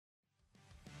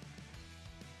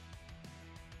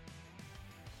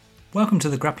Welcome to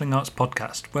the Grappling Arts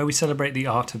podcast, where we celebrate the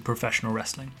art of professional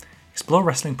wrestling, explore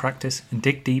wrestling practice, and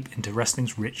dig deep into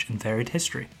wrestling's rich and varied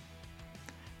history.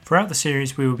 Throughout the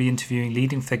series, we will be interviewing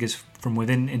leading figures from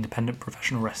within independent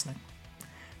professional wrestling.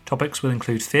 Topics will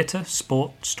include theatre,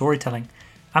 sport, storytelling,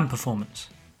 and performance.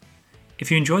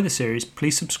 If you enjoy the series,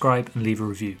 please subscribe and leave a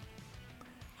review.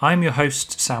 I am your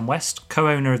host, Sam West,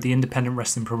 co-owner of the independent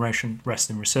wrestling promotion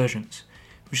Wrestling Resurgence,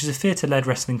 which is a theatre-led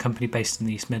wrestling company based in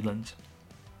the East Midlands.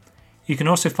 You can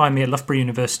also find me at Loughborough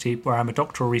University, where I'm a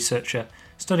doctoral researcher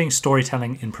studying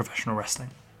storytelling in professional wrestling.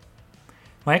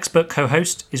 My expert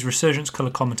co-host is Resurgence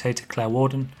colour commentator Claire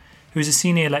Warden, who is a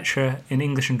senior lecturer in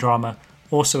English and drama,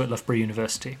 also at Loughborough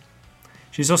University.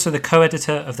 She is also the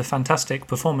co-editor of the fantastic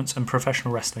Performance and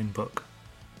Professional Wrestling book.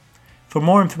 For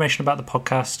more information about the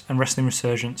podcast and Wrestling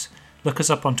Resurgence, look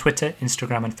us up on Twitter,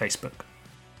 Instagram and Facebook.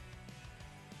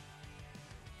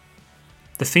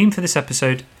 The theme for this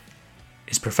episode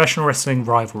is professional wrestling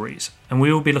rivalries, and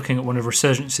we will be looking at one of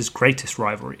Resurgence's greatest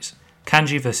rivalries,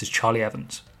 Kanji versus Charli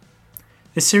Evans.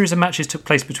 This series of matches took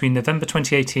place between November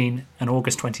 2018 and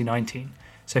August 2019,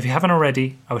 so if you haven't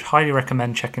already, I would highly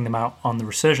recommend checking them out on the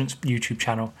Resurgence YouTube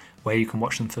channel, where you can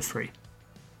watch them for free.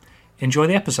 Enjoy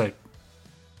the episode.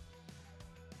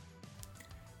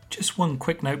 Just one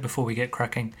quick note before we get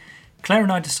cracking. Claire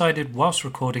and I decided whilst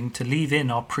recording to leave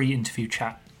in our pre-interview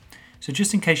chat, so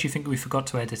just in case you think we forgot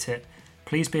to edit it,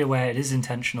 please be aware it is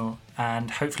intentional,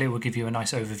 and hopefully it will give you a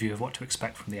nice overview of what to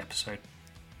expect from the episode.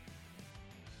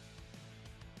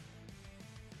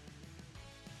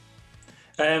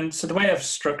 So the way I've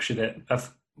structured it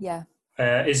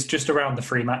is just around the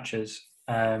three matches.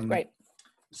 Great.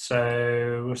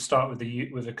 So we'll start with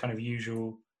a kind of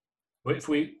usual.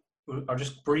 I'll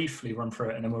just briefly run through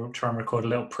it, and then we'll try and record a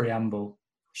little preamble.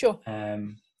 Sure.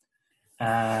 And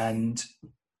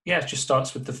yeah, it just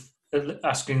starts with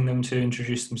asking them to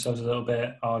introduce themselves a little bit.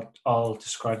 I'll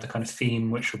describe the kind of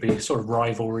theme, which will be sort of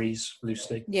rivalries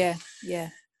loosely. Yeah.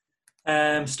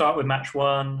 Start with match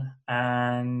one,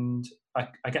 and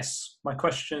I guess my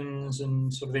questions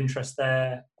and sort of interest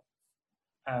there.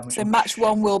 So match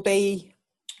one will be...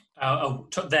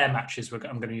 their matches I'm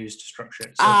going to use to structure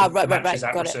it. So right.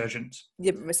 Got Resurgence.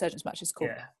 It. Yeah, Resurgence matches, cool.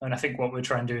 Yeah, and I think what we're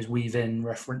trying to do is weave in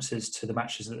references to the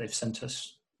matches that they've sent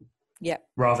us. Yeah.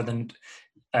 Rather than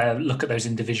look at those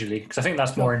individually, because I think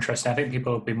that's more interesting. I think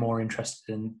people will be more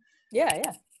interested in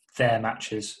their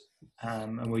matches,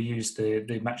 and we'll use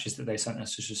the matches that they sent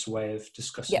us as just a way of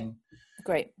discussing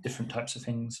different types of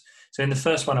things. So in the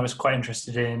first one, I was quite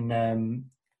interested in,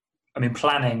 match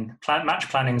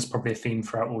planning is probably a theme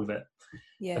throughout all of it.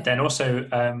 Yeah. But then also,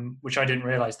 which I didn't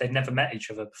realise, they'd never met each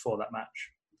other before that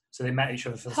match. So they met each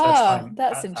other for the first time.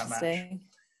 That's interesting.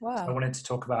 Wow. So I wanted to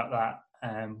talk about that,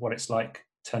 what it's like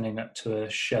turning up to a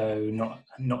show, not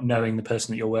knowing the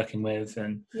person that you're working with,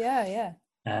 and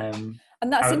and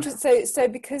that's interesting. So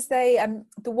because they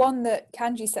the one that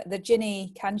Kanji set, the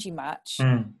Ginny Kanji match,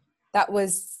 that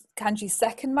was Kanji's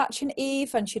second match in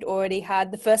Eve, and she'd already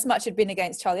had the first match had been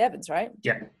against Charli Evans, right?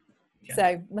 Yeah.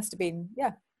 So must have been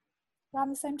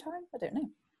around the same time. I don't know.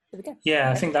 There we go.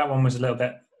 Yeah, I think that one was a little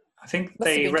bit. I think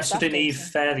they wrestled in Eve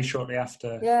fairly shortly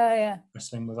after.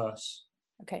 Wrestling with us.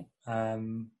 Okay.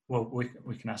 Well,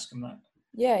 we can ask them that.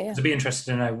 Yeah. I'd be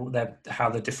interested to know how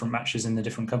the different matches in the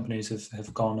different companies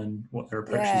have gone and what their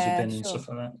approaches have been and stuff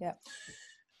like that.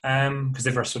 Yeah. Because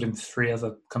they've wrestled in 3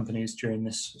 other companies during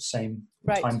this same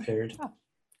time period,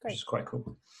 which is quite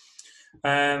cool.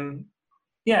 So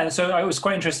I was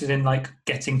quite interested in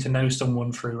getting to know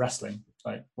someone through wrestling.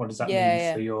 Like, what does that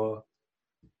mean for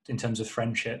in terms of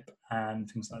friendship and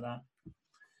things like that.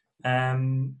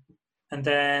 And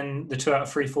then the 2 out of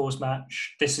 3 falls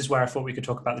match. This is where I thought we could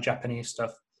talk about the Japanese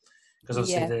stuff, because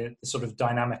obviously the sort of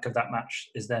dynamic of that match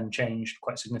is then changed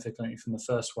quite significantly from the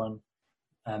first one,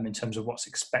 in terms of what's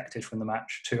expected from the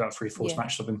match. 2 out of 3 falls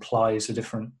match sort of implies a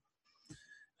different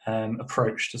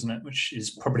approach, doesn't it? Which is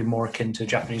probably more akin to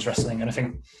Japanese wrestling. And I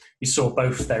think you saw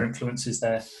both their influences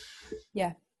there.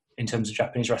 Yeah. In terms of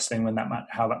Japanese wrestling, when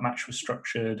how that match was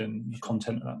structured and the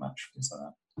content of that match, things like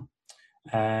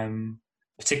that.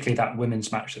 Particularly that women's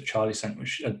match that Charli sent,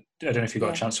 which I don't know if you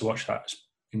got a chance to watch that. It's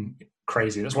been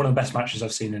crazy. That's one of the best matches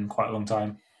I've seen in quite a long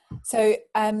time. So,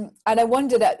 and I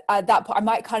wondered at that point, I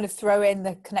might kind of throw in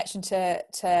the connection to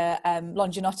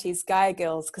Longinotti's Gaia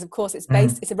Girls, because of course it's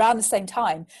it's around the same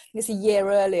time. It's a year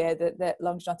earlier that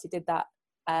Longinotti did that.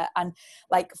 And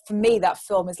for me, that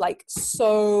film is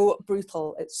so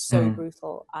brutal. It's so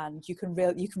brutal, and you can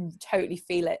totally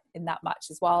feel it in that match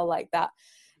as well.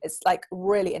 It's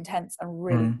really intense and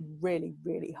really, really,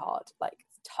 really hard.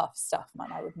 tough stuff,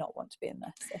 man. I would not want to be in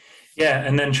there. So. Yeah,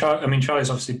 and then Charlie's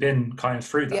obviously been kind of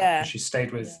through that. Yeah. She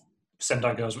stayed with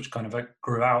Sendai Girls, which kind of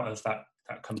grew out of that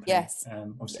company. Yes.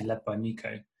 Obviously led by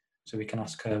Miko, so we can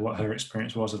ask her what her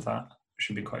experience was of that. It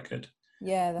should be quite good.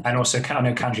 Yeah, and also I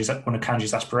know one of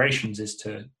Kanji's aspirations is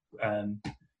to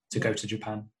go to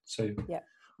Japan. So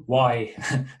why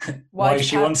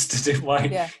she wants to do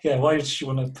why does she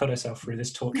want to put herself through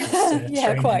this torturous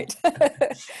training? Quite.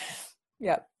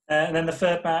 Yeah. And then the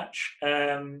third match,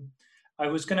 I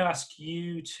was going to ask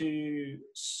you to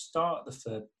start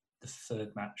the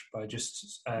third match by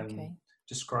just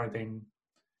describing,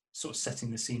 sort of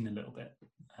setting the scene a little bit.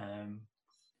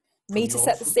 Me to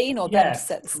set the scene, or them to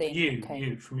set the scene?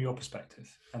 You from your perspective,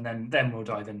 and then we'll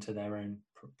dive into their own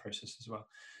process as well.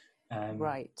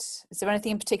 Right. Is there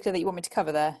anything in particular that you want me to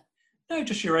cover there? No,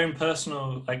 just your own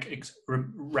personal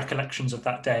recollections of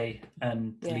that day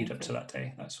and the lead up to that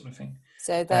day, that sort of thing.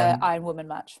 So the Iron Woman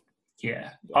match.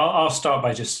 Yeah, I'll start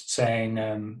by just saying,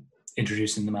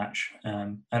 introducing the match,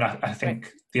 and I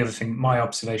think the other thing, my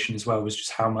observation as well, was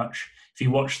just how much, if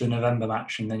you watch the November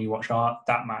match and then you watch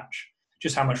that match,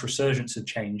 just how much Resurgence had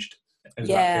changed over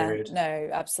that period. No,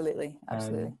 absolutely.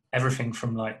 Everything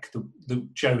from the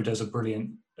Joe does a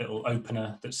brilliant little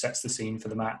opener that sets the scene for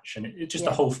the match, and it just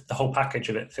the whole package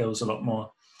of it feels a lot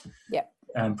more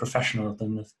professional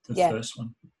than the first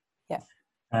one.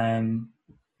 And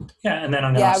then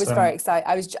I was very excited.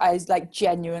 I was like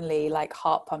genuinely like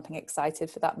heart pumping excited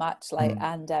for that match,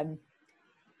 and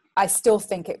I still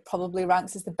think it probably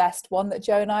ranks as the best one that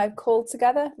Joe and I have called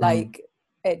together. Like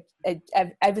it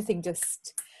everything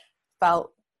just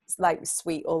felt like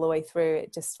sweet all the way through.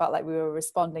 It just felt like we were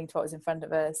responding to what was in front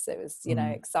of us. It was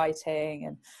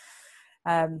exciting,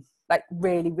 and like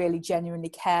really, really genuinely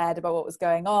cared about what was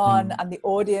going on, and the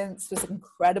audience was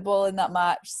incredible in that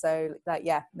match. So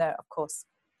of course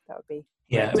that would be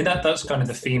I mean that's kind of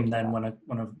the theme then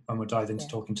when we dive into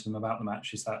talking to them about the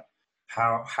match, is that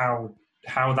how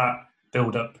that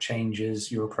build up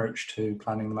changes your approach to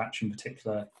planning the match, in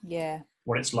particular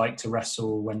what it's like to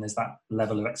wrestle when there's that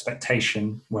level of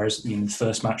expectation, whereas in the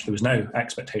first match there was no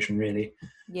expectation really.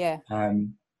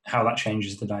 How that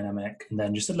changes the dynamic, and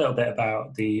then just a little bit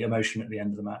about the emotion at the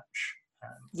end of the match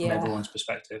from everyone's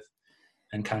perspective,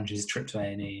 and Kanji's trip to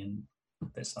A&E and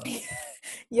bits like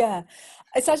that.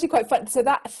 It's actually quite fun. So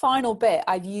that final bit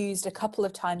I've used a couple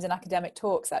of times in academic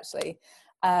talks actually,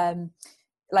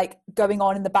 like going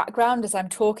on in the background as I'm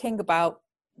talking about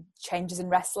changes in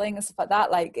wrestling and stuff like that.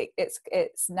 Like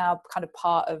it's now kind of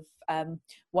part of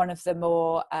one of the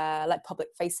more like public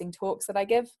facing talks that I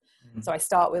give. So I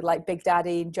start with like Big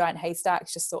Daddy and Giant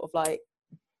Haystacks just sort of like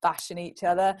bashing each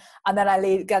other, and then I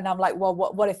lead again. I'm like, well,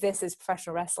 what if this is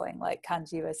professional wrestling? Like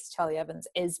Kanji versus Charli Evans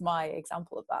is my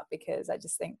example of that, because I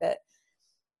just think that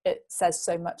it says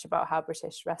so much about how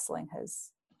British wrestling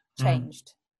has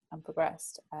changed and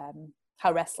progressed.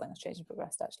 How wrestling has changed and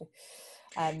progressed, actually.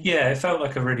 It felt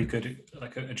like a really good,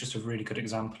 just a really good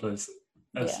example of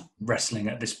wrestling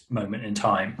at this moment in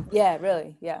time.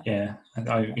 Really. I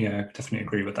definitely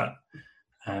agree with that.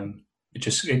 It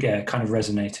just kind of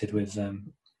resonated with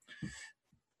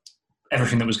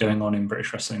everything that was going on in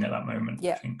British wrestling at that moment.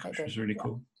 I think, which was really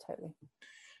cool. Totally.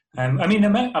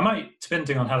 I might,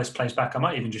 depending on how this plays back, I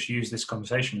might even just use this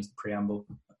conversation as the preamble.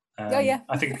 I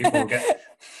think people will get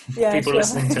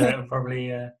listening to it will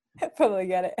probably probably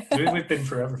get it. We've been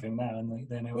through everything now, and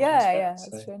they know what to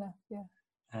expect. That's true now.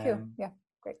 Cool.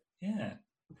 Great.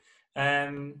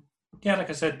 Like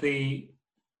I said, the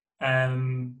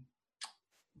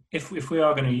if we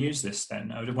are going to use this,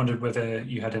 then I would have wondered whether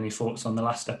you had any thoughts on the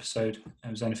last episode.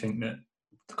 Was anything that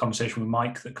the conversation with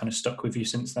Mike that kind of stuck with you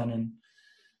since then, and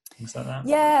things like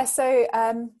that? So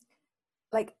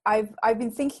like I've been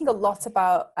thinking a lot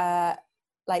about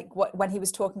like when he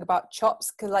was talking about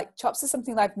chops, because like chops is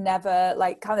something that I've never,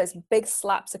 like, kind of those big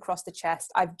slaps across the chest,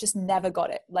 I've just never got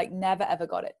it, like never ever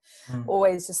got it.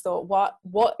 Always just thought,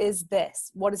 what is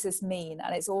this, what does this mean?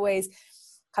 And it's always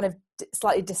kind of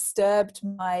slightly disturbed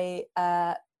my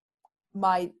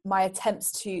my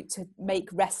attempts to make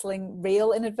wrestling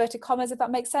real, in inverted commas, if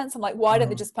that makes sense. I'm like, why don't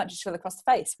they just punch each other across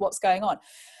the face? What's going on?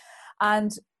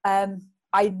 And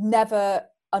I never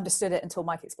understood it until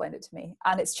Mike explained it to me,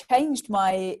 and it's changed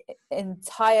my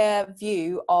entire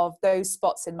view of those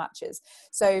spots in matches.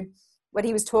 So what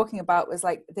he was talking about was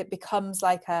like, it becomes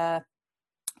like a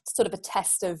sort of a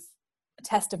test of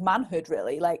test of manhood,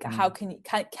 really. Like, how can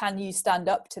you stand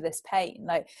up to this pain?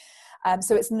 Like,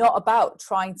 so it's not about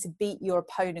trying to beat your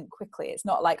opponent quickly. It's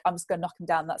not like I'm just going to knock him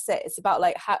down, that's it. It's about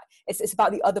like how it's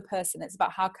about the other person. It's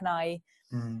about how can I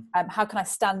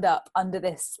stand up under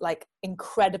this like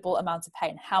incredible amount of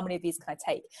pain? How many of these can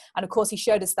I take? And of course, he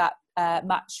showed us that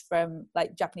match from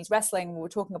like Japanese wrestling. We were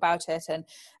talking about it,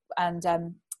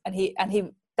 and he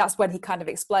that's when he kind of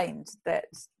explained that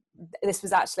this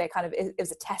was actually a kind of, it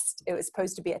was a test. It was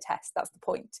supposed to be a test. That's the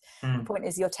point. The point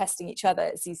is you're testing each other.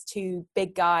 It's these two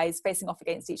big guys facing off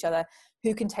against each other,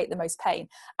 who can take the most pain.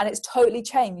 And it's totally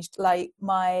changed like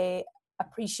my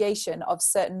appreciation of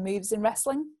certain moves in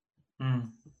wrestling.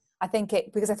 I think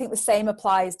because I think the same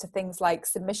applies to things like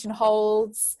submission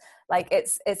holds. Like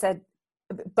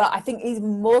but I think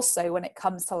even more so when it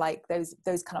comes to like those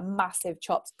kind of massive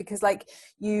chops, because like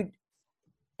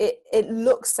it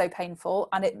looks so painful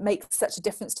and it makes such a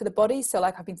difference to the body. So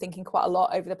like I've been thinking quite a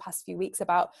lot over the past few weeks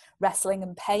about wrestling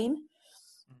and pain.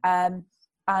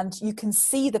 And you can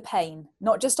see the pain,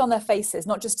 not just on their faces,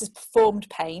 not just as performed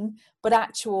pain, but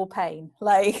actual pain.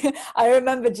 Like I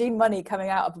remember Gene Money coming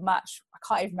out of a match. I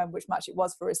can't even remember which match it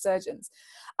was for Resurgence.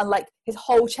 And like his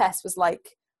whole chest was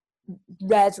like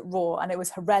red raw and it was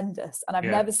horrendous. And I've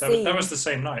never seen... That was the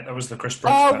same night. That was the Chris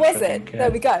Brooks match, was it? think, yeah.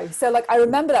 There we go. So like I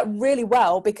remember that really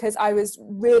well because I was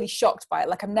really shocked by it.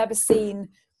 Like I've never seen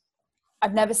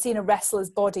a wrestler's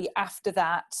body after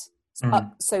that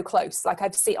up so close. Like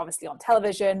I've seen obviously on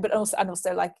television, but also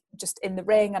like just in the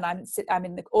ring, and I'm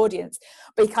in the audience,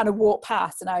 but he kind of walked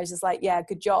past and I was just like, yeah,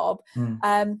 good job.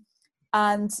 And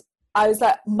I was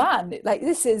like, man, like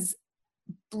this is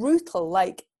brutal.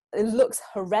 Like it looks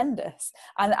horrendous.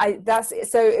 And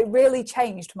so it really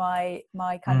changed my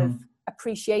kind of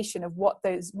appreciation of what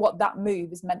that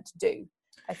move is meant to do,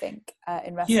 I think,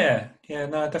 in wrestling. Yeah,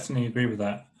 no, I definitely agree with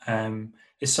that.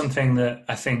 It's something that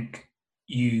I think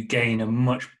you gain a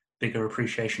much bigger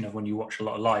appreciation of when you watch a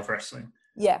lot of live wrestling.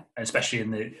 Yeah, especially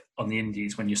on the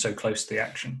indies when you're so close to the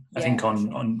action. I think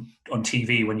on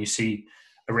TV when you see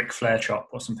a Ric Flair chop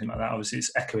or something like that, obviously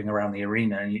it's echoing around the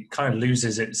arena and it kind of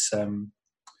loses its.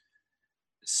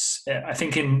 I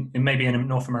think in maybe in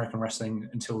North American wrestling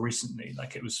until recently,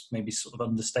 like it was maybe sort of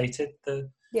understated that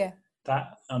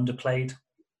underplayed,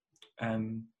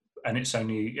 and it's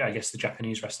only I guess the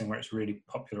Japanese wrestling where it's really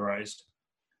popularized.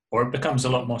 Or it becomes a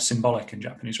lot more symbolic in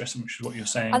Japanese wrestling, which is what you're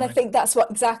saying. And I think that's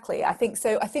what exactly. I think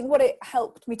so. I think what it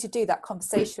helped me to do that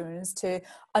conversation was to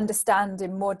understand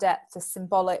in more depth the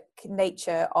symbolic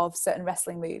nature of certain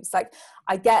wrestling moves. Like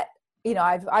I get,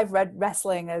 I've read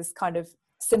wrestling as kind of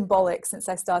symbolic since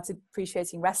I started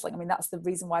appreciating wrestling. I mean, that's the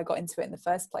reason why I got into it in the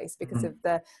first place, because of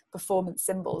the performance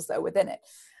symbols that are within it.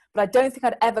 But I don't think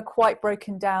I'd ever quite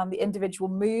broken down the individual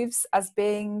moves as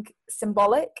being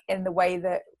symbolic in the way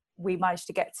that we managed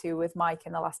to get to with Mike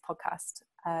in the last podcast.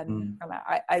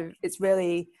 It's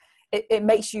really, it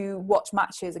makes you watch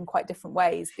matches in quite different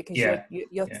ways, because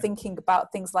you're thinking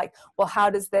about things like, well, how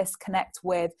does this connect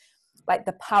with like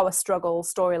the power struggle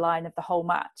storyline of the whole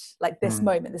match? Like this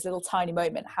moment, this little tiny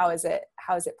moment, how is it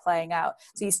playing out?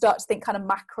 So you start to think kind of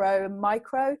macro and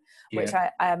micro, which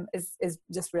is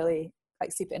just really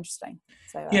like super interesting.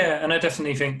 So and I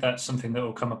definitely think that's something that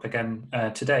will come up again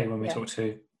today when we talk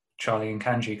to Charli and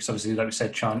Kanji, because obviously, like we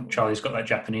said, Charli's got that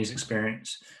Japanese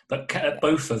experience, but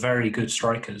both are very good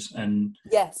strikers. And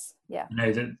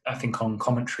that I think on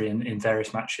commentary and in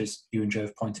various matches, you and Joe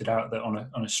have pointed out that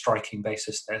on a striking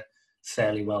basis, they're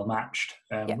fairly well matched,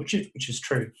 which is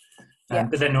true. But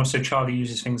then also Charli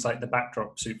uses things like the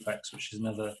backdrop suplex, which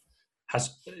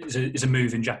is a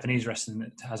move in Japanese wrestling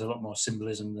that has a lot more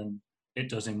symbolism than it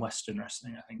does in Western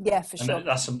wrestling, I think. Yeah, for sure.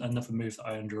 That's another move that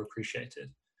I underappreciated.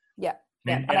 Yeah.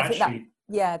 And I think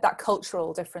that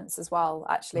cultural difference as well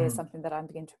actually is something that I'm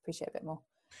beginning to appreciate a bit more.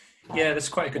 There's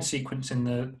quite a good sequence in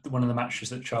one of the matches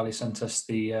that Charli sent us,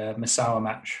 the Misawa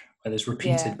match, where there's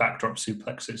repeated backdrop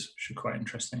suplexes, which are quite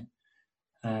interesting.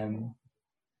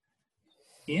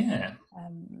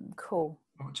 Cool.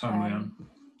 What time are we on?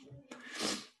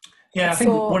 I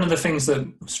think one of the things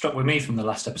that struck with me from the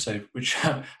last episode, which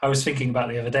I was thinking about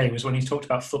the other day, was when he talked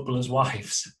about footballers'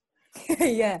 wives.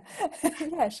 Yeah,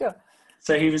 sure.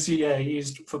 So he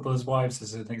used footballers' wives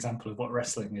as an example of what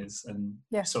wrestling is, and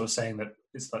sort of saying that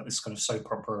it's like this kind of soap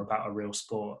opera about a real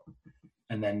sport,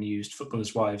 and then used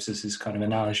footballers' wives as his kind of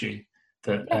analogy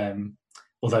that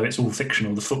although it's all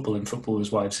fictional, the football in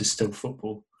footballers' wives is still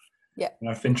football. Yeah, and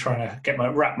I've been trying to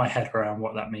wrap my head around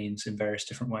what that means in various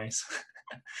different ways.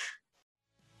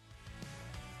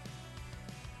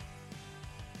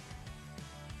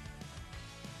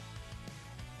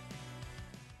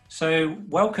 So,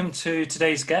 welcome to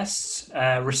today's guests,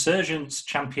 Resurgence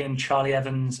champion Charli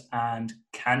Evans and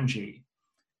Kanji.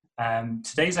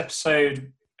 Today's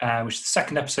episode, which is the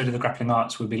second episode of the Grappling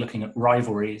Arts, we'll be looking at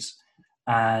rivalries,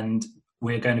 and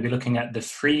we're going to be looking at the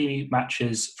 3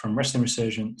 matches from Wrestling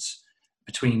Resurgence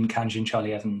between Kanji and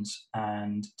Charli Evans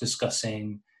and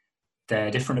discussing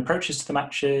their different approaches to the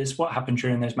matches, what happened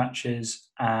during those matches,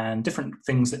 and different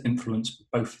things that influence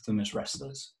both of them as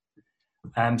wrestlers.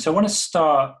 So I want to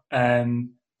start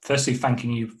firstly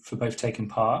thanking you for both taking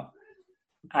part,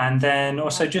 and then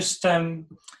also just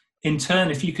in turn,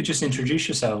 if you could just introduce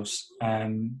yourselves.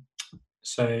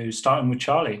 So starting with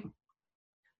Charli. Oh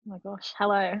my gosh,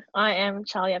 hello. I am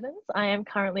Charli Evans. I am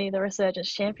currently the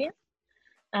Resurgence champion.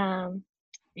 Yeah,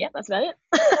 that's about it.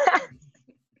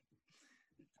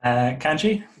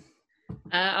 Kanji?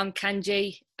 I'm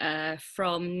Kanji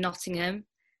from Nottingham,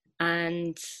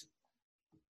 and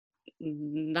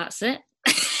that's it.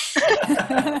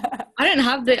 I don't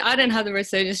have the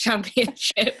Resurgence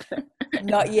championship.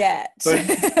 Not yet.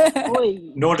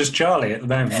 Nor does Charli at the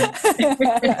moment.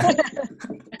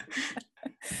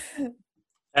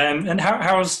 And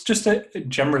how's just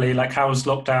generally, like, how's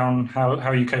lockdown? How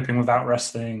are you coping without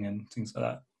wrestling and things like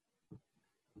that?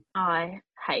 I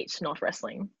hate not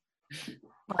wrestling.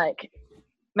 Like,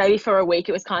 maybe for a week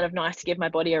it was kind of nice to give my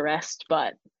body a rest,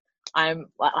 but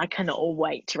I cannot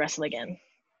wait to wrestle again.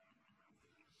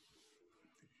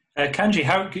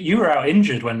 Kanji, you were out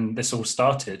injured when this all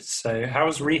started, so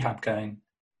how's rehab going?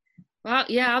 Well,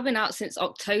 yeah, I've been out since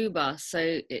October,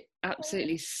 so it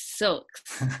absolutely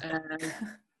sucks.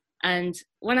 And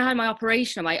when I had my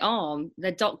operation on my arm,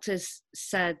 the doctors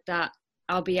said that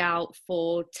I'll be out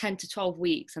for 10 to 12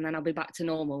 weeks and then I'll be back to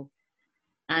normal.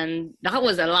 And that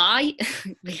was a lie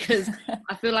because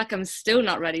I feel like I'm still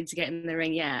not ready to get in the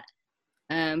ring yet.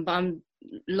 But I'm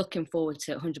looking forward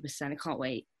to it 100%. I can't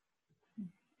wait.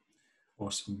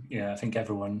 Awesome. Yeah, I think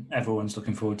everyone's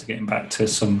looking forward to getting back to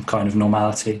some kind of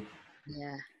normality.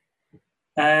 Yeah.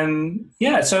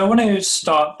 So I want to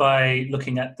start by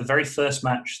looking at the very first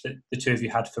match that the two of you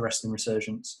had for Wrestling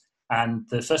Resurgence and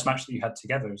the first match that you had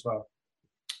together as well.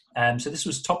 So this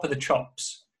was Top of the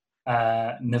Chops,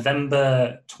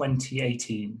 November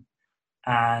 2018.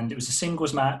 And it was a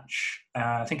singles match.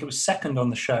 I think it was second on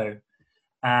the show.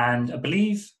 And I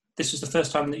believe this was the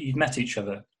first time that you'd met each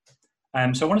other.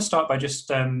 So I want to start by just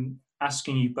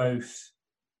asking you both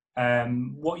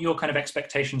what your kind of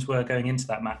expectations were going into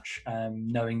that match,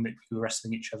 knowing that you were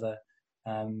wrestling each other.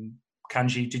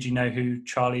 Kanji, did you know who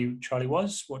Charli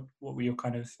was? What were your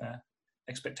kind of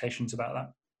expectations about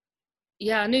that?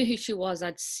 Yeah, I knew who she was.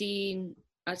 I'd seen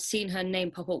her name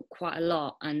pop up quite a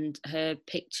lot and her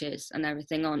pictures and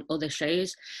everything on other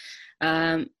shows.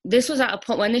 This was at a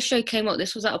point when this show came up.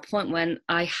 This was at a point when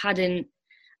I hadn't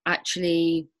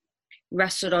actually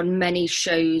wrestled on many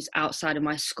shows outside of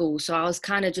my school, so I was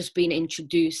kind of just being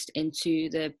introduced into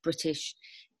the British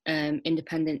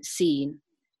independent scene,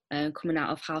 coming out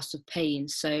of House of Pain.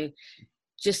 So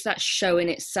just that show in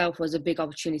itself was a big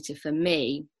opportunity for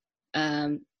me,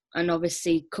 and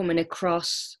obviously coming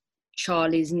across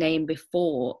Charli's name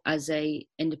before as a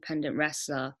independent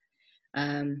wrestler,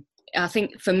 I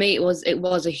think for me it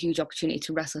was a huge opportunity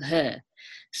to wrestle her.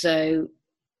 So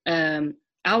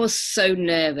I was so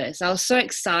nervous. I was so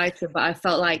excited, but I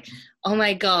felt like, oh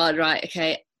my God, right,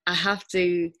 okay, I have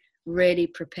to really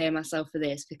prepare myself for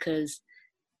this because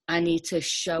I need to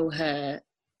show her,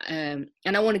 and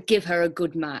I want to give her a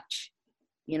good match,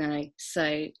 you know.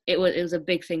 So it was a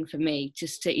big thing for me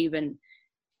just to even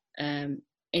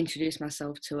introduce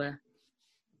myself to her.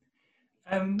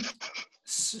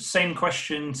 Same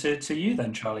question to you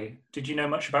then, Charli. Did you know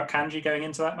much about Kanji going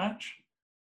into that match?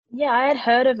 Yeah, I had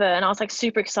heard of her and I was like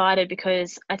super excited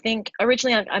because I think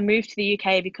originally I moved to the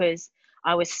UK because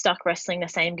I was stuck wrestling the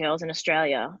same girls in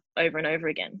Australia over and over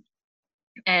again.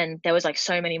 And there was like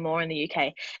so many more in the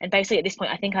UK. And basically at this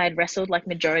point, I think I had wrestled like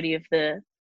majority of the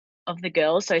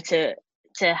girls. So to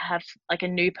have like a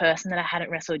new person that I hadn't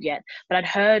wrestled yet, but I'd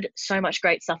heard so much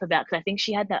great stuff about, because I think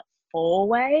she had that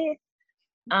 4-way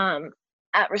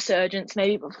at Resurgence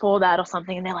maybe before that or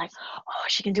something, and they're like, oh,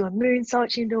 she can do a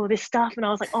moonsault, she can do all this stuff, and I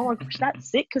was like, oh my gosh,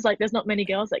 that's sick, because like there's not many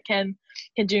girls that can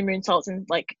do moonsaults and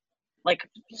like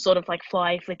sort of like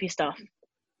fly flippy stuff,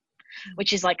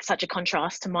 which is like such a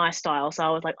contrast to my style. So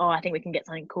I was like, oh, I think we can get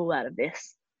something cool out of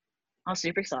this. I was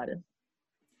super excited.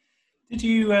 Did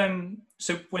you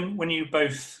so when you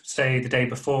both say the day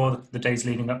before, the days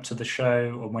leading up to the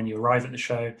show, or when you arrive at the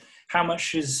show, how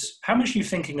much are you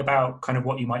thinking about kind of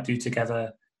what you might do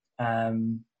together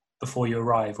before you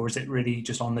arrive, or is it really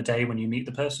just on the day when you meet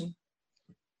the person?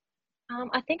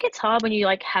 I think it's hard when you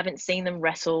like haven't seen them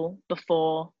wrestle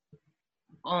before,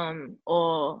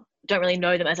 or don't really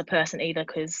know them as a person either.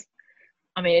 Because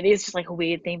I mean, it is just like a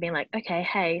weird thing being like, okay,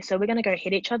 hey, so we're gonna go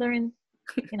hit each other in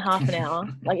half an hour.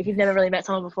 Like if you've never really met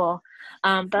someone before.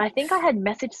 But I think I had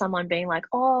messaged someone being like,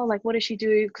 oh, like what does she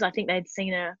do? Because I think they'd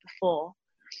seen her before.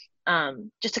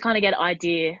 Just to kind of get an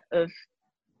idea of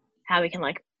how I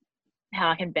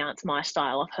can bounce my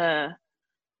style off her.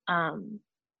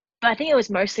 But I think it was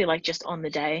mostly like just on the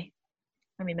day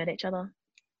when we met each other.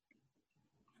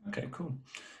 Okay, cool.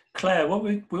 Claire, what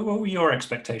were your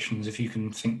expectations, if you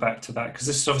can think back to that? Because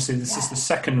this is the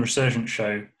second Resurgence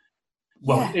show.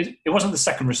 Well, it wasn't the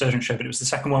second Resurgence show, but it was the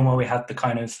second one where we had the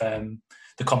kind of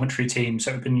the commentary team.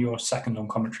 So it would have been your second on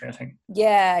commentary, I think.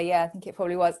 Yeah, I think it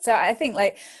probably was. So I think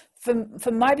like from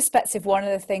my perspective, one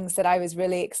of the things that I was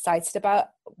really excited about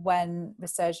when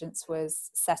Resurgence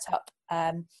was set up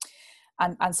and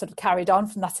sort of carried on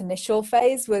from that initial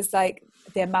phase was like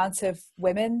the amount of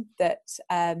women that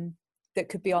that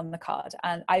could be on the card.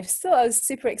 And I was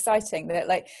super exciting that,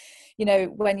 like, you know,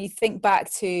 when you think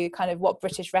back to kind of what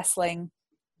British wrestling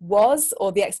was,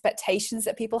 or the expectations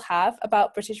that people have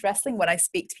about British wrestling, when I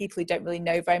speak to people who don't really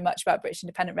know very much about British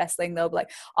independent wrestling, they'll be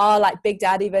like, oh, like Big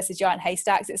Daddy versus Giant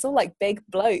Haystacks. It's all like big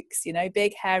blokes, you know,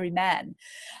 big hairy men.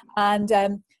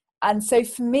 And so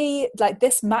for me, like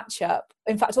this matchup,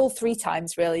 in fact, all three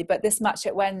times really, but this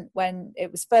matchup when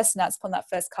it was first announced upon that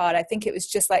first card, I think it was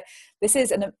just like, this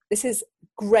is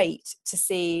great to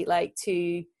see, like,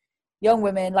 two young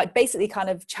women, like basically kind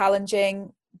of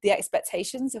challenging the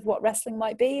expectations of what wrestling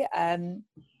might be.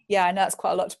 Yeah, I know it's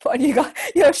quite a lot to put on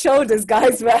your shoulders,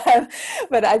 guys,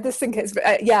 but I just think it's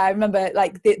I remember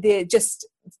like the just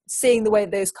seeing the way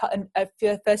those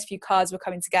first few cards were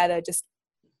coming together, just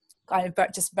kind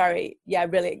of just very,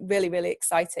 really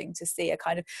exciting to see a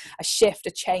kind of a shift,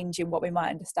 a change in what we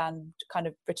might understand kind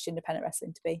of British independent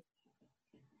wrestling to be.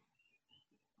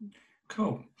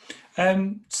 Cool.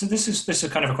 So this is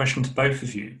kind of a question to both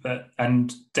of you,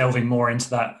 and delving more into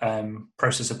that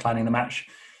process of planning the match.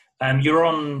 You're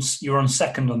on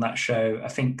second on that show. I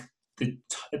think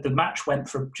the match went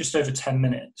for just over 10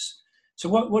 minutes. So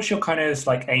what's your kind of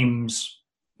like aims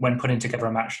when putting together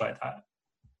a match like that?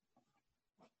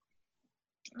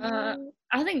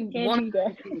 I think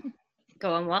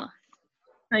go on, what?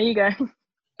 No, you go.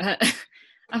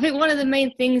 I think one of the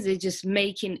main things is just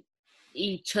making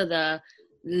each other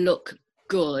look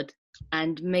good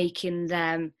and making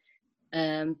them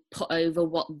put over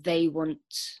what they want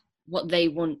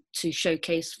to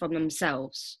showcase from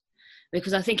themselves.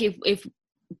 Because I think if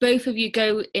both of you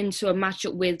go into a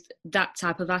matchup with that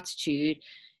type of attitude,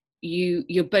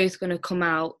 you're both going to come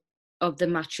out of the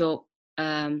matchup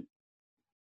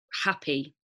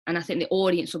happy, and I think the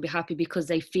audience will be happy because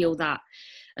they feel that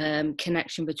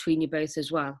connection between you both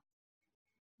as well.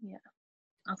 Yeah,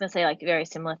 I was gonna say like a very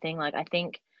similar thing. Like I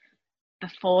think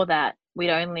before that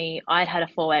I'd had a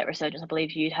 4-way at Resurgence. I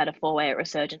believe you'd had a 4-way at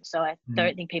Resurgence, so I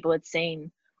don't think people had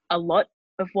seen a lot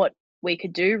of what we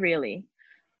could do really.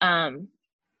 And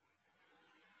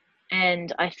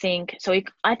I think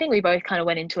we both kind of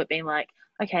went into it being like,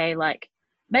 okay, like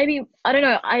maybe, I don't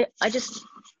know, I just,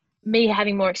 me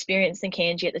having more experience than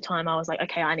Kanji at the time, I was like,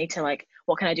 okay, I need to like,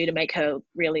 what can I do to make her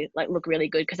really like look really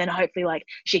good? Because then hopefully like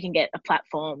she can get a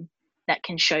platform that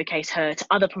can showcase her to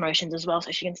other promotions as well, so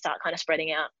she can start kind of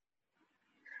spreading out.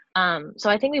 So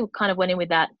I think we kind of went in with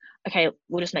that, okay,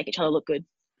 we'll just make each other look good.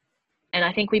 And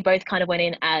I think we both kind of went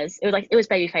in as, it was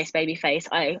babyface.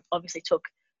 I obviously took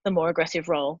the more aggressive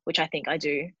role, which I think I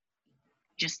do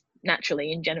just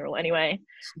naturally in general anyway.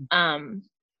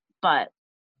 But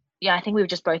yeah, I think we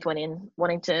just both went in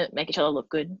wanting to make each other look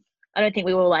good. I don't think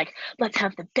we were like, let's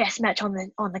have the best match on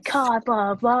the card,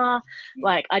 blah, blah.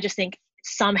 Like, I just think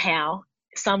somehow,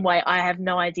 some way, I have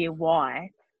no idea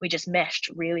why, we just meshed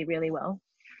really, really well.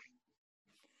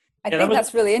 I think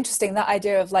that's really interesting, that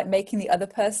idea of like making the other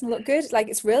person look good. Like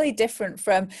it's really different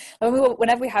from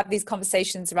whenever we have these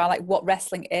conversations around like what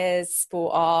wrestling is,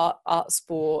 sport, art,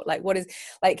 sport, like what is,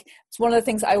 like, it's one of the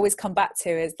things I always come back to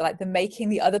is like the making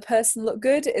the other person look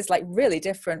good is like really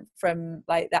different from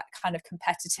like that kind of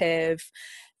competitive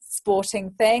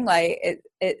sporting thing, like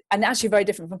it and actually very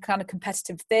different from kind of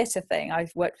competitive theatre thing.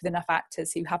 I've worked with enough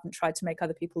actors who haven't tried to make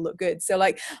other people look good, so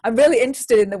like I'm really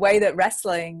interested in the way that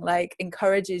wrestling like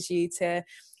encourages you to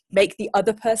make the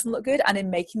other person look good, and in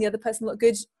making the other person look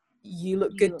good, you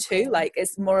look good too. Like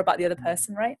it's more about the other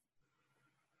person, right?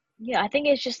 Yeah, I think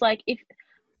it's just like,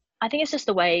 I think it's just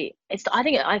the way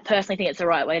I personally think it's the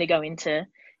right way to go into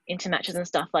matches and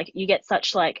stuff. Like you get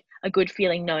such like a good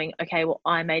feeling knowing, okay, well,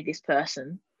 I made this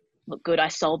person look good. I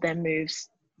sold their moves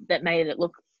that made it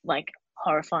look like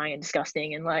horrifying and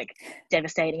disgusting and like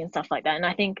devastating and stuff like that. And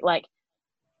I think like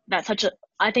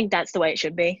I think that's the way it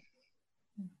should be.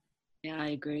 Yeah, I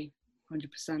agree,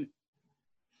 100%.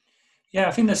 Yeah,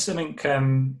 I think there's something.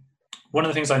 One of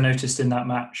the things I noticed in that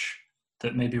match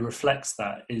that maybe reflects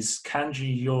that is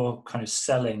Kanji, your kind of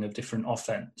selling of different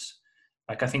offense.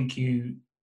 Like I think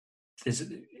there's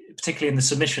particularly in the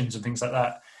submissions and things like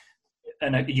that,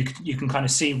 and you can kind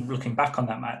of see looking back on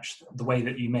that match the way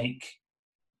that you make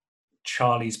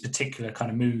Charli's particular kind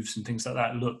of moves and things like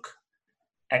that look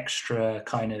extra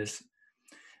kind of.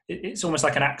 It's almost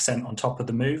like an accent on top of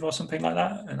the move or something like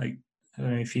that. And like I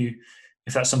don't know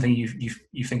if that's something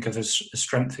you think of as a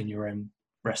strength in your own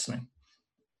wrestling.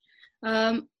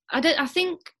 I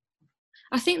think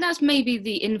that's maybe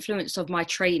the influence of my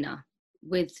trainer.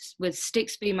 With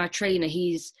Styx being my trainer,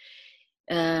 he's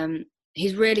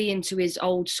really into his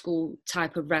old school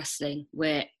type of wrestling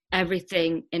where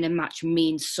everything in a match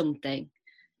means something.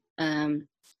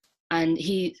 And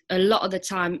he, a lot of the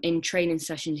time in training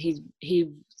sessions, he's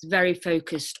very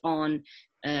focused on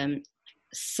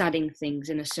selling things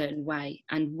in a certain way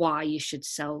and why you should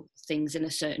sell things in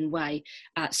a certain way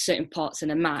at certain parts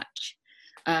in a match.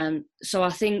 So I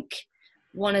think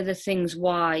one of the things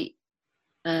why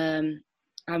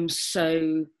I'm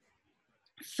so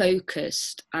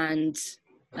focused and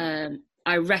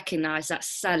I recognise that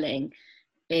selling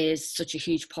is such a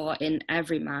huge part in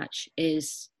every match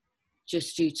is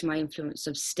just due to my influence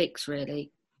of Styx,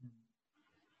 really.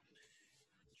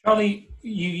 Charli,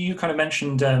 you kind of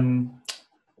mentioned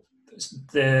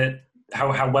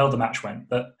how well the match went,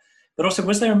 but also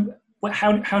was there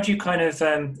how do you kind of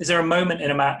is there a moment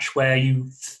in a match where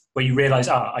you realise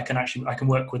I can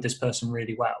work with this person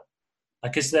really well?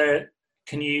 Like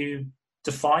can you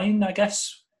define, I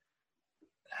guess,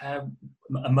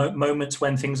 moments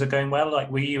when things are going well? Like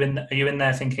are you in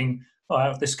there thinking,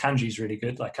 oh, this Kanji's really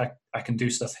good, like I can do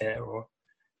stuff here, or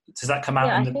does that come out?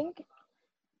 Yeah,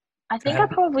 I think I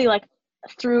probably like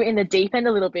threw in the deep end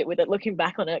a little bit with it, looking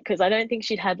back on it, because I don't think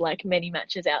she'd had like many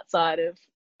matches outside of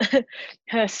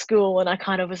her school, and I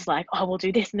kind of was like, oh, we'll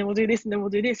do this and then we'll do this and then we'll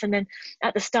do this. And then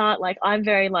at the start, like I'm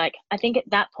very like, I think at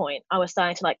that point I was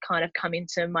starting to like kind of come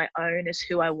into my own as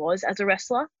who I was as a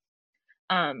wrestler.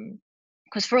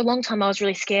 Because for a long time I was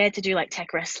really scared to do like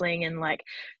tech wrestling, and like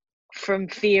from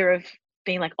fear of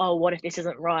being like, oh, what if this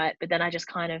isn't right? But then I just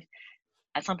kind of,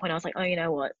 at some point I was like, oh, you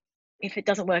know what? If it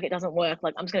doesn't work, it doesn't work.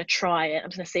 Like, I'm just going to try it. I'm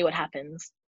just going to see what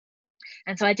happens.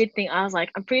 And so I did think, I was like,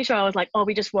 I'm pretty sure I was like, oh,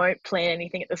 we just won't plan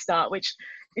anything at the start, which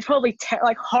is probably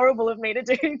like horrible of me to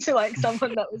do to like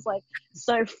someone that was like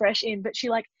so fresh in, but she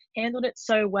like handled it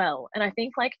so well. And I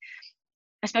think like,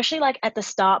 especially like at the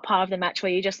start part of the match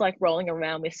where you're just like rolling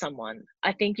around with someone,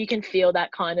 I think you can feel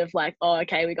that kind of like, oh,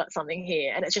 okay, we got something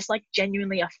here. And it's just like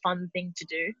genuinely a fun thing to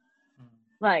do.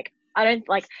 Like, I don't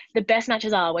like, the best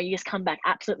matches are where you just come back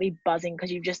absolutely buzzing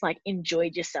because you've just like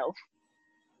enjoyed yourself.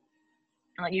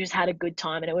 And like you just had a good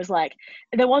time. And it was like,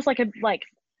 there was like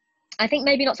I think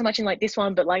maybe not so much in like this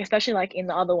one, but like, especially like in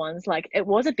the other ones, like it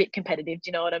was a bit competitive. Do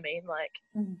you know what I mean? Like,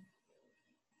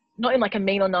 not in like a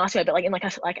mean or nasty way, but like in like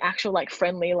a like actual like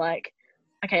friendly, like,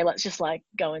 okay, let's just like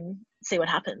go and see what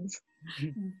happens.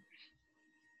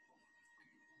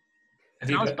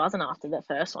 I was buzzing after the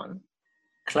first one.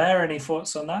 Claire, any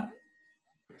thoughts on that?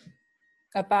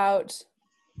 About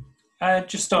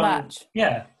just on match?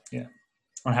 Yeah,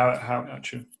 on how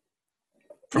actually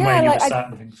from where you were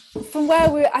starting things. From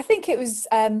where I think it was.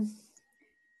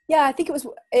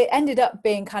 It ended up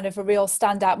being kind of a real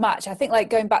standout match. I think like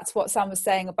going back to what Sam was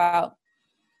saying about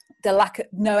the lack of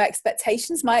no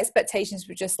expectations. My expectations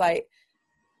were just like,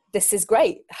 this is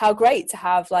great. How great to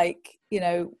have like, you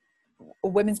know, a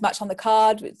women's match on the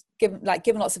card, given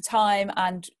lots of time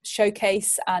and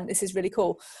showcase, and this is really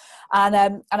cool.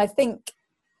 And I think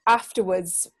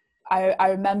afterwards, I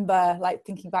remember like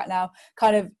thinking back now,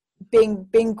 kind of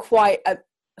being quite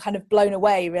kind of blown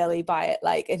away really by it.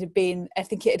 Like it had been, I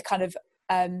think it had kind of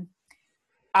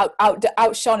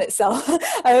outshone itself.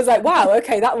 I was like, wow,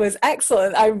 okay, that was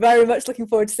excellent. I'm very much looking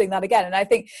forward to seeing that again. And I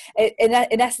think in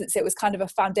essence, it was kind of a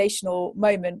foundational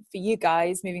moment for you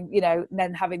guys moving, you know, and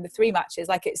then having the 3 matches.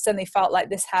 Like it suddenly felt like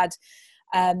this had,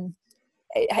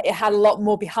 it had a lot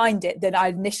more behind it than I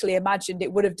initially imagined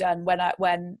it would have done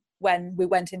when we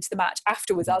went into the match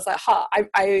afterwards. I was like,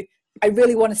 I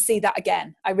really want to see that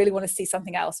again. I really want to see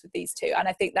something else with these 2. And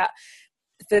I think that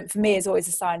for me is always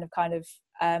a sign of kind of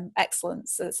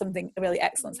excellence. So something really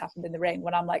excellence happened in the ring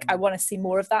when I'm like, I want to see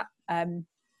more of that.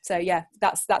 So yeah,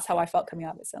 that's how I felt coming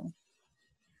out of it. So.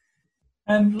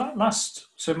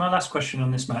 So my last question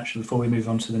on this match before we move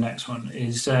on to the next one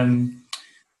is a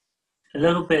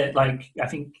little bit like, I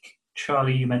think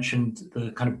Charlie, you mentioned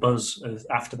the kind of buzz of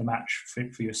after the match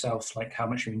for yourself, like how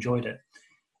much you enjoyed it.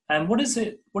 And what does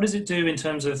it do in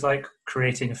terms of like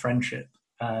creating a friendship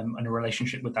and a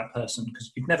relationship with that person?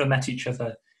 Because you've never met each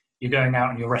other. You're going out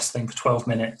and you're wrestling for 12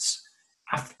 minutes.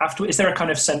 After, is there a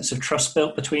kind of sense of trust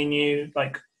built between you?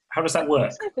 Like, how does that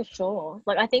work? So for sure.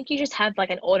 Like I think you just have like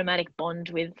an automatic bond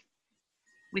with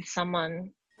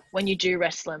someone when you do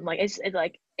wrestle them. Like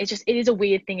it is a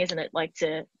weird thing, isn't it? Like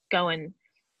to go and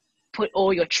put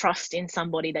all your trust in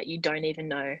somebody that you don't even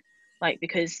know. Like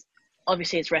because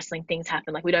obviously it's wrestling, things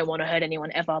happen. Like we don't want to hurt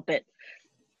anyone ever, but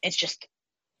it's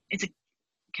a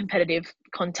competitive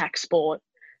contact sport.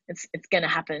 It's gonna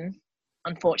happen,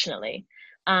 unfortunately.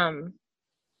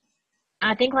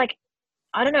 I think like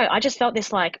I don't know, I just felt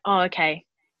this like, oh okay,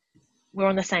 we're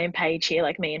on the same page here,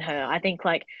 like me and her. I think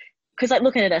like because like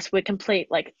looking at us, we're complete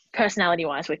like personality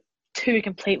wise, we're two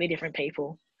completely different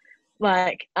people.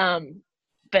 Like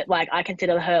but like I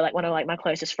consider her like one of like my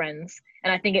closest friends,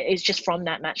 and I think it is just from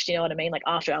that match. Do you know what I mean? Like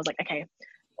after I was like, okay,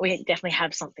 we definitely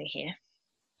have something here.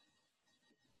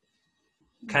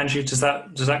 Kanji, does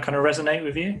that kind of resonate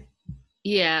with you?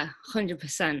 Yeah,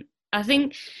 100%. I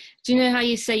think. Do you know how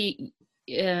you say,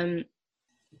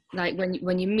 like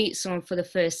when you meet someone for the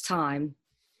first time,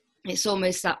 it's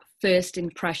almost that first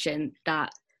impression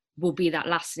that will be that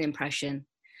lasting impression.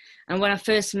 And when I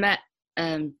first met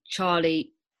Charli,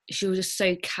 she was just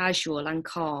so casual and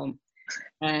calm.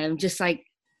 Just like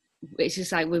it's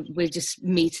just like we're just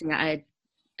meeting at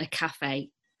a cafe,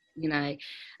 you know.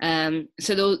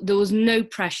 So there was no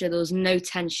pressure, there was no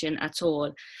tension at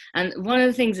all. And one of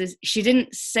the things is she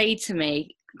didn't say to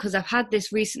me, because I've had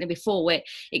this recently before where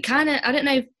it kind of, I don't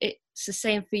know if it's the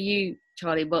same for you,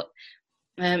 Charlie, but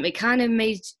it kind of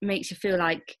makes you feel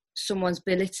like someone's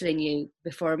belittling you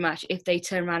before a match if they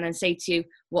turn around and say to you,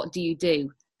 what do you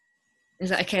do? It's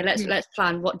like, okay, let's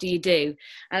plan, what do you do?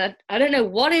 And I don't know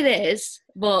what it is,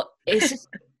 but it's just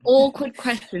an awkward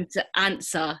question to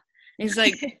answer. It's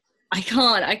like, I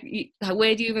can't, like,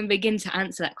 where do you even begin to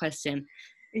answer that question?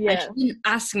 Yeah. And she didn't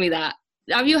ask me that.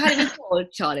 Have you had it before,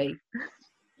 Charlie?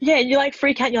 Yeah, you like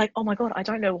freak out. You're like, oh my God, I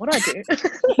don't know what I do.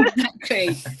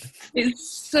 Exactly.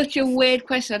 It's such a weird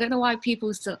question. I don't know why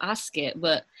people still ask it,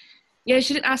 but yeah,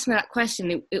 she didn't ask me that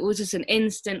question. It was just an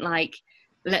instant, like,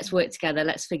 let's work together,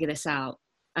 let's figure this out.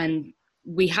 And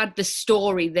we had the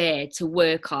story there to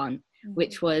work on,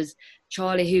 which was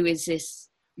Charlie, who is this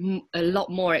a lot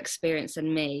more experienced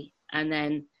than me, and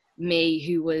then me,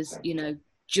 who was, you know,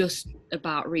 just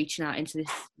about reaching out into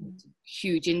this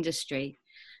huge industry.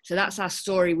 So that's our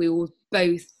story. We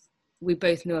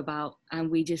both knew about, and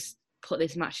we just put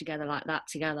this match together like that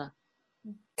together.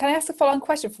 Can I ask a follow-on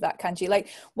question for that, Kanji? Like,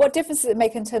 what difference does it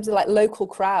make in terms of like local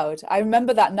crowd? I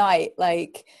remember that night,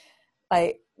 like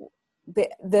it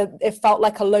felt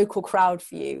like a local crowd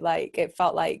for you. Like it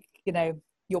felt like, you know,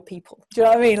 your people. Do you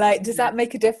know what I mean? Like, does that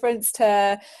make a difference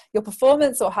to your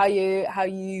performance or how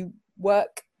you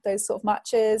work those sort of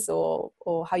matches, or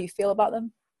how you feel about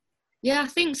them? Yeah, I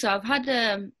think so. I've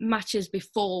had matches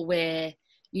before where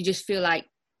you just feel like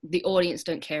the audience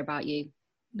don't care about you.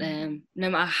 No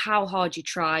matter how hard you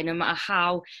try, no matter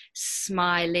how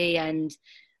smiley and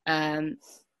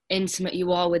intimate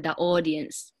you are with that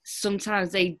audience,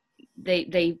 sometimes they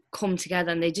come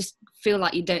together and they just feel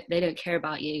like they don't care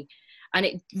about you. And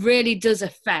it really does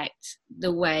affect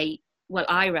the way, well,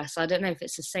 I wrestle. I don't know if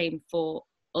it's the same for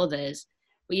others,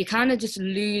 but you kind of just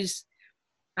lose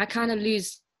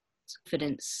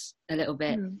confidence a little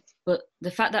bit. But the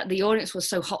fact that the audience was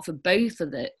so hot for both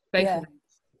of them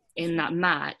in that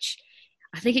match,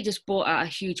 I think it just brought out a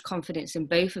huge confidence in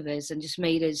both of us and just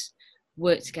made us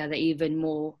work together even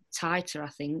more tighter, I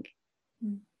think.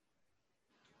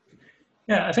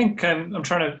 Yeah, I think I'm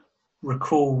trying to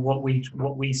recall what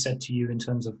we said to you in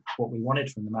terms of what we wanted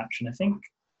from the match, and I think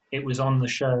it was on the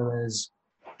show as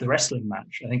the wrestling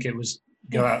match. I think it was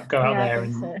go out there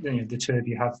and so. You know, the two of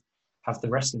you have the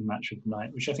wrestling match of the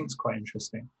night, which I think is quite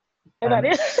interesting. That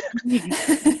is.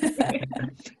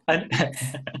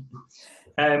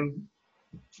 And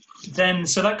then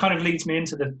so that kind of leads me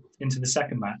into the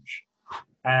second match,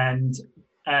 and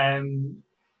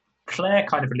Claire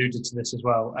kind of alluded to this as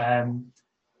well.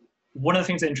 One of the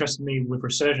things that interested me with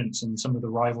Resurgence and some of the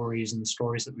rivalries and the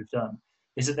stories that we've done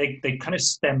is that they kind of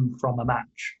stem from a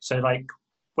match. So like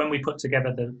when we put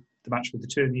together the match with the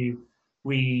two of you,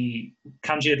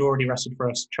 Kanji had already wrestled for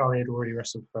us, Charlie had already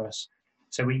wrestled for us.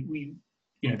 So we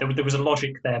you know, there was a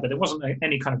logic there, but there wasn't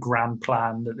any kind of grand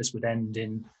plan that this would end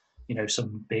in, you know,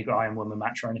 some big Iron Woman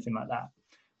match or anything like that.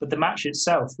 But the match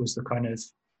itself was the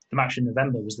match in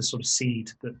November was the sort of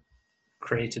seed that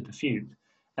created the feud.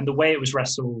 And the way it was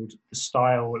wrestled, the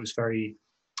style, it was very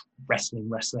wrestling.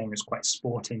 It was quite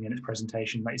sporting in its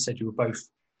presentation. Like you said, you were both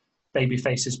baby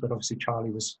faces, but obviously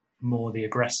Charli was more the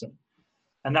aggressor.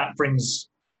 And that brings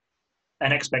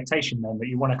an expectation then that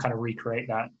you want to kind of recreate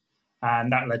that.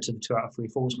 And that led to the 2 out of 3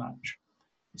 falls match.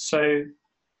 So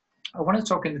I want to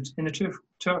talk in the 2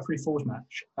 out of 3 falls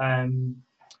match.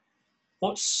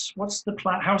 What's the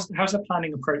plan? How's the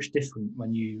planning approach different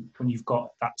when you've got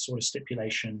that sort of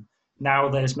stipulation? Now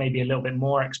there's maybe a little bit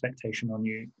more expectation on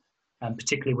you, and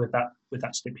particularly with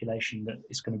that stipulation that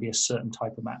it's going to be a certain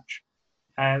type of match.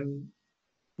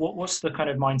 What's the kind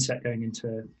of mindset going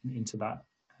into that?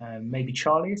 Maybe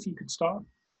Charli, if you could start.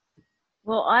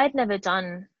 Well, I'd never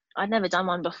done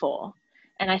one before,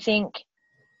 and I think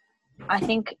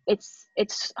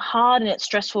it's hard and it's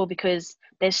stressful because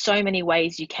there's so many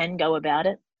ways you can go about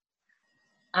it.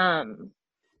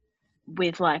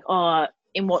 With like,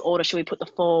 in what order should we put the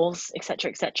falls,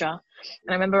 etc., etc.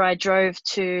 And I remember I drove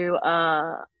to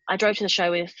the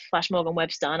show with Flash Morgan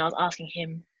Webster, and I was asking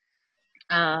him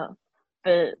for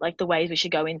like the ways we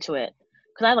should go into it,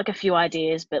 because I had like a few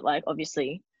ideas, but like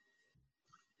obviously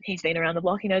he's been around the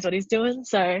block, he knows what he's doing,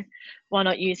 so why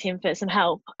not use him for some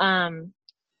help? I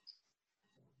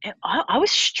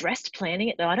was stressed planning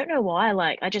it though. I don't know why.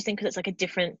 Like, I just think because it's like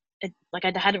like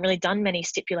I hadn't really done many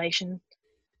stipulation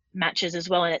matches as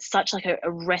well, and it's such like a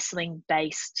wrestling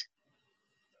based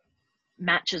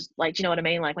matches. Like, do you know what I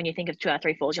mean? Like when you think of 2 out of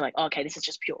 3 falls, you're like, oh, okay, this is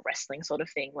just pure wrestling sort of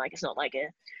thing. Like, it's not like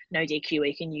a no DQ where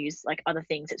you can use like other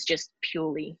things. It's just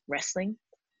purely wrestling.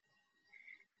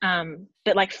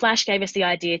 But like Flash gave us the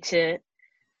idea to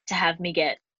have me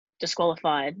get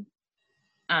disqualified,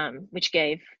 which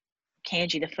gave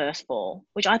Kanji the first fall,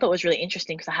 which I thought was really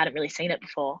interesting because I hadn't really seen it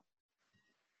before.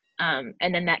 And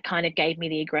then that kind of gave me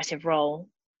the aggressive role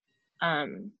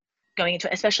going into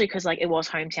it, especially because like it was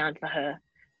hometown for her.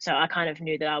 So I kind of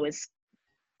knew that I was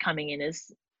coming in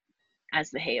as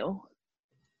the heel.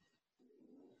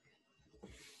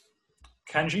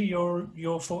 Kanji,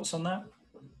 your thoughts on that?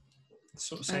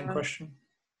 Sort of same question.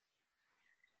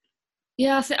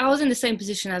 Yeah, I was in the same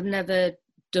position. I've never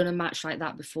done a match like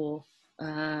that before,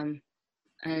 and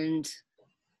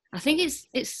I think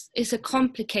it's a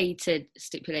complicated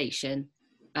stipulation.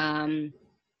 I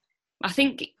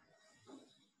think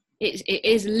it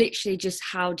is literally just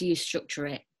how do you structure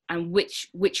it, and which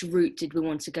route did we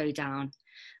want to go down.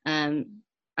 And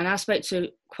I spoke to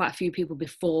quite a few people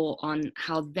before on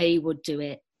how they would do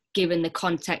it, given the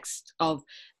context of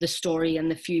the story and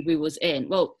the feud we was in.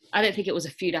 Well, I don't think it was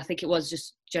a feud. I think it was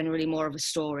just generally more of a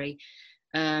story.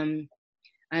 And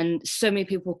so many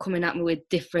people coming at me with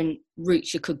different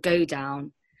routes you could go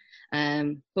down.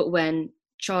 But when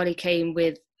Charli came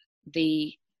with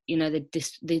the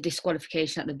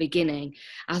disqualification at the beginning,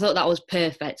 I thought that was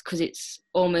perfect, because it's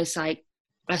almost like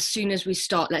as soon as we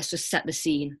start, let's just set the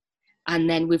scene, and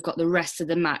then we've got the rest of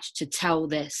the match to tell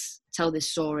this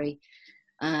story.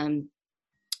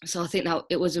 So I think that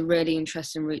it was a really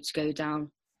interesting route to go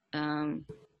down.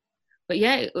 But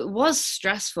yeah, it was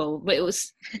stressful, but it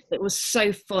was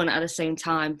so fun at the same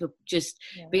time. But just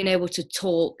being able to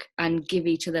talk and give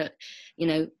each other,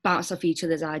 bounce off each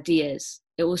other's ideas.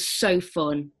 It was so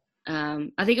fun.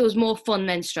 I think it was more fun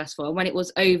than stressful. And when it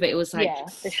was over, it was like, yeah,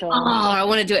 for sure. Oh, I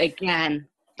want to do it again.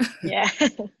 Yeah.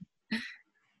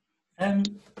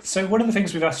 So one of the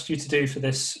things we've asked you to do for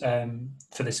this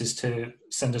is to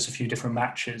send us a few different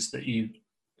matches that you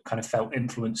kind of felt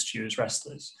influenced you as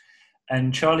wrestlers.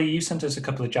 And Charli, you sent us a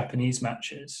couple of Japanese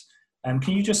matches. Can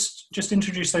you just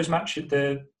introduce those matches,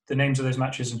 the names of those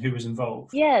matches and who was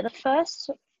involved? Yeah, the first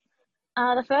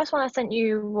one I sent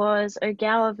you was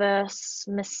Ogawa versus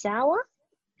Misawa.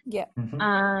 Yeah.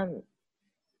 Mm-hmm.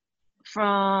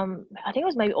 From, I think it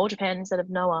was maybe All Japan instead of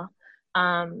Noah.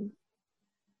 And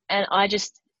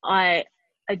I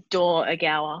adore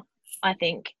Ogawa. I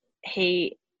think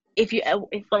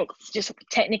just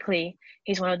technically,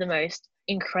 he's one of the most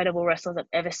incredible wrestlers I've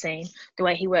ever seen. The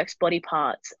way he works body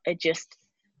parts are just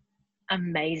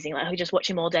amazing. Like, I could just watch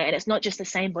him all day, and it's not just the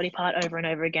same body part over and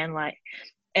over again. Like,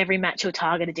 every match he'll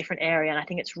target a different area, and I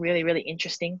think it's really, really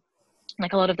interesting.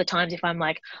 Like, a lot of the times if I'm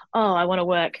like, oh, I want to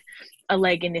work a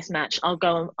leg in this match, I'll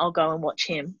go and watch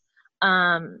him.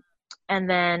 And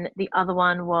then the other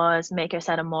one was Meiko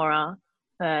Satomura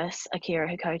versus Akira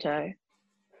Hikoto.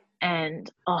 And,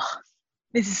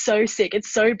 this is so sick.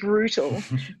 It's so brutal.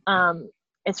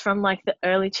 It's from like the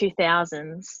early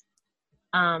 2000s.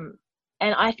 And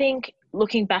I think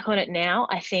looking back on it now,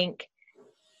 I think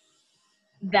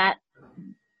that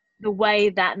the way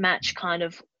that match kind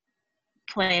of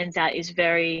plans out is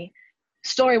very,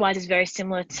 story-wise, is very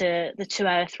similar to the 2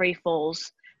 out of 3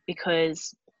 falls,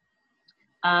 because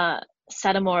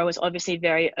Satomura was obviously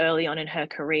very early on in her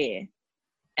career,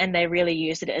 and they really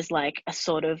used it as like a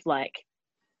sort of like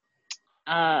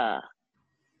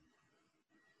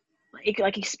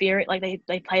experience, like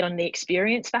they played on the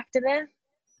experience factor there.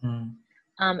 And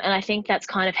I think that's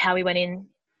kind of how we went in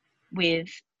with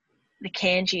the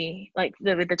Kanji, like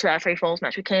with the 2 out of 3 falls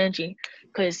match with Kanji,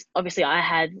 because obviously I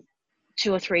had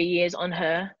 2 or 3 years on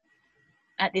her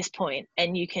at this point,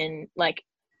 and you can like,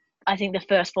 I think the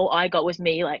first fall I got was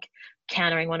me like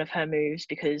countering one of her moves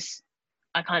because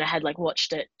I kind of had like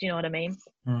watched it. Do you know what I mean?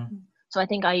 So I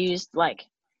think I used like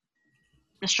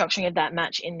the structuring of that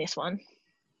match in this one.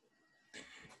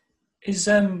 Is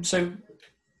so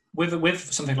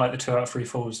with something like the 2 out of 3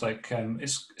 falls, like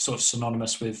it's sort of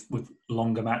synonymous with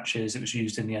longer matches. It was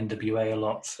used in the NWA a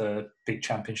lot for big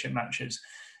championship matches.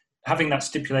 Having that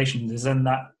stipulation, there's then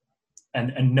that,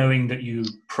 and knowing that you're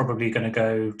probably going to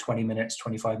go 20 minutes,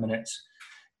 25 minutes,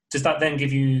 does that then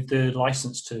give you the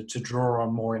license to draw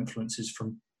on more influences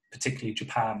from particularly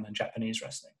Japan and Japanese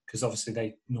wrestling? Because obviously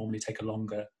they normally take a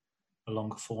longer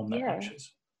form, their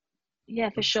matches. Yeah,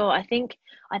 for sure. I think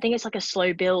it's like a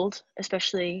slow build,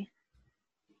 especially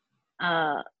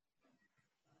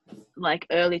like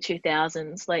early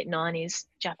 2000s, late 90s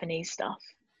Japanese stuff,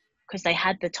 because they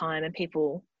had the time and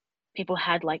people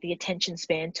had like the attention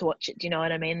span to watch it. Do you know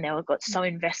what I mean? They all got so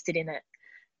invested in it.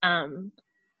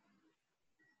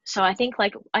 So I think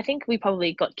we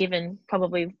probably got given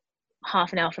probably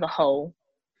half an hour for the whole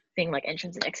thing, like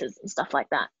entrance and exits and stuff like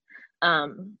that.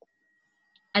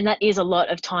 And that is a lot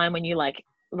of time when you like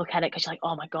look at it, because you're like,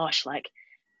 oh my gosh, like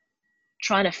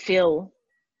trying to fill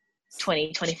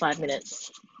 20-25 minutes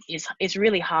is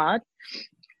really hard,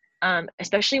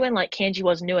 especially when like Kanji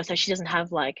was newer, so she doesn't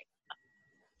have like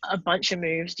a bunch of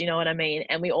moves. Do you know what I mean?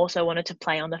 And we also wanted to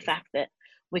play on the fact that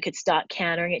we could start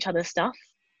countering each other's stuff.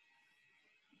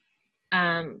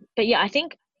 But yeah, I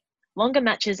think longer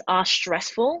matches are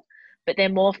stressful, but they're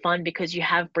more fun because you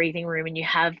have breathing room and you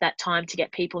have that time to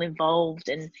get people involved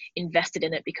and invested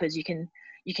in it, because you can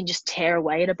just tear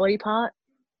away at a body part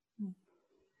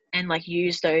and like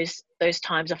use those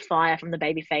times of fire from the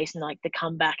baby face and like the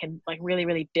comeback and like really,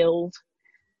 really build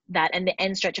that. And the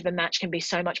end stretch of a match can be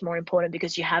so much more important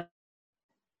because you have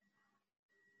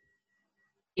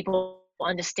people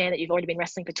understand that you've already been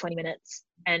wrestling for 20 minutes.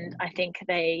 And I think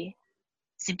they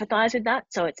sympathize with that.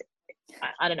 So it's,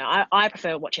 I don't know. I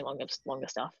prefer watching longer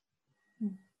stuff.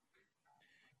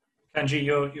 Kanji,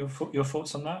 your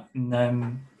thoughts on that?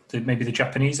 And maybe the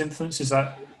Japanese influence, is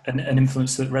that an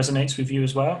influence that resonates with you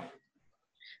as well?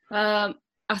 I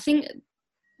think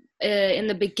in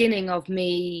the beginning of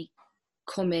me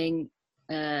coming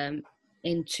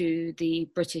into the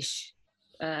British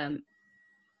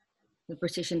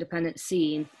independent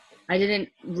scene, I didn't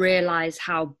realise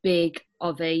how big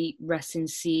of a wrestling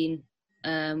scene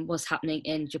was happening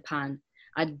in Japan.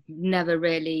 I'd never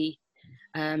really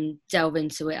delve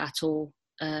into it at all.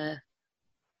 I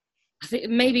think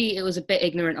maybe it was a bit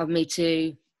ignorant of me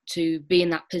to be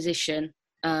in that position.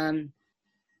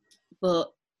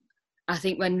 But I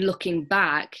think when looking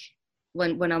back,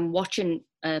 when I'm watching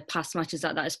past matches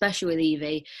like that, especially with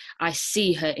Evie, I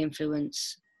see her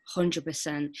influence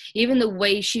 100%. Even the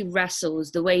way she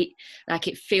wrestles, the way like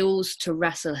it feels to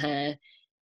wrestle her,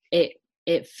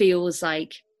 it feels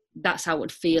like that's how it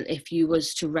would feel if you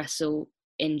was to wrestle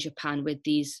in Japan with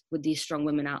these strong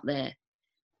women out there.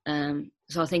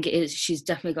 So I think it is. She's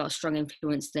definitely got a strong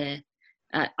influence there.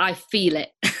 I feel it.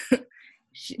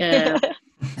 I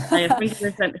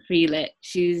 100% feel it.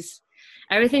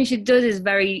 Everything she does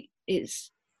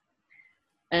is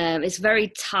it's very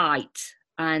tight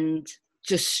and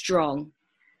just strong.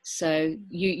 So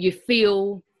you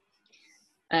feel.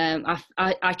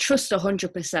 I trust her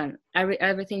 100%.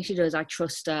 Everything she does, I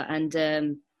trust her,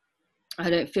 and I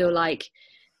don't feel like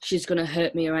she's going to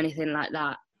hurt me or anything like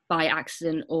that by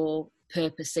accident or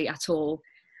purposely at all.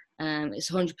 It's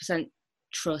 100%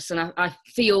 trust, and I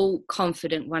feel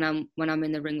confident when I'm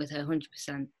in the ring with her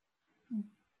 100%.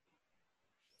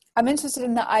 I'm interested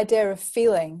in that idea of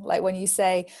feeling, like when you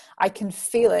say I can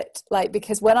feel it, like,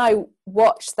 because when I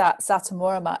watched that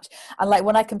Satomura match, and like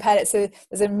when I compared it to,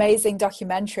 there's an amazing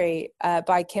documentary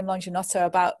by Kim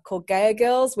Longinotto called Gaia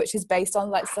Girls, which is based on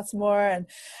like Satomura,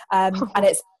 and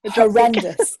it's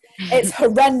horrendous. It's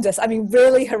horrendous. I mean,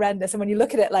 really horrendous. And when you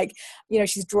look at it, like, you know,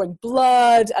 she's drawing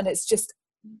blood, and it's just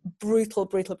brutal.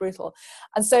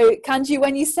 And so, Kanji,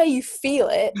 when you say you feel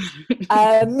it,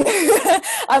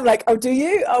 I'm like, oh, do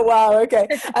you? Oh wow, okay.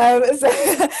 Is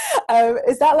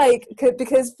that like,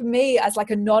 because for me as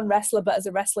like a non-wrestler but as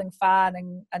a wrestling fan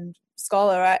and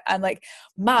scholar, I'm like,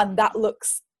 man, that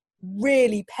looks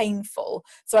really painful.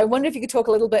 So I wonder if you could talk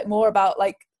a little bit more about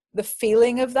like the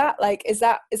feeling of that. Like, is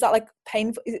that like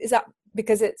painful? Is that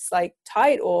because it's like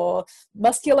tight or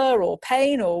muscular or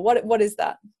pain, or what is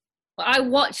that? I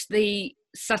watched the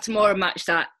Satomura match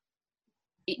that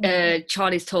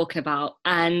Charlie's talking about,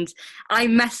 and I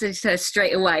messaged her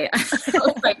straight away. I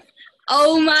was like,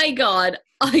 oh my God,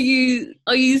 are you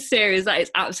serious? That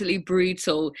is absolutely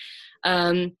brutal.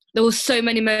 There were so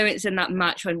many moments in that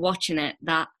match when watching it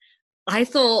that I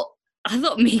thought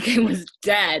Megan was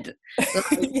dead.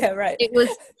 Like, yeah, right. It was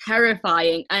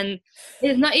terrifying. And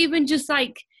it's not even just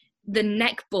like the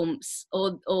neck bumps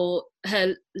or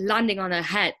her landing on her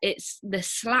head, it's the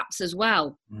slaps as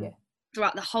well. Yeah.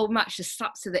 Throughout the whole match, the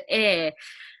slaps to the ear.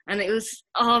 And it was,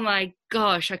 oh my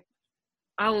gosh,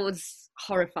 I was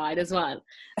horrified as well.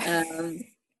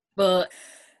 But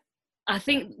I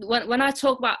think when I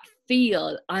talk about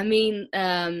feel, I mean,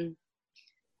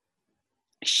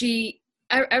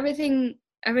 everything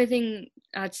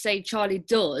I'd say Charli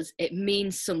does, it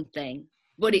means something,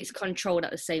 but it's controlled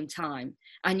at the same time,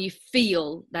 and you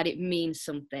feel that it means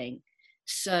something.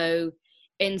 So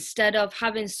instead of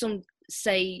having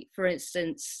say, for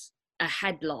instance, a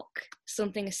headlock,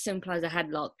 something as simple as a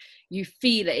headlock, you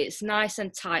feel it, it's nice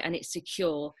and tight and it's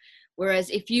secure. Whereas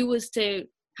if you was to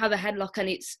have a headlock and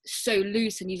it's so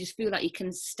loose and you just feel like you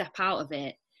can step out of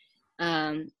it,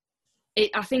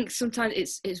 I think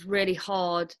sometimes it's really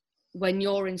hard when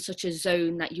you're in such a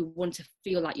zone that you want to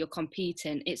feel like you're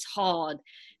competing. It's hard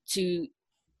to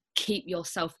keep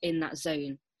yourself in that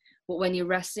zone. But when you're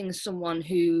wrestling someone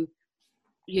who,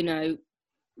 you know,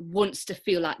 wants to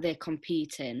feel like they're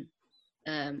competing,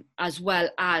 as well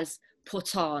as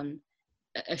put on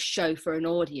a show for an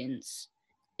audience,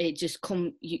 it just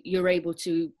you're able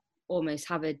to almost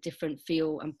have a different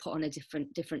feel and put on a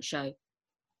different show.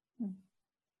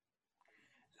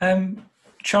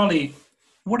 Charli,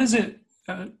 what is it,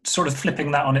 sort of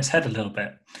flipping that on its head a little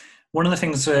bit? One of the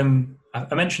things, I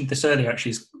mentioned this earlier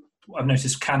actually, is I've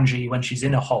noticed Kanji, when she's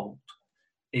in a hold,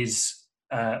 is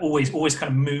always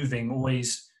kind of moving,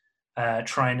 always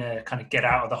trying to kind of get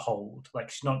out of the hold.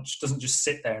 Like she doesn't just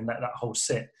sit there and let that hold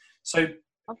sit. So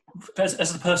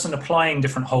as the person applying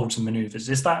different holds and maneuvers,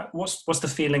 is that what's the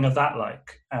feeling of that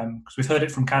like? Because we've heard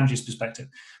it from Kanji's perspective,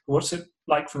 but what's it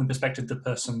like from the perspective of the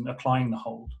person applying the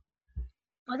hold?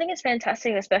 I think it's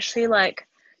fantastic, especially like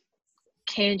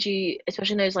Kanji,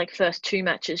 especially in those like first two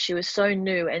matches. She was so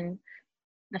new, and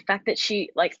the fact that she,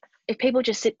 like, if people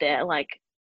just sit there, like,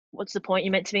 what's the point?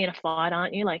 You're meant to be in a fight,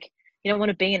 aren't you? Like, you don't want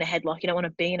to be in a headlock, you don't want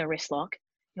to be in a wrist lock,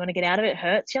 you want to get out of it. It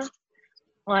hurts you,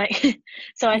 like.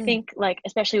 So I think, like,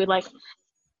 especially with like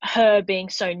her being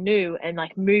so new and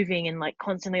like moving and like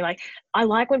constantly, like, I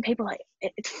like when people, like,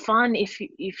 it's fun if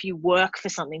you work for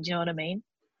something. Do you know what I mean?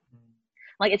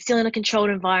 Like, it's still in a controlled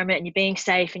environment and you're being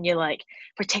safe and you're like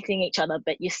protecting each other,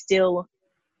 but you're still,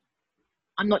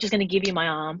 I'm not just going to give you my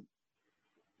arm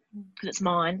because it's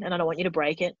mine and I don't want you to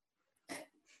break it.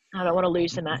 I don't want to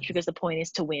lose the match because the point is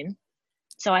to win.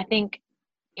 So I think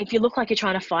if you look like you're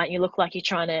trying to fight and you look like you're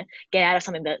trying to get out of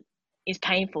something that is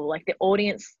painful, like the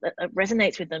audience, that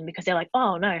resonates with them because they're like,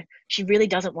 oh no, she really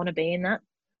doesn't want to be in that.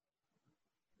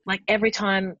 Like every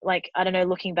time, like, I don't know,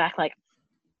 looking back, like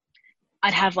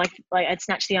I'd have like I'd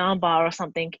snatch the arm bar or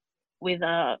something with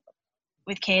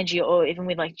Kanji, or even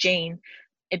with like Jean,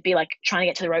 it'd be like trying to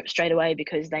get to the rope straight away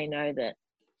because they know that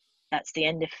that's the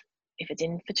end if it's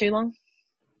in for too long.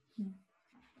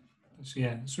 So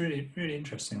yeah, it's really, really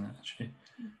interesting that actually.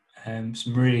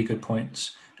 Some really good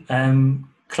points.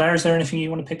 Claire, is there anything you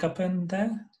want to pick up in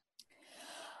there?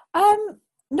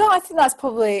 No, I think that's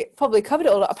probably covered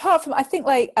it all. Apart from, I think,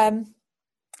 like,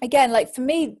 again, like for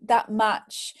me, that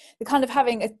match, the kind of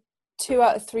having a 2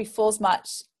 out of 3 falls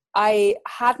match, I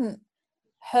hadn't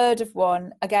heard of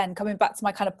one. Again, coming back to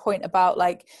my kind of point about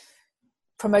like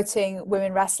promoting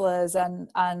women wrestlers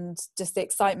and just the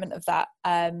excitement of that,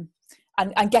 and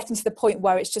getting to the point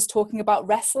where it's just talking about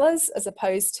wrestlers as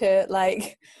opposed to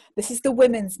like, this is the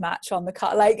women's match on the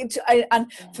card. Like,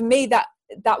 and for me, that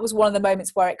was one of the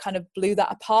moments where it kind of blew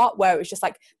that apart, where it was just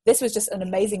like, this was just an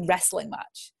amazing wrestling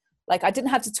match. Like, I didn't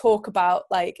have to talk about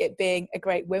like it being a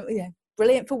great women, you know,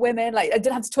 brilliant for women. Like, I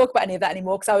didn't have to talk about any of that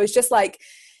anymore because I was just like,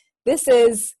 this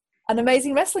is an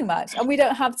amazing wrestling match, and we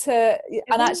don't have to.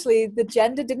 And actually, the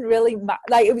gender didn't really matter.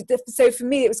 Like, it was, so for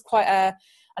me, it was quite an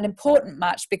important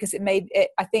match because it made it,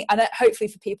 I think, and hopefully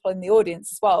for people in the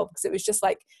audience as well, because it was just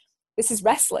like, this is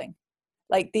wrestling.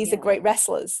 Like, these are great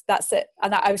wrestlers. That's it.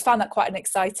 And I found that quite an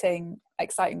exciting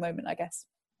moment, I guess.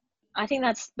 I think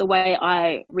that's the way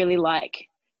I really like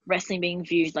wrestling being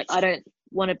viewed. Like, I don't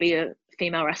want to be a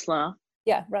female wrestler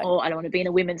Yeah, right. Or I don't want to be in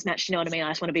a women's match, you know what I mean? I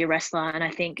just want to be a wrestler. And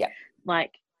I think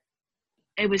like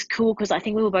it was cool because I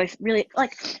think we were both really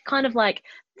like kind of like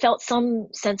felt some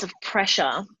sense of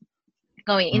pressure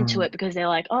going into it, because they're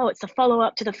like, oh, it's the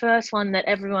follow-up to the first one that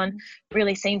everyone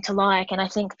really seemed to like. And I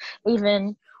think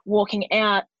even walking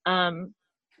out,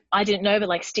 I didn't know, but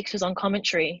like Styx was on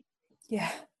commentary.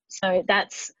 Yeah. So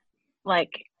that's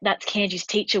Kanji's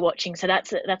teacher watching. So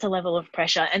that's a level of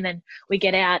pressure. And then we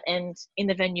get out, and in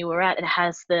the venue we're at, it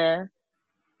has the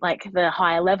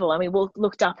higher level. And we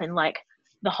looked up, and like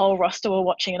the whole roster were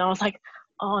watching, and I was like,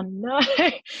 oh no,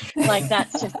 like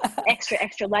that's just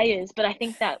extra layers. But I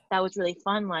think that was really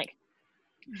fun, like,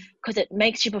 because it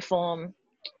makes you perform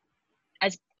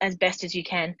as best as you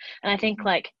can. And I think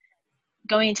like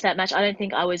going into that match, I don't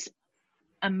think I was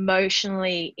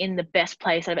emotionally in the best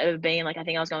place I've ever been. Like I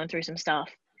think I was going through some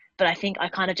stuff, but I think I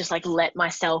kind of just like let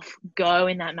myself go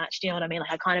in that match. Do you know what I mean?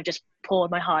 Like I kind of just poured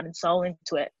my heart and soul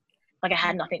into it. Like I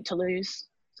had nothing to lose,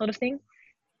 sort of thing.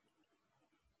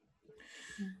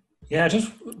 Yeah,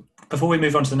 just before we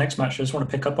move on to the next match, I just want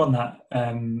to pick up on that,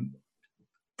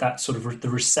 that sort of the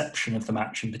reception of the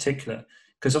match in particular,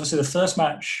 because obviously the first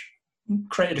match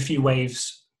created a few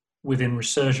waves within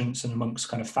Resurgence and amongst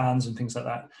kind of fans and things like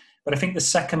that. But I think the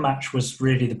second match was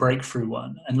really the breakthrough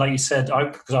one. And like you said,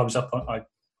 because I was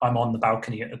I'm on the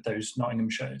balcony at those Nottingham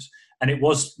shows, and it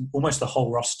was almost the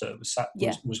whole roster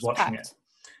was watching it.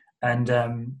 And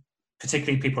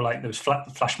particularly people like, there was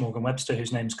Flash Morgan Webster,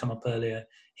 whose name's come up earlier.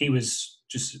 He was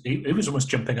almost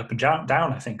jumping up and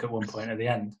down, I think, at one point at the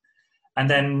end. And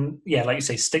then, yeah, like you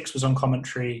say, Styx was on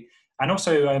commentary. And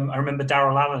also, I remember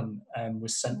Daryl Allen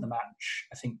was sent the match.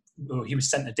 I think he was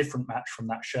sent a different match from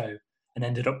that show and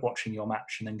ended up watching your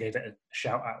match and then gave it a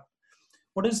shout out.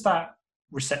 What does that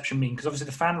reception mean? Because obviously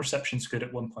the fan reception's good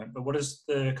at one point, but what does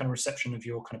the kind of reception of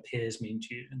your kind of peers mean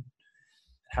to you? And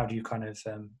how do you kind of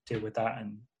deal with that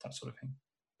and that sort of thing?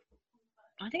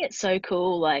 I think it's so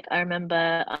cool. Like I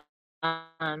remember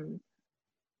Daryl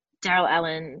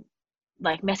Allen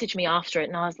like messaged me after it,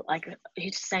 and I was like,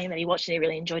 he's saying that he watched it, he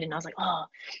really enjoyed it, and I was like, oh,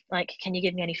 like, can you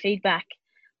give me any feedback?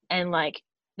 And like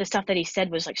the stuff that he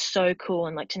said was like so cool,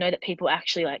 and like to know that people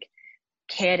actually like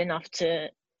cared enough to,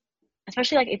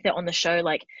 especially like if they're on the show,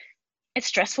 like it's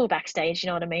stressful backstage, you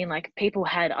know what I mean? Like people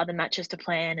had other matches to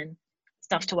plan and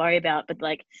stuff to worry about, but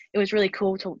like it was really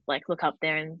cool to like look up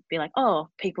there and be like, oh,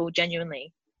 people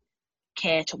genuinely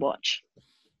care to watch.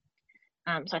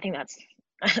 So I think that's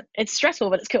it's stressful,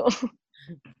 but it's cool.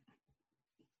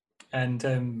 And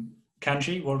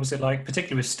Kanji, what was it like,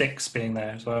 particularly with Styx being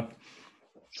there as well?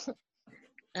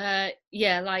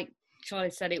 Yeah, like Charlie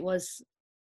said, it was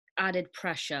added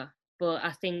pressure, but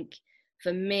I think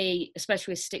for me,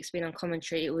 especially with Styx being on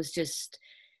commentary, it was just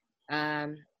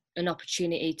an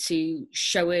opportunity to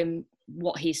show him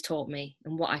what he's taught me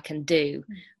and what I can do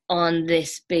on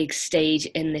this big stage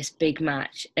in this big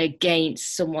match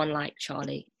against someone like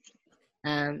Charli.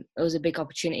 It was a big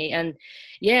opportunity. And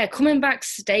yeah, coming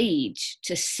backstage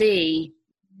to see,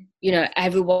 you know,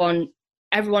 everyone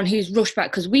who's rushed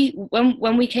back, because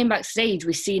when we came backstage,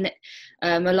 we seen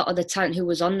a lot of the talent who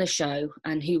was on the show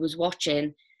and who was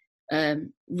watching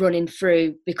running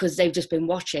through because they've just been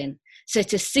watching. So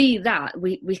to see that,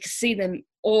 we could see them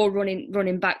all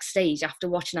running backstage after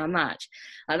watching our match.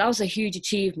 That was a huge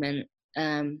achievement.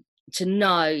 To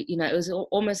know, you know, it was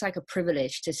almost like a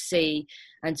privilege to see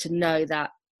and to know that,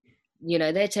 you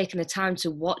know, they're taking the time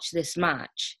to watch this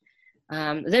match. They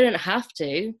don't have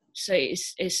to, so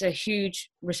it's a huge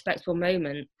respectful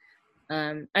moment.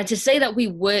 And to say that we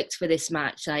worked for this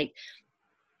match, like,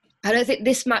 I don't think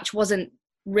this match wasn't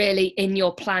really in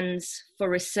your plans for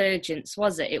Resurgence,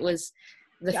 was it? It was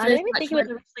the first I don't even match think it was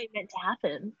originally meant to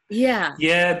happen.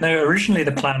 Yeah, no, originally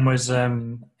the plan was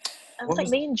it was like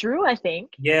me and Drew, I think.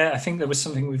 Yeah, I think there was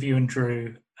something with you and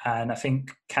Drew, and I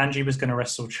think Kanji was going to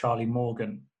wrestle Charli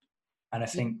Morgan, and I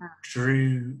think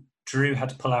Drew had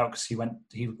to pull out because he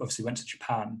obviously went to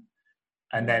Japan.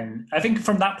 And then I think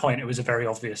from that point it was a very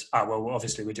obvious, well,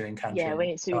 obviously we're doing Kanji. Yeah, we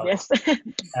need to do this.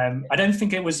 I don't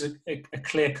think it was a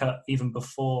clear cut even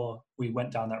before we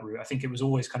went down that route. I think it was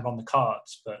always kind of on the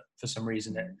cards, but for some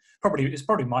reason it's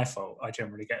probably my fault. I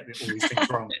generally get all these things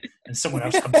wrong, and someone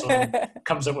else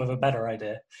comes up with a better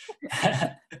idea.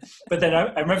 But then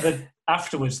I remember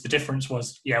afterwards the difference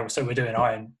was, so we're doing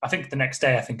Iron. I think the next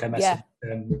day I messaged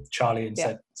Charli and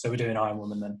said, so we're doing Iron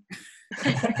Woman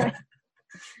then.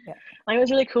 Like, it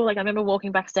was really cool. Like, I remember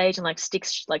walking backstage and like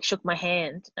Styx like shook my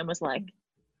hand and was like,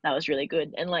 that was really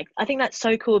good. And like, I think that's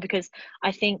so cool because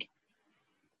I think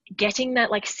getting that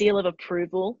like seal of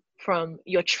approval from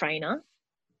your trainer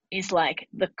is like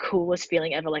the coolest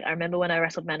feeling ever. Like, I remember when I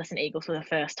wrestled Madison Eagles for the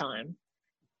first time,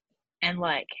 and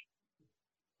like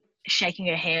shaking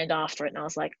her hand after it, and I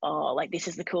was like, oh, like this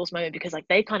is the coolest moment, because like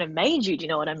they kind of made you, do you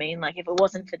know what I mean? Like if it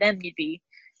wasn't for them, you'd be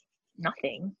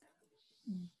nothing.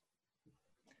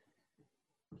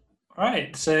 All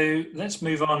right, so let's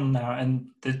move on now, and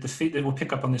we'll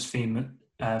pick up on this theme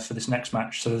for this next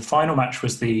match. So the final match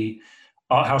was the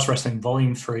Art House Wrestling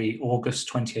Volume 3, August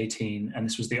 2018, and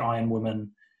this was the Iron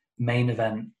Woman main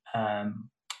event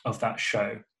of that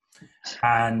show.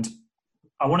 And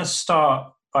I want to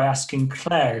start by asking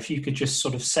Claire if you could just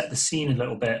sort of set the scene a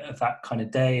little bit of that kind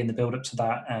of day and the build up to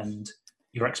that and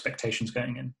your expectations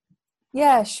going in.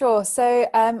 Yeah, sure. So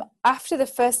after the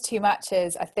first two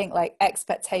matches, I think like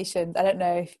expectations, I don't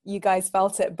know if you guys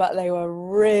felt it, but they were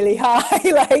really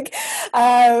high.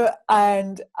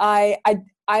 And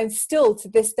I'm still to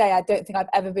this day, I don't think I've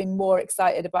ever been more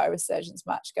excited about a Resurgence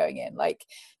match going in. Like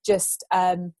just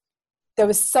there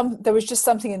was just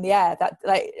something in the air that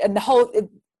like, and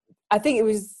I think it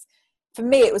was, for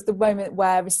me, it was the moment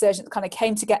where Resurgence kind of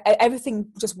came together. Everything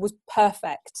just was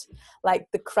perfect. Like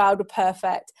the crowd were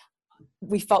perfect.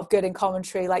 We felt good in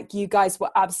commentary. Like you guys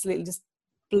were absolutely just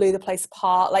blew the place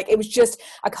apart. Like it was just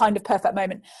a kind of perfect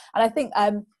moment. And I think,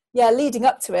 leading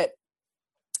up to it,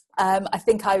 I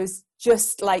think I was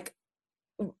just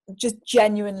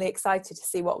genuinely excited to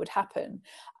see what would happen.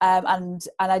 It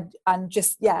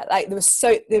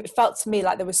felt to me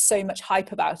like there was so much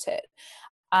hype about it.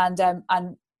 And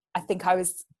I think I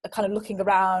was kind of looking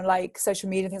around like social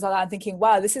media and things like that and thinking,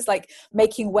 wow, this is like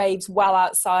making waves well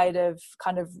outside of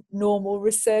kind of normal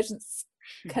Resurgence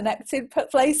connected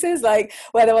places, like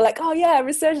where they were like, oh yeah,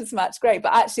 Resurgence match, great.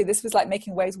 But actually this was like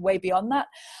making waves way beyond that.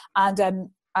 So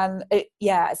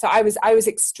I was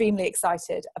extremely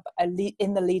excited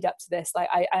in the lead up to this. Like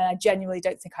I genuinely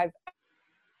don't think I've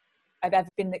ever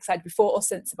been excited before or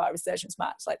since about a Resurgence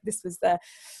match. Like this was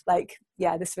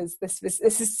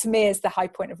this is to me is the high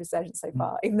point of Resurgence so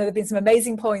far. Even though there've been some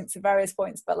amazing points at various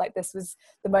points, but like this was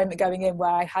the moment going in where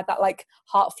I had that like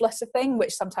heart flutter thing,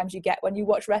 which sometimes you get when you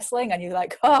watch wrestling, and you're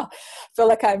like, oh, I feel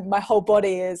like my whole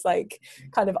body is like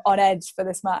kind of on edge for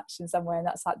this match in some way, and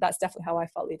that's definitely how I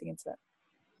felt leading into it.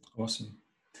 Awesome.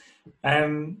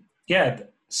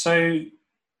 So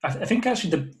I think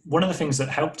actually one of the things that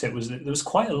helped it was that there was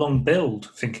quite a long build,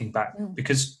 thinking back,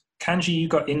 because Kanji, you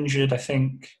got injured, I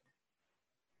think,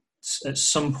 at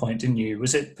some point, didn't you?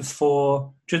 Was it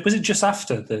before? Was it just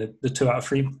after the 2 out of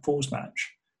 3 falls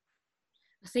match?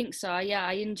 I think so. Yeah,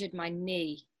 I injured my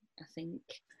knee, I think.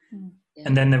 Yeah.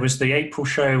 And then there was the April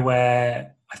show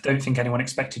where I don't think anyone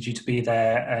expected you to be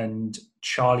there, and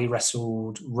Charli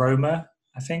wrestled Roma,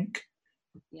 I think.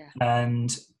 Yeah.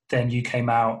 And then you came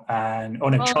out and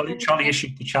Charli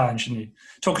issued the challenge, didn't you?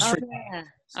 Talk us through that.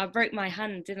 I broke my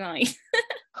hand, didn't I?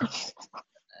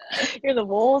 You're the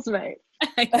walls, mate.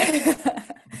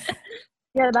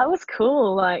 Yeah, that was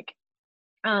cool. Like,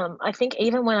 I think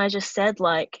even when I just said,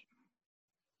 like,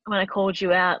 when I called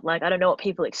you out, like, I don't know what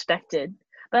people expected,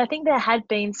 but I think there had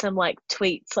been some like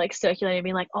tweets like circulating,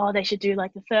 being like, oh, they should do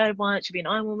like the third one, it should be an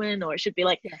Iron Woman, or it should be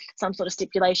like some sort of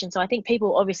stipulation. So I think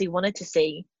people obviously wanted to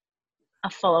see a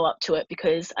follow-up to it,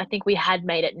 because I think we had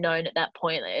made it known at that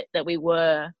point that we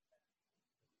were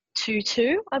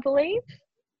 2-2, I believe.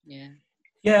 Yeah,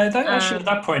 actually at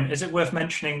that point, is it worth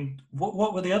mentioning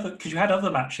what were the other, because you had other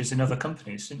matches in other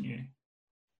companies, didn't you,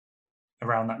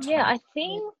 around that time? Yeah, I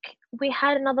think we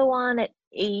had another one at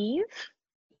Eve,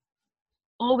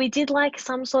 or we did like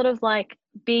some sort of like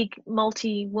big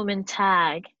multi-woman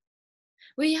tag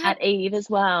at Eve as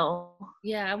well.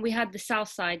 Yeah, and we had the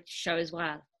Southside show as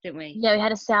well, didn't we? Yeah, we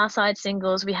had a Southside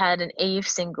singles, we had an Eve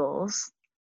singles.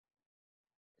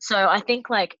 So I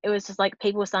think like it was just like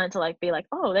people were starting to like be like,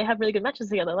 oh, they have really good matches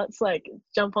together, let's like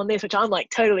jump on this, which I'm like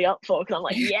totally up for, because I'm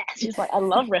like, yes, just like I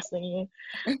love wrestling you.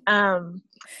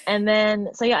 And then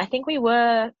so yeah, I think we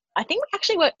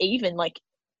actually were even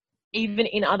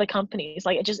in other companies.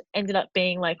 Like it just ended up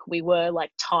being like we were like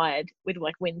tied with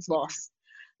like wins loss,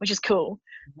 which is cool.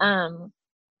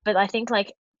 But I think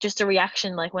like just a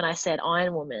reaction, like when I said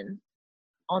Iron Woman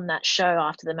on that show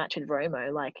after the match with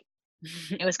Romo, like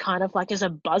it was kind of like just a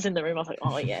buzz in the room. I was like,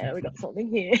 oh yeah, we got something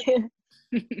here.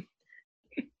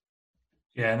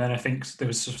 Yeah, and then I think there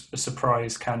was a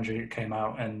surprise Kanji who came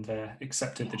out and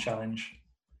accepted the challenge.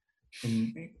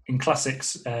 In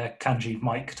classics Kanji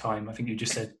mic time, I think you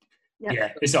just said,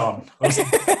 yeah, it's on. 3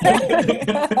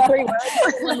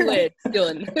 words. 1 word,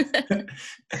 done.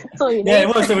 That's all you need. Yeah,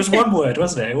 it was. There was 1 word,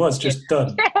 wasn't it? It was just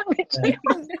done.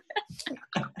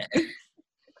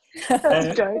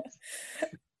 Jokes.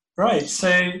 Right,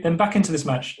 so then back into this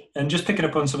match, and just picking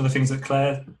up on some of the things that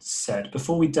Claire said,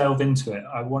 before we delve into it,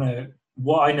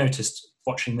 what I noticed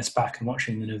watching this back and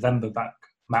watching the November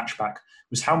match back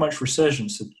was how much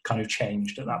Resurgence had kind of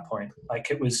changed at that point. Like,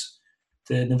 it was,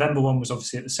 the November one was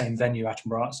obviously at the same venue,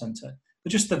 Attenborough Arts Centre,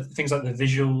 but just the things like the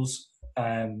visuals,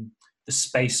 the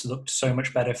space looked so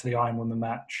much better for the Iron Woman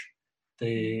match.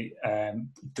 The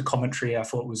commentary, I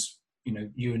thought, was,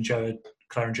 you and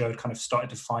Claire and Joe had kind of started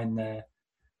to find their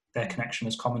connection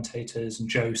as commentators, and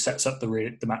Joe sets up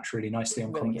the match really nicely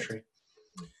on commentary.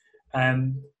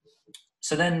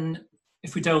 So then,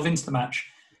 if we delve into the match,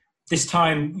 this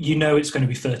time it's going to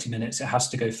be 30 minutes. It has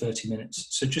to go 30 minutes.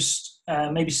 So just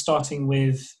maybe starting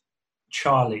with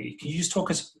Charli, can you just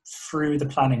talk us through the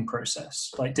planning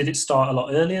process? Like, did it start a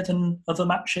lot earlier than other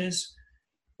matches?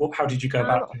 How did you go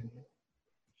about it?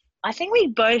 I think we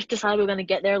both decided we were going to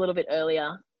get there a little bit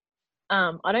earlier.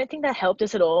 I don't think that helped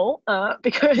us at all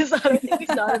because I don't think we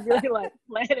started really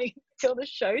planning until the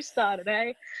show started.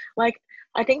 I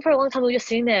think for a long time we were just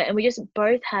sitting there and we just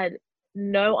both had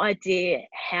no idea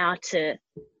how to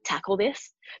tackle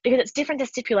this, because it's different to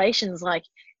stipulations. Like,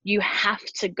 you have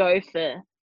to go for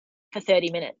 30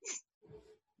 minutes,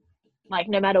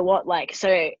 no matter what.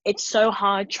 So it's so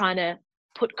hard trying to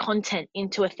put content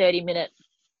into a 30-minute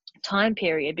time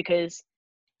period, because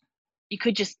you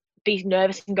could just be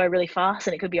nervous and go really fast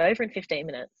and it could be over in 15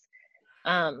 minutes.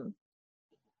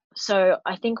 So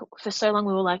I think for so long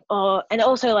we were like, and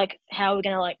also how we're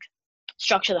going to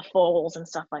structure the falls and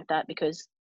stuff like that, because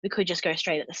we could just go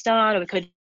straight at the start, or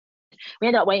we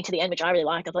ended up waiting to the end, which I really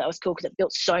liked. I thought that was cool because it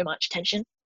built so much tension.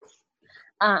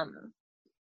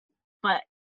 But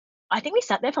I think we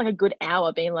sat there for a good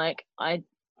hour being I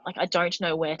don't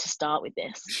know where to start with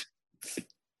this.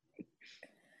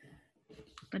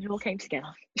 But it all came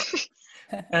together.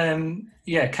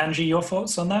 Kanji, your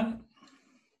thoughts on that?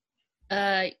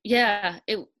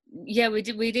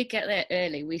 We did get there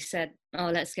early. We said,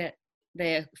 let's get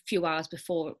there a few hours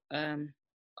before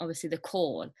obviously the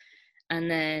call, and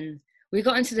then we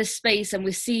got into the space and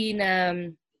we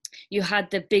seen you had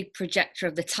the big projector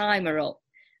of the timer up,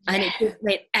 and it just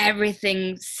made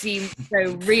everything seem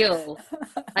so real.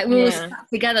 We were sat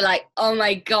together oh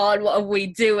my god, what are we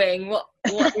doing? What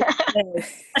is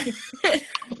this?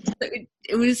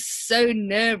 It was so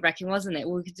nerve-wracking, wasn't it?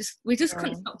 We just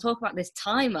couldn't stop talking about this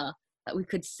timer that we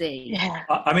could see. Yeah.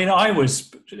 I mean, I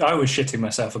was shitting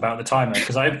myself about the timer,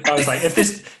 because I was like, if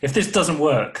this doesn't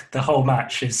work, the whole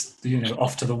match is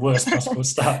off to the worst possible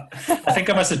start. I think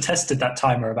I must have tested that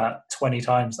timer about 20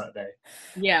 times that day.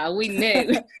 Yeah, we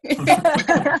knew.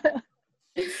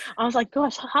 I was like,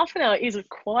 gosh, half an hour is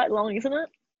quite long, isn't it?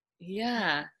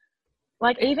 Yeah.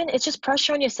 Even it's just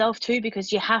pressure on yourself too,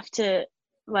 because you have to,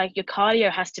 your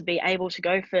cardio has to be able to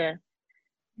go for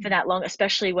that long,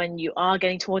 especially when you are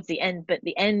getting towards the end. But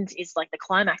the end is the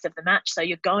climax of the match, so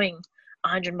you're going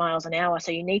 100 miles an hour,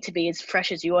 so you need to be as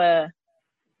fresh as you were.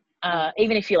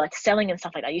 Even if you're selling and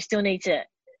stuff like that, you still need to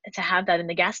have that in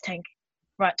the gas tank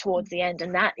right towards the end.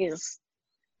 And that is,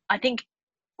 I think,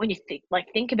 when you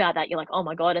think about that, you're like, oh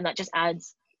my god, and that just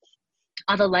adds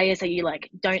other layers that you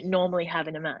don't normally have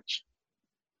in a match.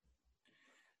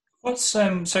 What's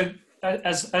so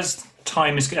as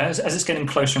time is as it's getting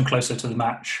closer and closer to the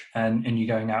match, and you're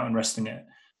going out and wrestling it,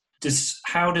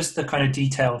 how does the kind of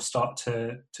detail start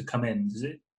to come in? Does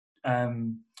it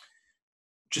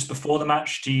just before the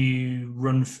match? Did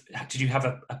you have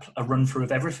a run through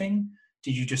of everything?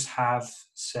 Did you just have,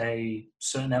 say,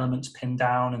 certain elements pinned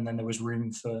down and then there was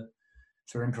room for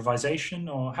improvisation,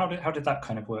 or how did that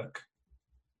kind of work?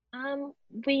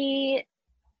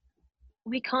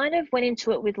 We kind of went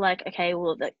into it with okay,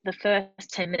 well, the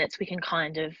first 10 minutes we can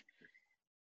kind of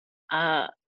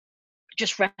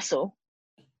just wrestle,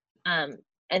 and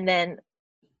then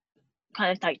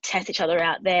kind of test each other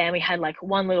out there. And we had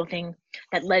one little thing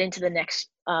that led into the next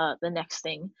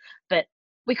thing, but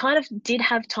we kind of did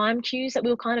have time cues that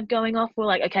we were kind of going off.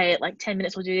 We're okay, at 10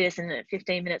 minutes we'll do this, and at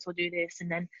 15 minutes we'll do this,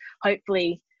 and then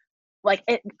hopefully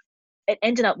it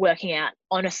ended up working out.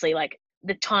 Honestly,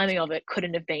 the timing of it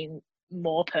couldn't have been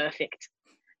more perfect,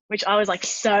 which I was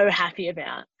so happy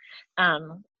about.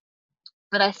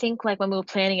 But I think when we were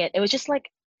planning it, it was just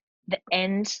the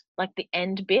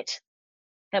end bit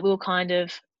that we were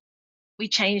we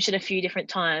changed it a few different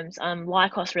times.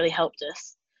 Lycos really helped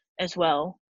us as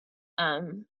well,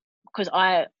 because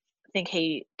I think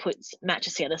he puts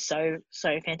matches together so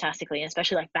fantastically, and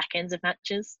especially back ends of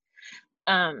matches.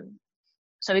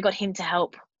 So we got him to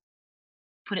help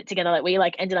put it together. We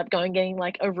ended up getting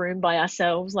a room by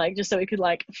ourselves, just so we could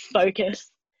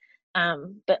focus.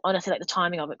 But honestly, the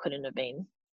timing of it couldn't have been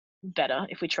better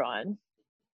if we tried.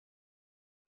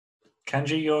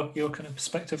 Kanji, your kind of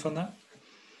perspective on that?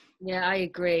 Yeah, I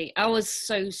agree. I was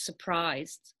so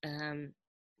surprised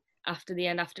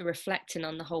after reflecting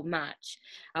on the whole match.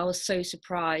 I was so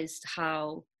surprised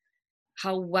how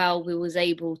well we was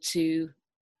able to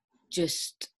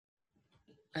just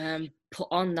put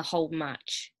on the whole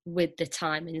match with the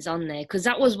timings on there, because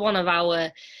that was one of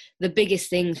the biggest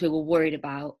things we were worried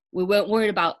about. We weren't worried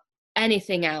about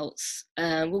anything else.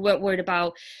 We weren't worried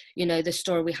about, the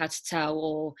story we had to tell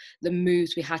or the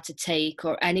moves we had to take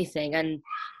or anything. And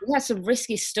we had some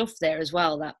risky stuff there as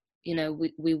well that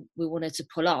we wanted to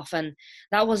pull off, and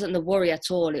that wasn't the worry at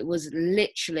all. It was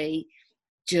literally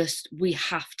just, we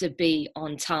have to be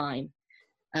on time.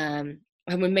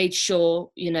 And we made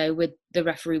sure, with the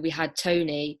referee we had,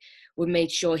 Tony, we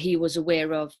made sure he was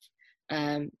aware of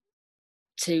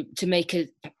to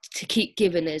keep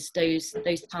giving us those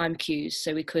time cues,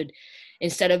 so we could,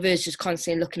 instead of us just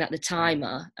constantly looking at the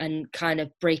timer and kind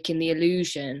of breaking the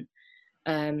illusion,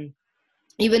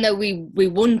 even though we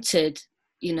wanted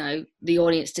the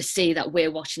audience to see that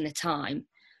we're watching the time,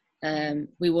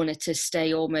 we wanted to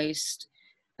stay almost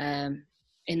in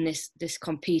this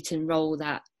competing role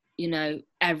that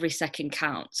every second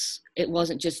counts. It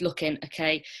wasn't just looking,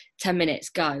 okay, 10 minutes,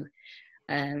 go.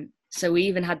 So we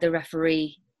even had the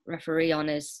referee on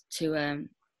us to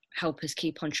help us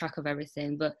keep on track of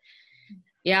everything. But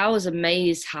yeah, I was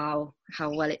amazed how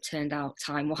well it turned out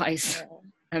time wise.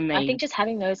 Yeah. I think just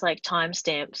having those like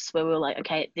timestamps where we were like,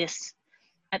 okay,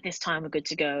 at this time we're good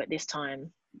to go, at this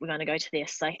time we're going to go to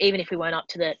this, like even if we weren't up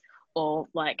to that, or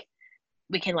like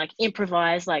we can like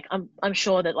improvise. Like I'm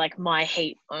sure that like my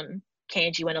heat on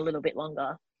Kanji went a little bit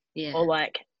longer. Yeah. Or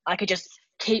like I could just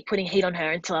keep putting heat on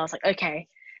her until I was like, okay,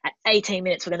 at 18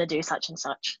 minutes we're going to do such and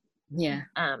such. Yeah.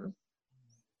 But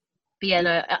yeah,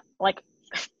 no, like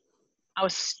I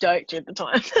was stoked at the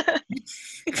time.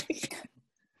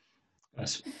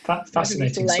 That's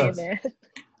fascinating stuff. There.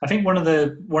 I think one of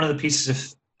the pieces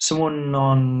of someone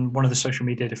on one of the social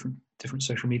media, different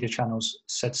social media channels,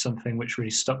 said something which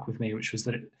really stuck with me, which was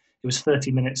that it was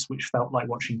 30 minutes which felt like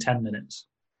watching 10 minutes.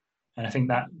 And I think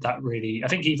that really, I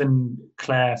think even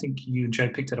Claire, I think you and Joe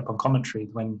picked it up on commentary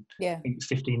when I think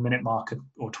 15-minute mark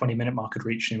or 20-minute mark had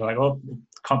reached, and you were like, oh,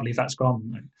 can't believe that's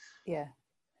gone. Yeah.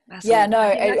 That's no,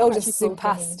 it all just just zoomed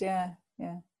past. Yeah.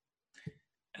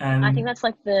 I think that's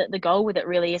like the goal with it,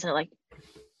 really, isn't it? Like,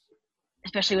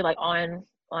 especially with like Iron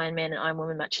Man and Iron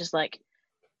Woman matches, like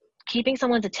keeping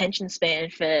someone's attention span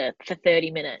for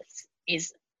 30 minutes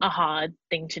is a hard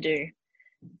thing to do.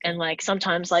 And like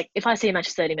sometimes, like if I see a match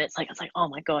of 30 minutes, like it's like, oh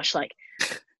my gosh, like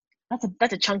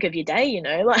that's a chunk of your day,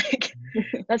 like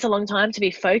that's a long time to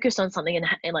be focused on something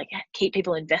and like keep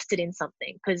people invested in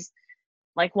something, because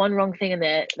like one wrong thing and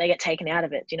they get taken out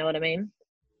of it. Do you know what I mean?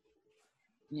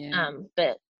 Yeah.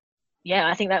 But yeah,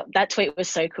 I think that tweet was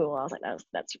so cool. I was like,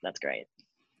 that's great.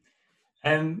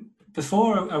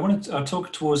 Before I'll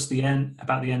talk towards the end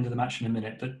about the end of the match in a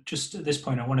minute, but just at this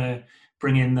point, I want to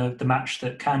bring in the match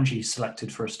that Kanji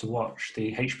selected for us to watch,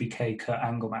 the HBK Kurt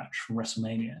Angle match from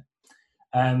WrestleMania.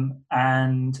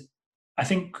 And I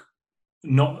think,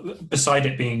 not beside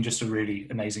it being just a really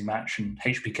amazing match and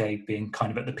HBK being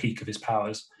kind of at the peak of his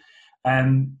powers,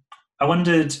 I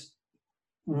wondered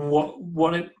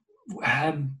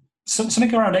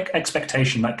something around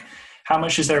expectation, like how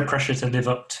much is there a pressure to live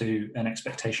up to an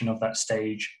expectation of that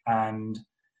stage? And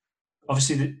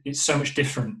obviously it's so much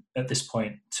different at this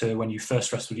point to when you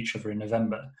first wrestled each other in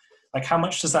November. Like how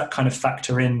much does that kind of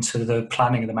factor into the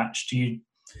planning of the match? Do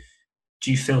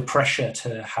you feel pressure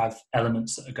to have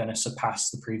elements that are going to surpass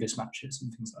the previous matches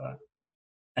and things like that?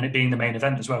 And it being the main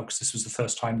event as well, because this was the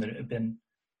first time that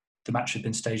the match had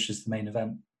been staged as the main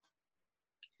event.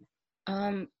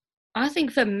 I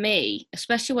think for me,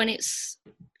 especially when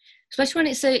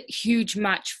it's a huge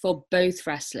match for both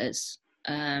wrestlers,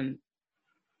 and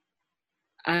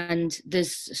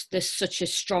there's such a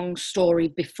strong story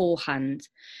beforehand,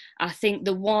 I think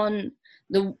one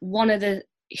of the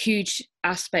huge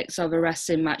aspects of a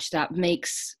wrestling match that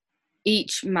makes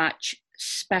each match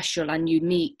special and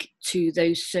unique to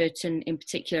those certain in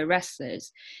particular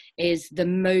wrestlers is the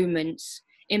moments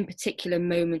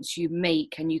you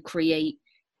make and you create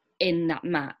in that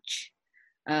match.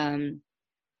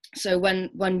 So when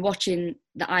watching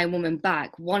the Iron Woman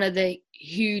back, one of the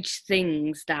huge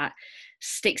things that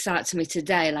sticks out to me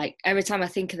today, like every time I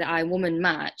think of the Iron Woman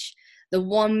match, the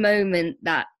one moment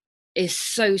that is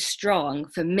so strong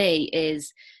for me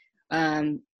is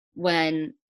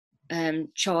when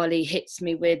Charli hits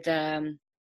me with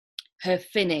her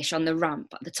finish on the ramp,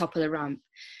 at the top of the ramp,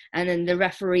 and then the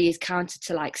referee is counted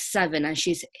to like 7 and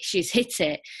she's hit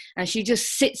it and she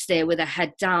just sits there with her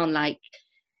head down, like,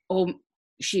 or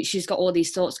she's got all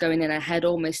these thoughts going in her head,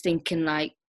 almost thinking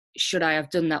like, should I have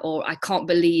done that? Or I can't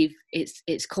believe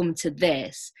it's come to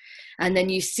this. And then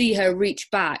you see her reach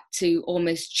back to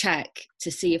almost check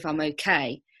to see if I'm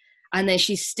okay. And then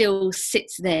she still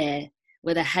sits there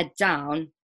with her head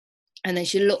down. And then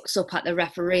she looks up at the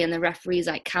referee, and the referee's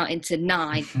like counting to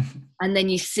 9. And then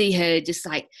you see her just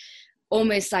like,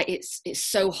 almost like it's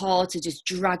so hard to just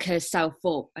drag herself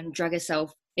up and drag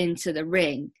herself into the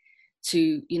ring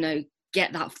to, you know,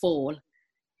 get that fall.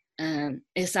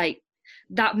 It's like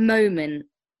that moment,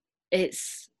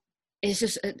 it's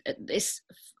just, it's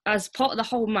as part of the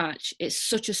whole match, it's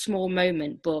such a small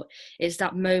moment, but it's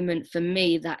that moment for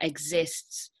me that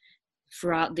exists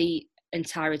throughout the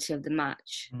entirety of the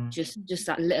match. Just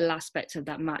that little aspect of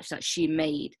that match that she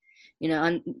made, you know.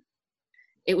 And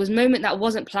it was a moment that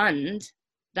wasn't planned.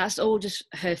 That's all just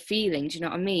her feelings, you know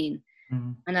what I mean?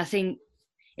 And I think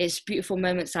it's beautiful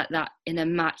moments like that in a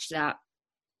match that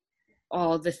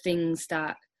are the things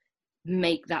that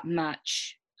make that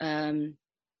match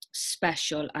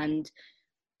special and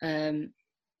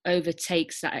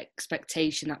overtakes that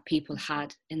expectation that people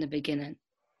had in the beginning.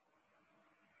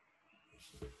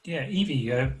 Yeah, Evie,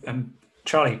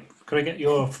 Charli, could I get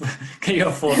your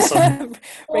thoughts on?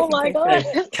 Oh my god!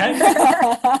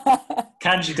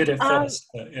 Kanji did it first,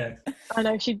 but yeah. I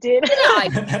know she did. Did I?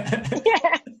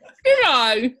 Yeah. Did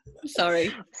I?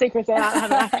 Sorry. Secrets out. I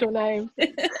have an actual name.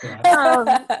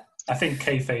 Yeah. I think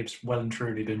kayfabe's well and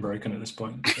truly been broken at this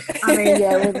point. I mean,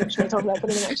 yeah, we're literally talking about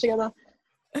putting the match together.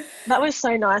 That was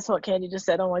so nice what Kanji just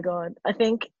said. Oh my god! I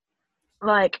think,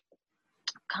 like,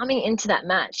 coming into that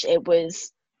match,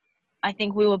 I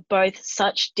think we were both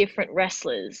such different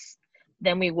wrestlers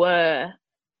than we were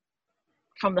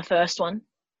from the first one.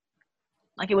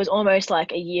 Like, it was almost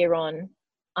like a year on.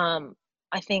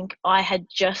 I think I had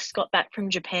just got back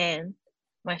from Japan,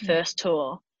 my first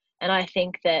tour, and I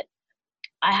think that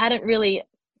I hadn't really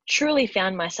truly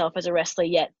found myself as a wrestler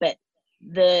yet, but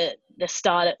the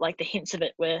start, like the hints of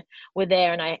it were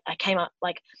there, and I came up,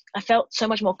 like, I felt so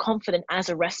much more confident as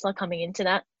a wrestler coming into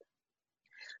that,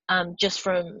 just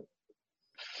from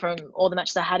all the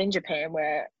matches I had in Japan,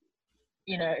 where,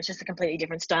 you know, it's just a completely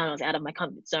different style. I was out of my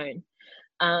comfort zone.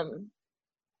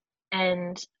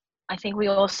 And I think we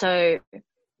also,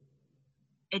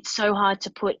 it's so hard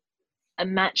to put a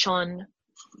match on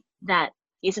that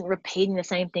isn't repeating the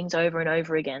same things over and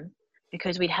over again,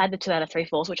 because we'd had the 2 out of 3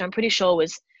 falls, which I'm pretty sure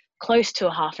was close to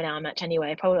a half an hour match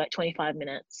anyway, probably like 25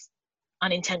 minutes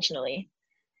unintentionally.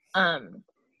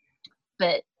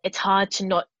 But it's hard to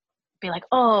not be like,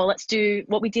 oh, let's do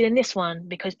what we did in this one,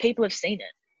 because people have seen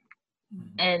it.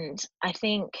 And I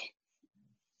think,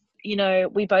 you know,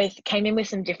 we both came in with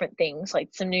some different things, like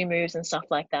some new moves and stuff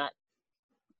like that,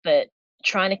 but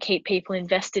trying to keep people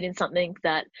invested in something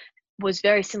that was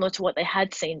very similar to what they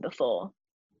had seen before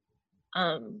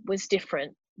was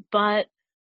different. But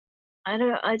I don't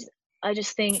know, I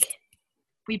just think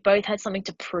we both had something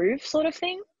to prove, sort of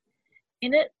thing,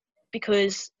 in it,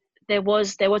 because there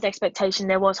was expectation,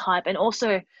 there was hype, and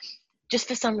also just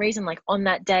for some reason, like on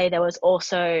that day, there was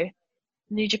also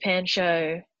New Japan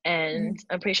show, and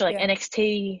I'm pretty sure like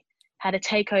NXT had a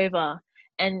takeover,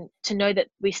 and to know that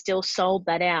we still sold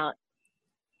that out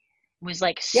was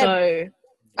like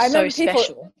I remember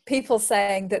special. people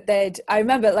saying that I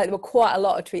remember like there were quite a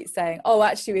lot of tweets saying, oh,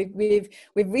 actually we've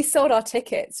resold our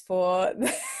tickets for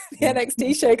the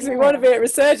NXT show because we want to be at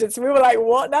Resurgence. And we were like,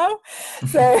 what now?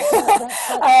 So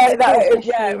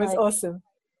it was awesome.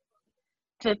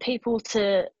 For people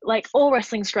to, like, all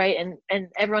wrestling's great, and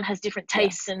everyone has different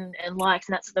tastes and likes,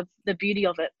 and that's the beauty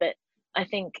of it. But I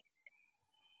think,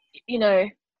 you know,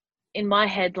 in my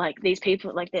head, like, these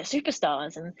people, like, they're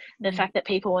superstars, and the fact that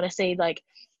people want to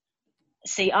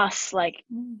see us, like,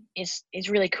 is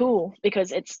really cool,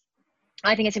 because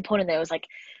I think it's important there was like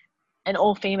an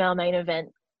all-female main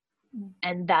event,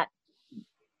 and that,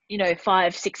 you know,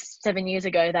 5, 6, 7 years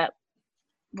ago, that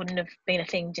wouldn't have been a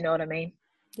thing. Do you know what I mean?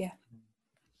 Yeah.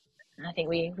 And I think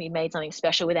we made something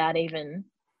special without even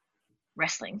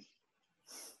wrestling.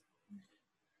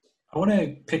 I want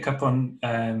to pick up on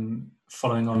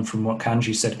following on from what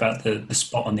Kanji said about the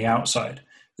spot on the outside.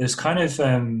 There's kind of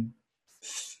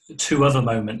 2 other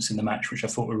moments in the match which I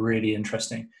thought were really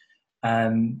interesting,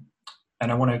 and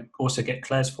I want to also get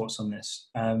Claire's thoughts on this.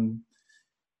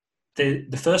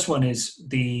 The first one is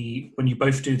when you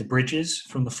both do the bridges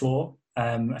from the floor.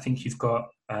 I think you've got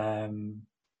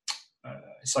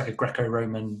it's like a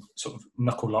Greco-Roman sort of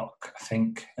knuckle lock, I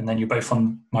think, and then you're both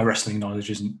on, my wrestling knowledge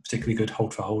isn't particularly good,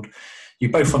 hold for hold. You're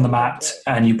both on the mat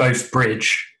and you both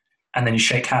bridge, and then you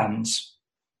shake hands.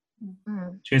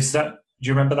 Do you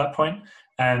remember that point?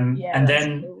 And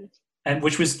then cool. and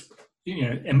which was, you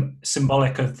know,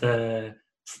 symbolic of the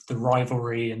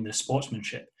rivalry and the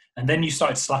sportsmanship. And then you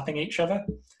started slapping each other.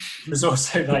 It was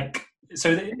also like,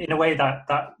 so in a way that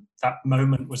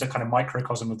moment was a kind of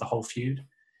microcosm of the whole feud.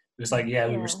 It was like, yeah,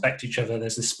 we respect each other.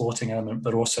 There's this sporting element,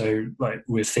 but also like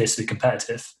we're fiercely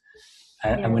competitive,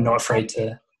 and we're not afraid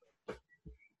to.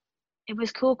 It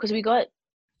was cool because we got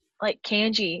like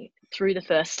Kanji through the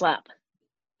first slap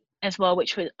as well,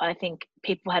 which was, I think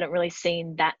people hadn't really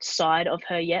seen that side of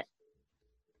her yet.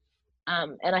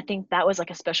 And I think that was like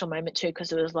a special moment too,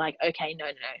 because it was like, okay, no,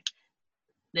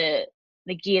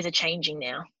 the gears are changing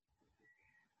now,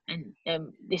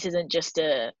 and this isn't just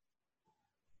a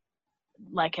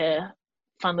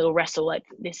fun little wrestle. Like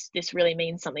this really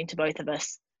means something to both of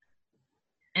us,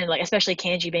 and like especially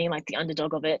Kanji being like the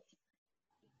underdog of it.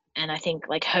 And I think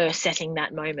like her setting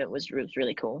that moment was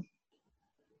really cool.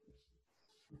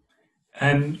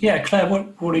 Yeah, Claire,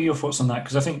 what are your thoughts on that?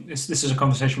 Because I think this is a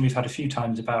conversation we've had a few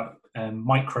times about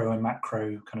micro and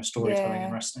macro kind of storytelling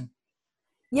in wrestling.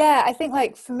 Yeah, I think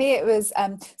like for me it was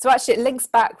so actually it links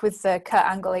back with the Kurt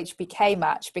Angle HBK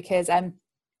match, because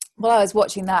while I was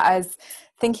watching that I was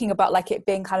thinking about like it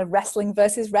being kind of wrestling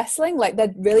versus wrestling, like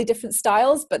they're really different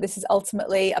styles, but this is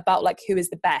ultimately about like who is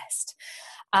the best.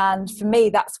 And for me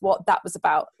that's what that was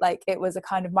about. Like it was a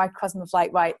kind of microcosm of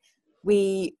like, right,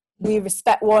 we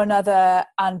respect one another,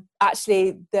 and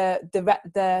actually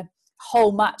the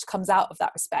whole match comes out of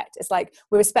that respect. It's like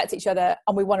we respect each other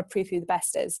and we want to prove who the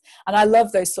best is. And I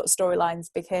love those sort of storylines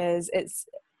because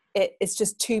it's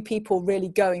just two people really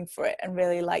going for it and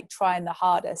really like trying the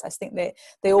hardest. I think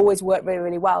they always work really,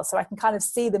 really well. So I can kind of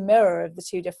see the mirror of the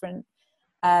two different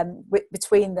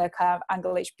between the kind of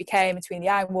Angle HBK and between the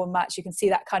Iron Woman match. You can see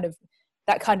that kind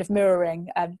of mirroring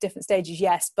different stages,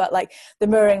 yes, but like the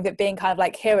mirroring of it being kind of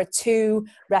like, here are two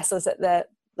wrestlers at the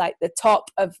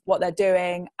top of what they're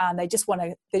doing, and they just want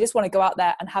to go out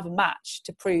there and have a match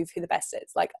to prove who the best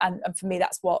is. Like, and for me,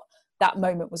 that's what that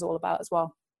moment was all about as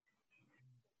well.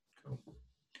 Cool.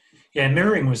 Yeah,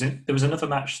 mirroring was it. There was another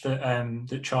match that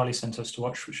that Charli sent us to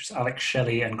watch, which was Alex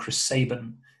Shelley and Chris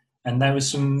Sabin, and there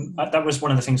was that was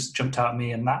one of the things that jumped out at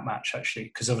me in that match actually,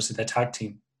 because obviously they're tag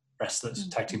team wrestlers,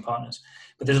 tag team partners,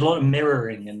 but there's a lot of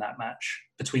mirroring in that match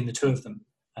between the two of them.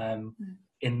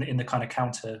 In the kind of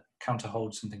counter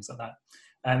holds and things like that.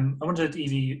 I wondered,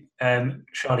 Evie,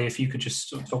 Charli, if you could just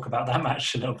sort of talk about that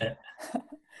match a little bit.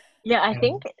 Yeah, I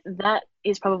think that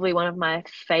is probably one of my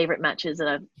favorite matches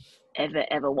that I've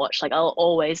ever watched. Like I'll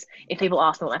always, if people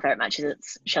ask me what my favorite match is,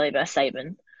 it's Shelley versus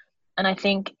Sabin. And I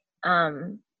think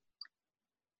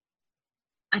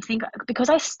because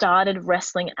I started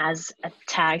wrestling as a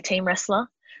tag team wrestler,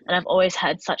 and I've always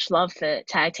had such love for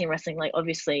tag team wrestling, like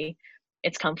obviously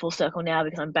it's come full circle now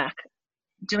because I'm back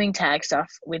doing tag stuff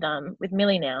with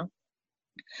Millie now.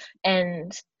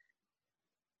 And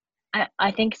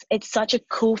I think it's such a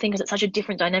cool thing because it's such a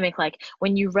different dynamic. Like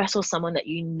when you wrestle someone that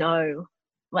you know,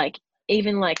 like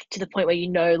even like to the point where you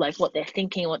know like what they're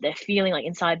thinking, what they're feeling like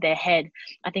inside their head,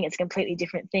 I think it's a completely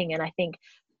different thing. And I think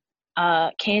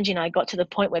Kanji and I got to the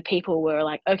point where people were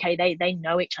like, okay, they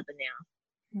know each other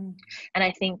now. And I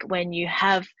think when you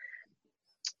have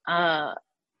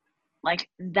like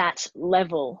that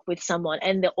level with someone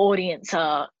and the audience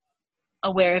are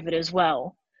aware of it as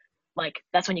well, like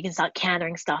that's when you can start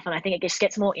countering stuff. And I think it just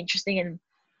gets more interesting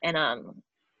and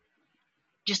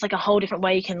just like a whole different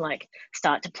way you can like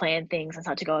start to plan things and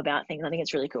start to go about things. I think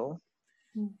it's really cool.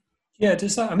 Yeah,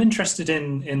 I'm interested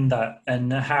in that,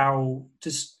 and how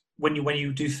does when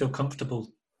you do feel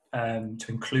comfortable to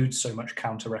include so much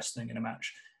counter wrestling in a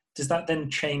match, does that then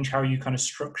change how you kind of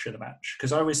structure the match?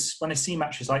 Because when I see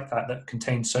matches like that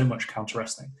contain so much counter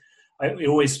wrestling, it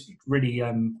always really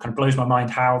kind of blows my mind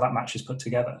how that match is put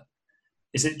together.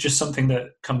 Is it just something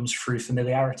that comes through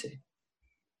familiarity?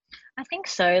 I think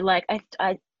so. Like I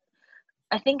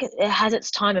think it has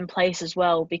its time and place as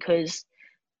well, because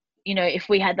you know, if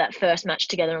we had that first match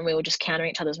together and we were just countering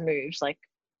each other's moves, like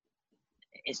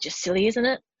it's just silly, isn't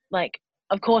it? Like,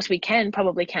 of course we can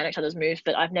probably counter each other's moves,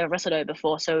 but I've never wrestled her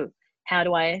before, so how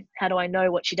do I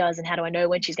know what she does and how do I know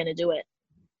when she's going to do it?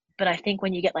 But I think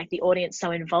when you get like the audience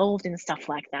so involved in stuff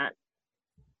like that,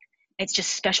 it's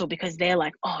just special because they're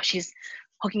like, oh, she's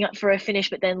hooking up for a finish,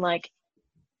 but then like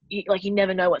you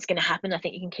never know what's going to happen. I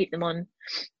think you can keep them on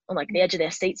like the edge of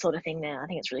their seat sort of thing now. I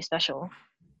think it's really special.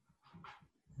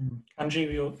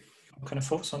 Kanji, your kind of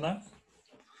thoughts on that?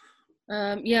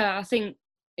 Yeah, I think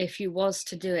if you was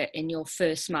to do it in your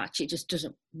first match, it just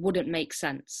wouldn't make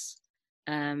sense.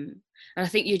 And I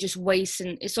think you're just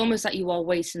wasting, it's almost like you are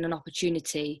wasting an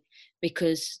opportunity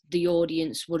because the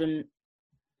audience wouldn't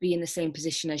be in the same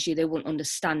position as you. They wouldn't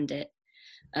understand it.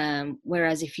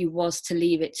 Whereas if you was to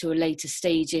leave it to a later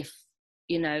stage, if,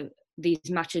 you know, these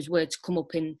matches were to come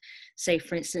up in, say,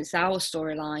 for instance, our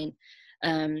storyline,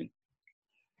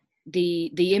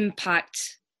 the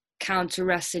impact counter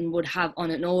wrestling would have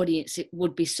on an audience, it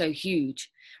would be so huge.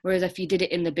 Whereas if you did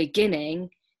it in the beginning,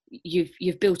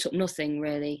 you've built up nothing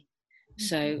really.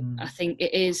 So I think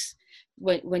it is,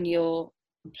 when you're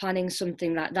planning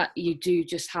something like that, you do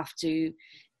just have to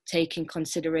take in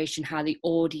consideration how the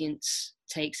audience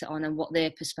takes it on and what their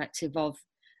perspective of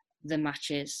the match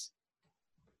is.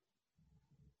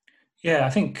 Yeah,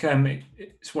 I think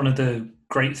it's one of the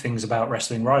great things about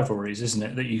wrestling rivalries, isn't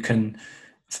it? That you can,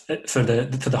 for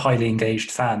the highly engaged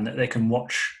fan, that they can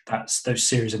watch those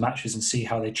series of matches and see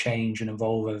how they change and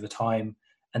evolve over time,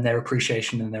 and their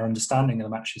appreciation and their understanding of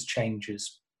the matches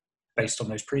changes based on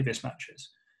those previous matches.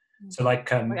 So,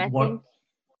 like, I was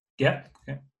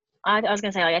going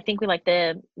to say, like, I think we like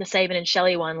the Sabin and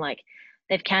Shelley one, like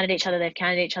they've counted each other, they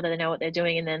know what they're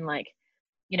doing, and then, like,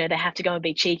 you know, they have to go and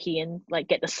be cheeky and like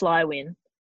get the sly win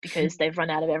because they've run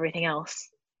out of everything else.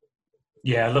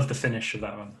 Yeah, I love the finish of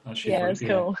that one. Actually, yeah, it's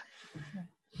cool.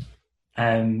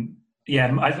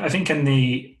 I think in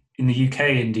the UK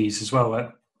indies as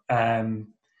well,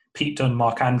 Pete Dunne,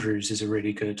 Mark Andrews is a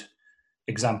really good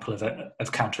example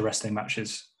of counter wrestling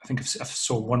matches. I think I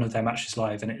saw one of their matches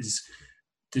live, and it is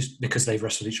just because they've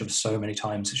wrestled each other so many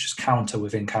times. It's just counter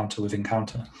within counter within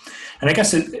counter. And I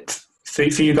guess for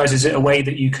you guys, is it a way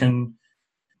that you can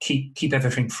keep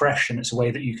everything fresh, and it's a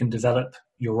way that you can develop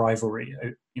your rivalry,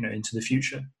 you know, into the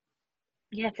future?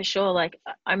 Yeah, for sure. Like,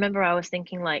 I remember I was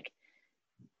thinking, like,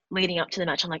 leading up to the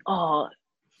match, I'm like, oh,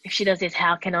 if she does this,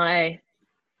 how can I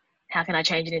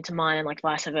change it into mine, and like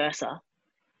vice versa.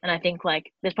 And I think,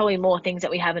 like, there's probably more things that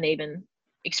we haven't even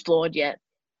explored yet.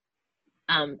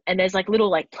 And there's like little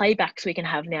like playbacks we can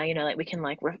have now, you know, like we can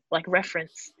like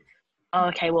reference, oh,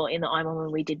 okay, well, in the I'm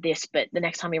when we did this, but the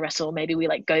next time we wrestle, maybe we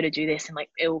like go to do this, and like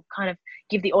it'll kind of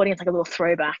give the audience like a little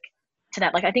throwback to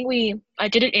that. Like, I think I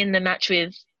did it in the match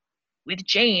with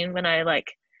Jean when I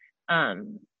like I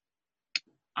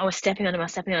was stepping on him,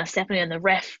 and the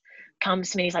ref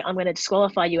comes to me, he's like, I'm going to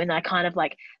disqualify you, and I kind of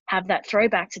like have that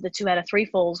throwback to the 2 out of 3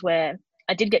 falls where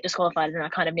I did get disqualified, and I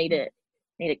kind of need to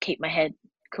keep my head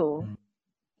cool.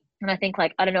 And I think,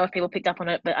 like, I don't know if people picked up on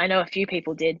it, but I know a few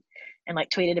people did and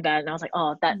like tweeted about it, and I was like,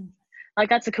 oh,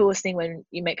 that's the coolest thing when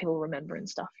you make people remember and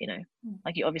stuff, you know.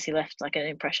 Like, you obviously left like an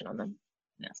impression on them.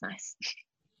 That's nice.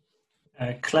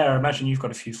 Claire, I imagine you've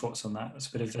got a few thoughts on that. It's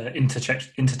a bit of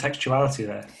intertextuality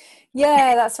there.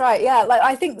 Yeah, that's right. Yeah, like,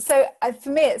 I think so. For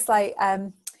me, it's like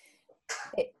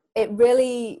it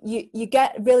really, you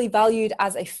get really valued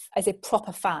as a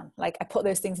proper fan. Like, I put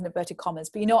those things in inverted commas,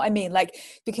 but you know what I mean? Like,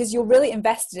 because you're really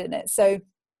invested in it. So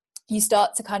you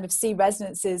start to kind of see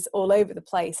resonances all over the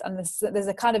place. And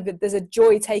there's a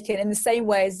joy taken in the same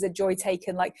way as the joy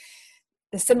taken, like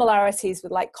the similarities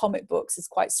with like comic books is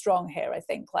quite strong here. I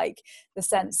think, like, the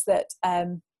sense that,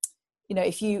 you know,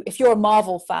 if you're a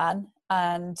Marvel fan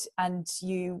and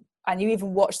you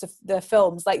even watch the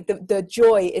films, like the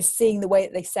joy is seeing the way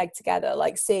that they seg together,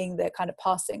 like seeing the kind of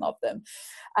passing of them.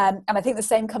 And I think the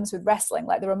same comes with wrestling.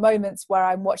 Like, there are moments where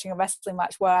I'm watching a wrestling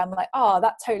match where I'm like, oh,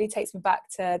 that totally takes me back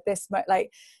to this.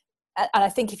 Like, and I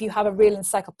think if you have a real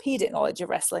encyclopedic knowledge of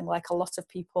wrestling, like a lot of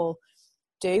people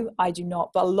do, I do not,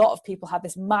 but a lot of people have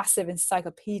this massive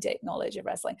encyclopedic knowledge of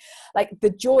wrestling. Like, the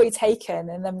joy taken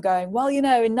in them going, well, you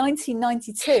know, in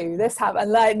 1992 this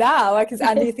happened, like now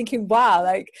and you're thinking, wow,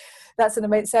 like that's an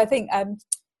amazing. So I think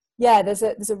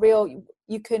there's a real,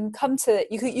 you could come to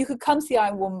the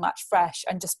Iron Woman match fresh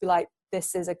and just be like,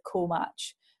 this is a cool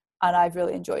match and I've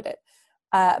really enjoyed it.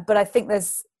 But I think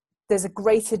there's a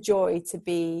greater joy to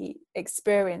be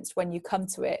experienced when you come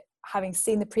to it having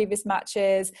seen the previous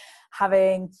matches,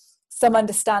 having some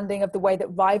understanding of the way that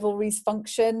rivalries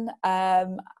function,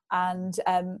 and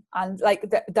like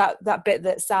that bit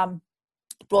that Sam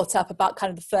brought up about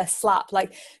kind of the first slap,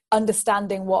 like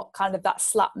understanding what kind of that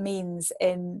slap means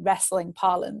in wrestling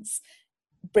parlance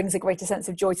brings a greater sense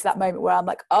of joy to that moment where I'm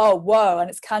like, oh, whoa, and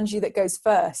it's Kanji that goes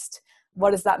first.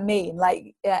 What does that mean?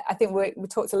 Like, I think we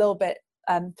talked a little bit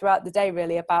throughout the day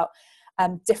really about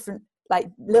different like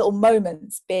little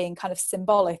moments being kind of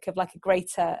symbolic of like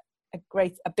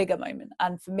a bigger moment.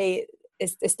 And for me,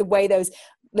 it's the way those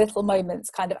little moments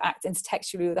kind of act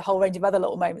intertextually with a whole range of other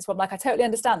little moments where I'm like, I totally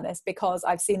understand this because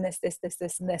I've seen this,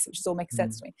 and this, which is all making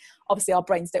sense to me. Obviously, our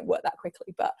brains don't work that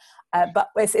quickly, but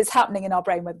it's happening in our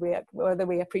brain whether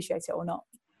we appreciate it or not.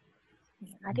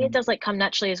 I think it does like come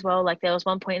naturally as well. Like, there was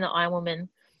one point in the Iron Woman,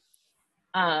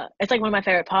 it's like one of my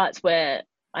favorite parts where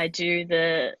I do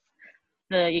the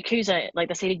the Yakuza, like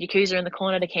the seated Yakuza in the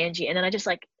corner to Kanji, and then I just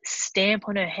like stamp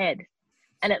on her head,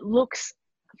 and it looks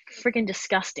freaking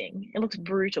disgusting. It looks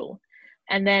brutal.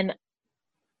 And then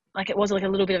like it was like a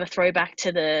little bit of a throwback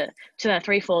to that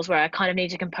three falls where I kind of need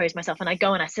to compose myself, and I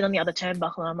go and I sit on the other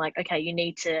turnbuckle, and I'm like, okay, you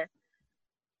need to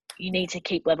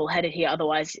keep level headed here,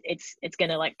 otherwise it's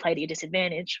gonna like play to your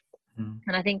disadvantage.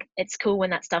 And I think it's cool when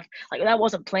that stuff, like that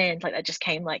wasn't planned, like that just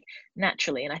came like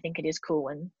naturally. And I think it is cool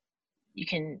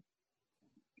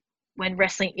when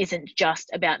wrestling isn't just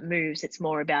about moves, it's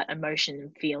more about emotion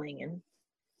and feeling, and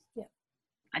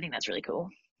I think that's really cool.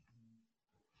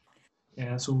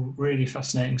 Yeah, it's all really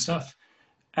fascinating stuff.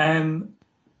 I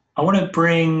want to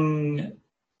bring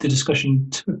the discussion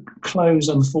to a close,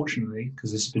 unfortunately,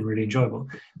 because this has been really enjoyable.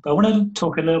 But I want to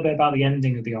talk a little bit about the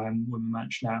ending of the Iron Woman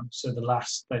match now. So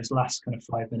those last kind of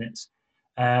 5 minutes.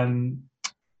 Kanji,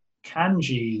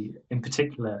 in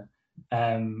particular,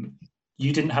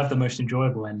 you didn't have the most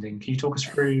enjoyable ending. Can you talk us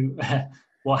through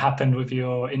what happened with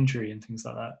your injury and things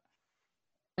like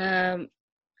that?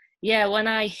 Yeah, when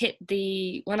I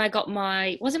got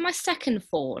was it my second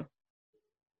fall?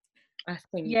 I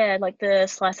think. Yeah, like the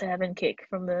slice of heaven kick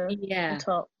from the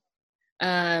top.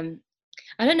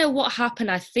 I don't know what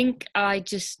happened. I think I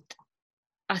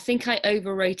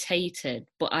over rotated,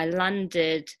 but I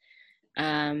landed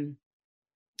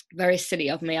very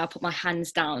silly of me. I put my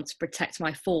hands down to protect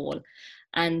my fall,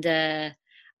 and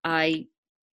I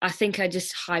think I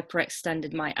just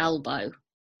hyperextended my elbow,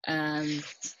 and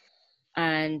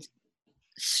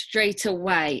straight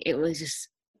away it was just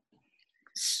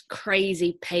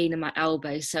crazy pain in my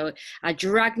elbow. So I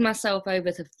dragged myself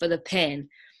over for the pin,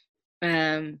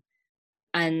 and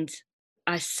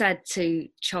I said to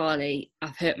Charli,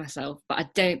 I've hurt myself, but I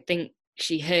don't think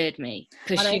she heard me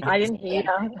because I didn't hear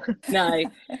you. No.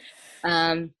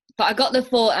 But I got the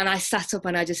fall and I sat up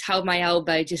and I just held my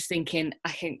elbow, just thinking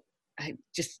I can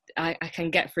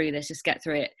get through this, just get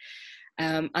through it.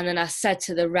 And then I said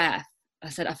to the ref, I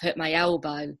said, I've hurt my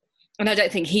elbow. And I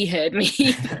don't think he heard me.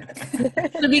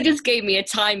 So he just gave me a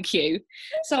time cue.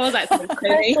 So I was like,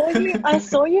 I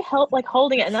saw you help like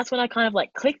holding it, and that's when I kind of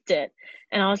like clicked it.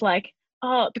 And I was like,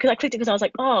 oh, because I clicked it because I was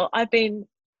like, oh, I've been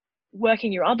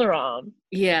working your other arm.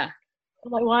 Yeah.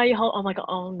 I'm like, why are you holding? I'm like,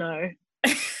 oh no.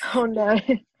 Oh no.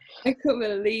 I couldn't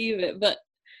believe it. But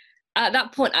at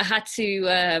that point I had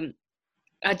to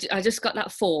I just got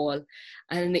that fall,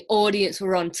 and the audience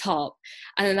were on top,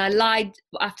 and then I lied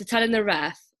after telling the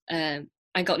ref.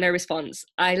 I got no response.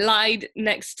 I lied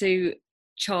next to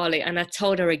Charli and I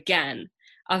told her again,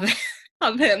 I've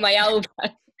hurt my elbow.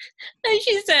 And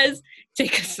she says,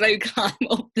 take a slow climb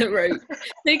up the rope.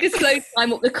 Take a slow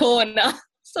climb up the corner.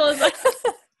 So I was like,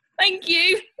 thank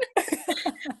you.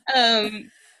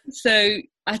 So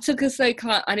I took a slow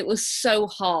climb, and it was so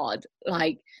hard,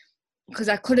 like, because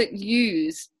I couldn't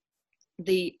use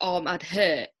the arm I'd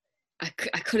hurt.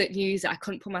 I couldn't use it. I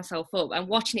couldn't pull myself up. And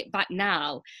watching it back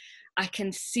now, I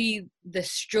can see the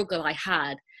struggle I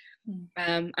had.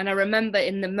 And I remember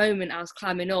in the moment I was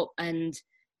climbing up, and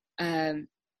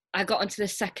I got onto the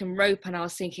second rope, and I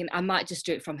was thinking I might just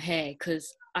do it from here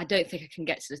because I don't think I can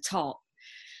get to the top.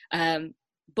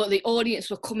 But the audience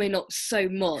were coming up so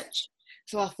much.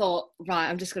 So I thought, right,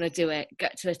 I'm just going to do it,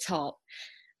 get to the top.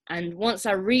 And once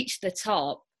I reached the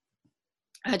top,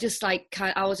 I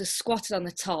was just squatted on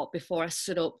the top before I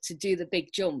stood up to do the big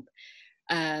jump.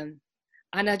 And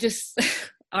I just,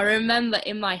 I remember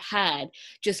in my head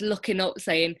just looking up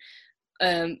saying,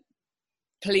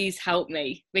 please help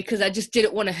me, because I just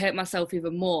didn't want to hurt myself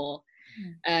even more.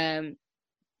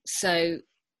 So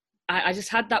I just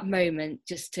had that moment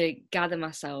just to gather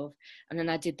myself, and then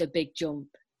I did the big jump.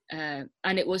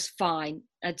 And it was fine.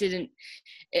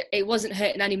 It wasn't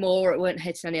hurting anymore, it weren't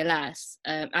hurting any less.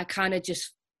 I kind of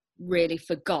just really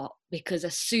forgot, because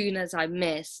as soon as I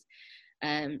missed,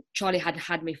 Charli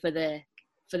had me for the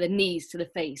knees to the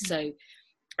face, so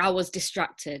I was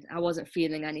distracted. I wasn't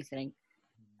feeling anything,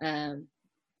 and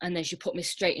then she put me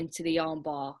straight into the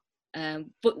armbar,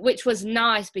 but which was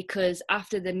nice, because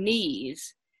after the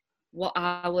knees, what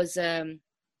I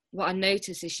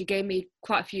noticed is she gave me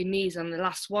quite a few knees. On the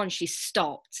last one, she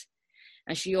stopped,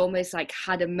 and she almost like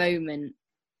had a moment,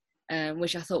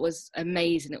 which I thought was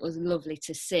amazing. It was lovely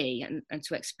to see and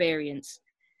to experience.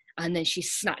 And then she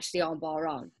snatched the armbar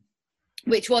on,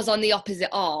 which was on the opposite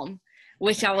arm,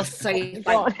 which I was so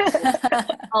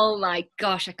oh my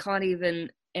gosh, I can't even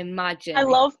imagine. I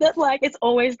love that, like, it's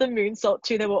always the moonsault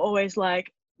too. They were always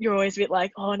like, you're always a bit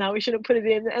like, oh no, we shouldn't put it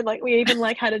in. And like, we even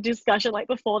like had a discussion like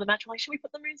before the match, we're like, should we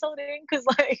put the moonsault in? Because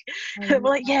like, we're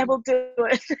like, yeah, we'll do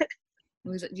it.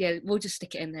 Yeah, we'll just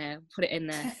stick it in there, put it in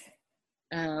there.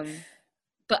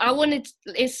 But I wanted,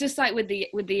 it's just like with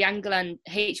the Angle and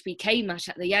HBK match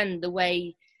at the end, the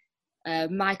way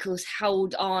Michael's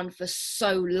held on for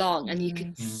so long, and you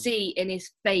could see in his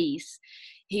face,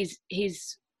 he's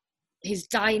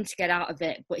dying to get out of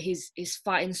it, but he's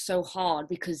fighting so hard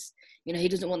because, you know, he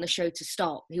doesn't want the show to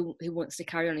stop. He wants to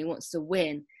carry on. He wants to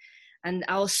win. And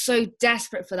I was so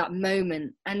desperate for that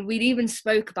moment. And we'd even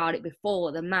spoke about it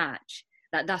before the match,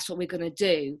 that that's what we're going to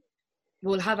do.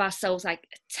 We'll have ourselves like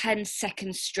a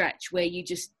 10-second stretch where you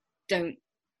just don't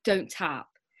tap,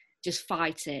 just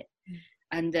fight it.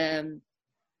 And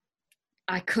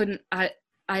I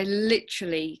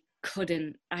literally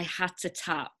couldn't. I had to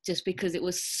tap just because it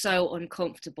was so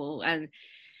uncomfortable. And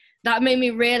that made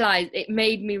me realize, it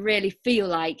made me really feel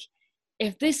like,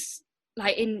 if this,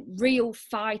 like in real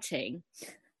fighting,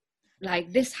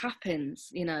 like this happens,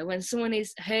 you know, when someone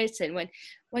is hurting,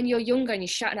 when you're younger and you're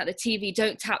shouting at the TV,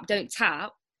 don't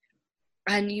tap,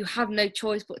 and you have no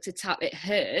choice but to tap, it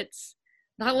hurts.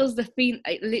 That was the feeling.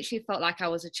 It literally felt like I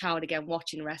was a child again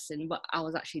watching wrestling, but I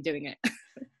was actually doing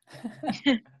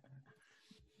it.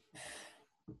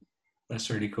 That's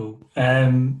really cool.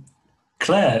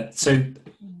 Claire, so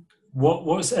what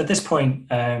was, at this point,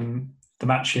 the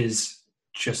match is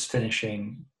just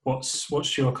finishing.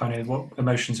 What's your kind of, what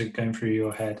emotions are going through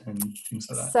your head and things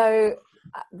like that? So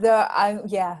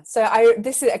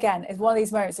this is, again, is one of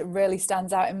these moments that really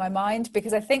stands out in my mind,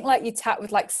 because I think like you tap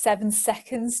with like 7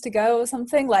 seconds to go or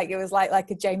something, like it was like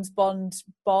a James Bond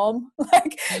bomb,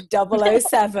 like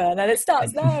 007, and it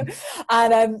starts now.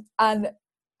 And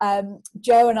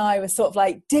Joe and I were sort of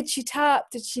like, did she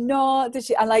tap? Did she not? Did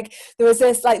she? And like there was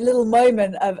this like little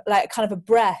moment of like kind of a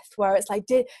breath where it's like,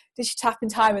 did she tap in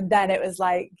time? And then it was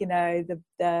like, you know,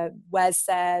 the Wes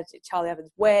said Charli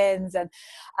Evans wins,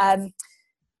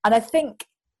 and I think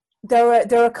there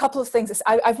are a couple of things.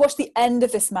 I've watched the end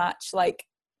of this match like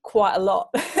quite a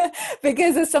lot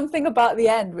because there's something about the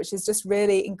end which is just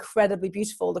really incredibly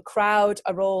beautiful. The crowd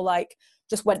are all like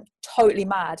just went totally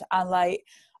mad, and like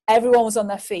everyone was on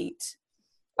their feet,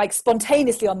 like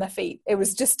spontaneously on their feet. It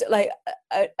was just like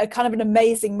a kind of an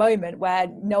amazing moment where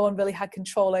no one really had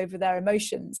control over their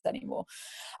emotions anymore.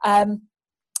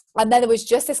 And then there was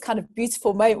just this kind of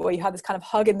beautiful moment where you had this kind of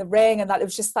hug in the ring, and that it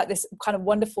was just like this kind of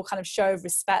wonderful kind of show of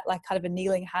respect, like kind of a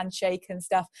kneeling handshake and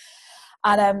stuff.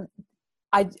 And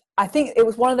I think it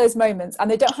was one of those moments, and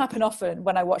they don't happen often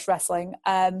when I watch wrestling,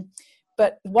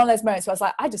 but one of those moments where I was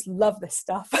like, I just love this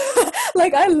stuff.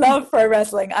 Like I love pro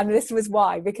wrestling, and this was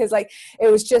why, because like it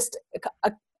was just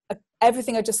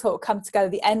everything had just sort of come together.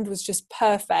 The end was just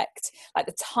perfect, like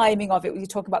the timing of it. When you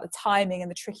talk about the timing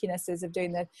and the trickinesses of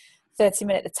doing the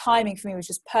 30-minute, the timing for me was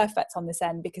just perfect on this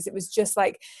end, because it was just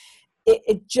like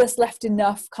it just left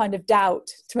enough kind of doubt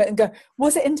to make them go,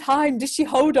 was it in time? Did she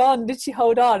hold on?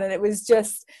 And it was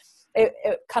just it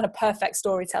kind of perfect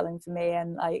storytelling for me.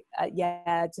 And like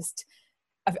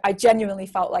I genuinely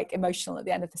felt like emotional at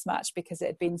the end of this match, because it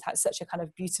had been such a kind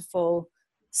of beautiful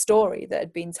story that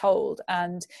had been told,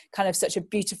 and kind of such a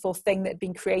beautiful thing that had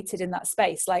been created in that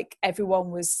space. Like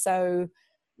everyone was so,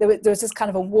 there was just kind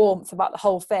of a warmth about the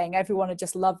whole thing. Everyone had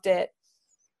just loved it.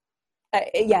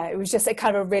 It was just a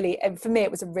kind of a really, for me,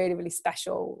 it was a really, really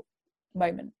special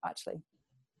moment, actually.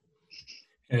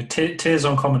 Tears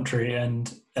on commentary and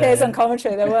tears on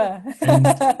commentary there were. And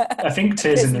I think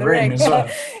tears in the ring as well.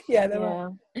 Yeah, there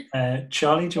were.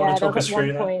 Charli, do you want to talk us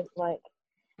through that? Point, like,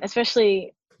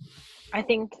 especially, I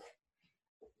think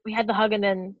we had the hug, and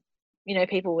then, you know,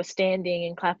 people were standing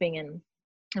and clapping, and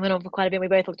it went on for quite a bit. We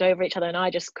both looked over each other, and I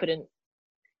just couldn't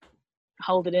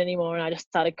hold it anymore, and I just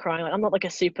started crying. Like, I'm not like a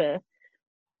super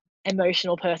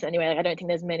emotional person anyway. Like, I don't think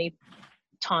there's many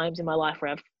times in my life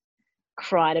where I've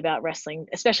cried about wrestling,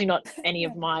 especially not any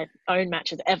of my own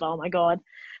matches ever. Oh my god.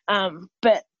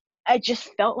 But I just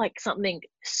felt like something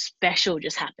special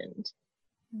just happened,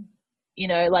 you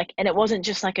know, like, and it wasn't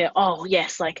just like oh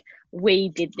yes, like we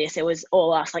did this, it was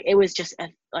all us. Like it was just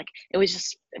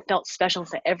it felt special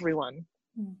for everyone.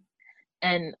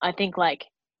 And I think like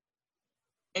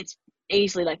it's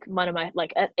easily like one of my,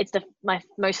 like it's my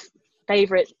most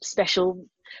favorite, special,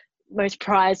 most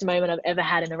prized moment I've ever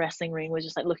had in the wrestling ring, was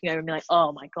just like looking over and be like,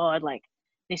 oh my god, like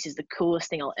this is the coolest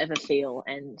thing I'll ever feel.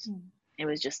 And it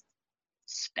was just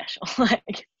special.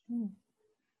 Like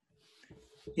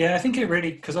yeah, I think it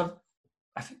really, because I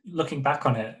think looking back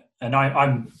on it, and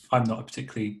I'm not a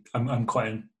particularly, I'm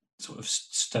quite a sort of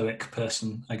stoic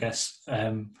person, I guess,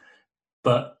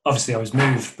 but obviously I was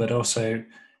moved, but also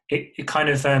it kind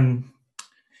of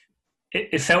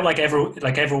it felt like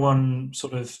everyone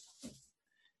sort of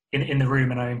in the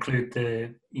room, and I include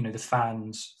the, you know, the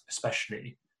fans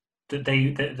especially, that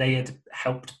they had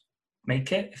helped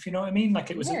make it, if you know what I mean. Like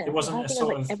it wasn't I a think it was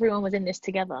sort like of everyone was in this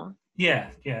together. yeah.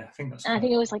 I think that's. And I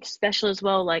think it was like special as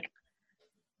well. Like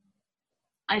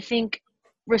I think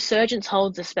Resurgence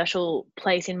holds a special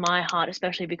place in my heart,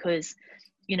 especially because,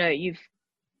 you know, you've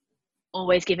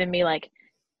always given me like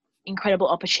incredible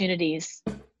opportunities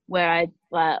where I've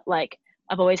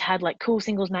always had like cool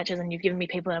singles matches, and you've given me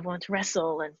people that I've wanted to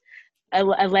wrestle, and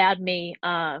allowed me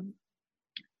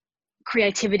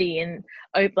creativity and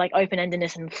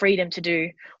open-endedness and freedom to do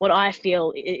what I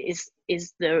feel is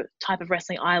the type of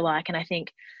wrestling I like. And I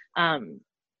think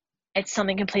it's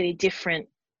something completely different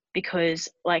because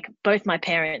like both my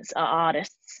parents are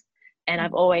artists, and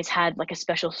I've always had like a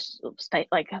special space,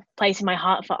 like a place in my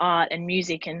heart for art and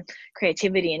music and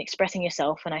creativity and expressing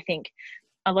yourself. And I think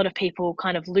a lot of people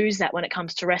kind of lose that when it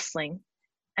comes to wrestling.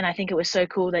 And I think it was so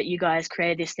cool that you guys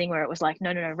created this thing where it was like,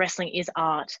 no, wrestling is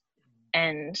art.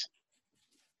 And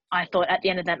I thought at the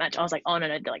end of that match, I was like, oh no,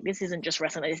 like this isn't just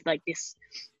wrestling. It's like this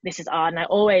is art. And I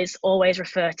always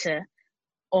refer to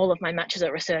all of my matches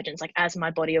at Resurgence like as my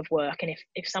body of work. And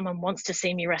if someone wants to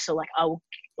see me wrestle, like I'll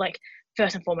like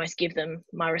first and foremost give them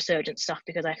my Resurgence stuff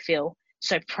because I feel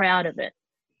so proud of it.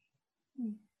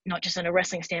 Not just in a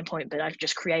wrestling standpoint, but I've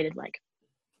just created like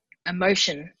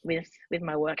emotion with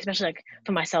my work, especially like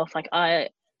for myself. Like I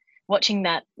watching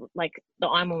that, like the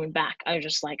I'm Woman back, I was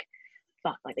just like,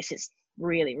 fuck, like this is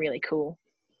really, really cool.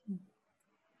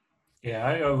 Yeah,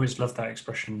 I always love that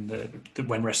expression that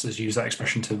when wrestlers use that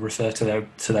expression to refer to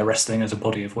their wrestling as a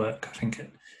body of work. I think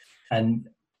and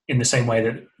in the same way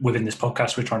that within this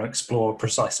podcast we're trying to explore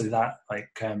precisely that, like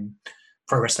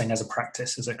pro wrestling as a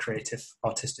practice, as a creative,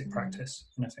 artistic practice.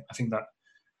 And I think that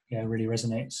really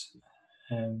resonates.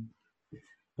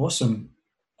 Awesome.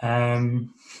 Kanji,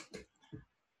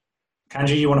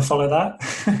 you want to follow that?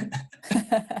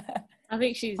 I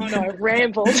think she's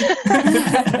rambled. No,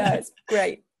 it's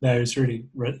great. No, it's really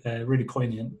really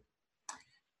poignant.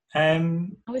 I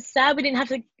was sad we didn't have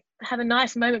to have a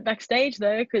nice moment backstage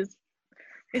though, because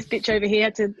this bitch over here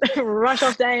had to rush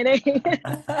off to A&E.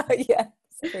 Yeah,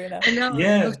 fair enough.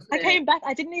 Yeah, I came back.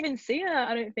 I didn't even see her.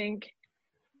 I don't think.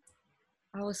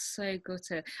 I was so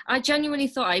gutted. I genuinely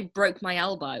thought I broke my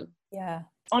elbow. Yeah.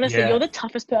 Honestly, you're the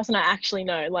toughest person I actually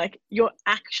know. Like, you're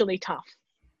actually tough.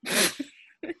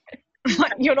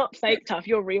 Like, you're not fake tough.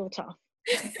 You're real tough.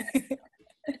 Yeah.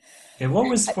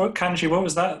 Kanji? What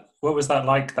was that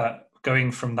like? That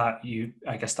going from that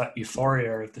that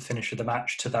euphoria of the finish of the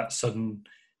match to that sudden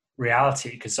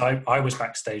reality? Because I was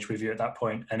backstage with you at that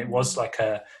point, and it was like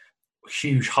a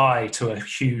huge high to a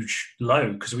huge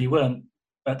low, because we weren't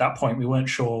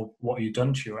sure what you'd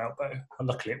done to your elbow.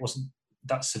 Luckily, it wasn't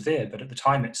that severe, but at the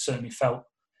time, it certainly felt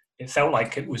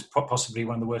like it was possibly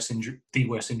one of the worst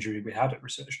injury we had at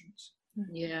Resurgence.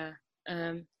 Yeah.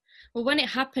 Well, when it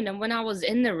happened and when I was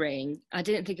in the ring, I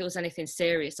didn't think it was anything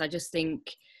serious. I just needed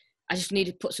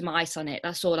to put some ice on it.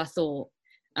 That's all I thought,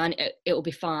 and it'll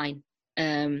be fine.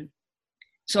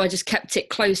 So I just kept it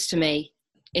close to me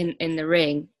in the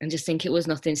ring and just think it was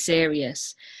nothing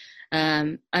serious.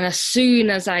 And as soon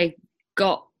as I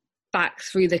got back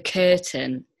through the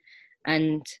curtain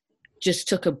and just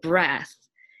took a breath,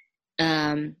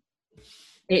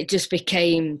 it just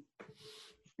became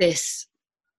this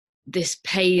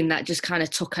pain that just kind of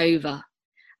took over,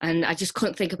 and I just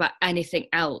couldn't think about anything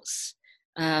else.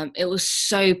 It was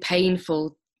so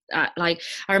painful. Like,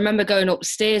 I remember going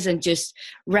upstairs and just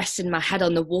resting my head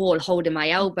on the wall, holding my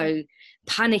elbow,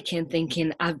 panicking,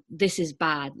 thinking, this is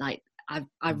bad. Like,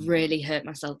 I've really hurt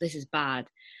myself. This is bad.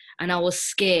 And I was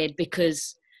scared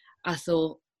because I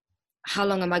thought, how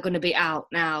long am I going to be out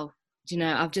now? You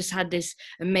know, I've just had this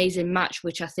amazing match,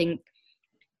 which I think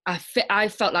I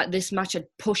felt like this match had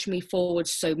pushed me forward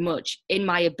so much in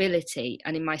my ability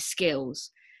and in my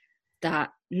skills,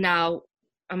 that now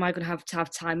am I going to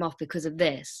have time off because of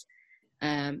this?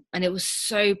 And it was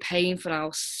so painful. I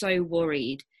was so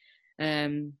worried.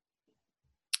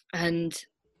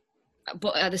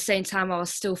 But at the same time, I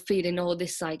was still feeling all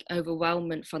this like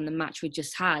overwhelmment from the match we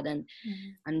just had,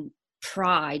 and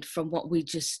pride from what we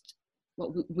just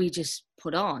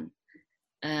put on.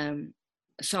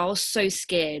 So I was so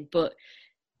scared. But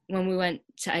when we went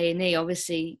to A&E,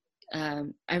 obviously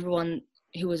everyone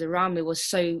who was around me was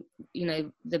so,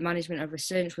 the management of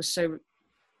Resurgence was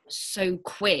so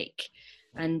quick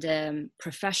and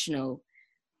professional.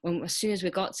 As soon as we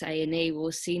got to A&E, we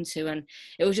were seen to, and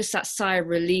it was just that sigh of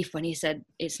relief when he said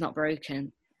it's not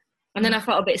broken. And then I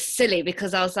felt a bit silly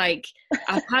because I was like,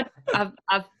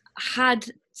 I've had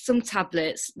some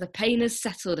tablets, the pain has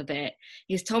settled a bit,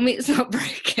 he's told me it's not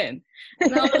broken,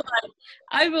 and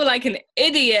I feel like an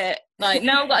idiot. Like,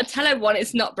 now I've got to tell everyone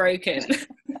it's not broken.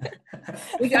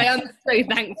 Which I am so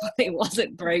thankful it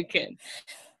wasn't broken.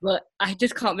 But I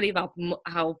just can't believe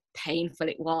how painful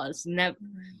it was.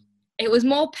 It was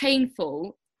more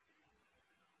painful.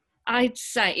 I'd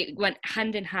say it went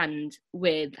hand in hand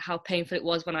with how painful it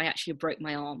was when I actually broke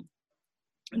my arm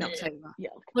in October. Yeah.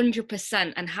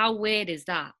 100%. And how weird is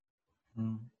that?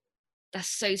 That's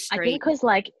so strange. I think because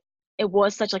like it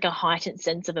was such like a heightened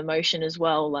sense of emotion as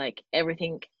well. Like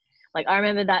everything, like I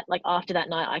remember that like after that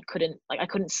night I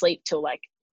couldn't sleep till like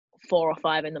 4 or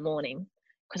 5 in the morning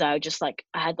because I was just like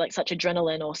I had like such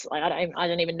adrenaline or like I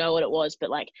don't even know what it was, but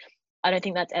like I don't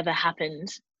think that's ever happened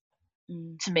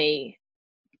to me.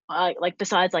 Like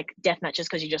besides like death matches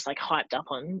because you're just like hyped up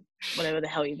on whatever the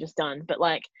hell you've just done, but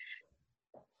like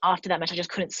after that match I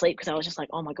just couldn't sleep because I was just like,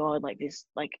 oh my god, like this,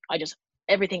 like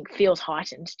everything feels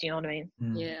heightened. Do you know what I mean?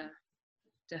 Yeah,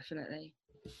 definitely.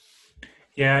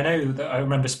 Yeah, I know that I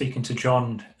remember speaking to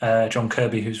John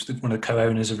Kirby, who's one of the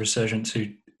co-owners of Resurgence, who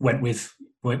went with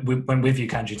you,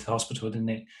 Kanji, to the hospital, didn't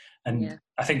he? And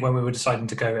I think when we were deciding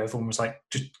to go, everyone was like,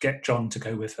 just get John to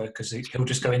go with her because he'll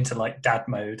just go into like dad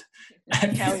mode.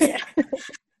 Hell yeah.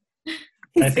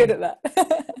 He's good at that.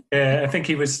 Yeah, I think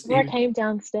he was. I came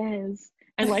downstairs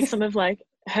and like some of like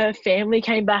her family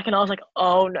came back and I was like,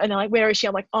 oh no. And they're like, where is she?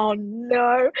 I'm like, oh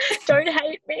no, don't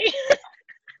hate me.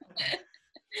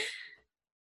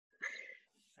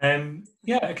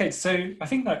 Yeah, okay, so I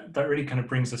think that really kind of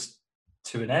brings us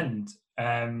to an end.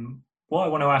 What I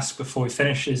want to ask before we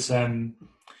finish is,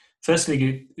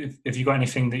 firstly, if you've got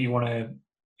anything that you want to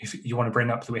bring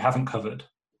up that we haven't covered,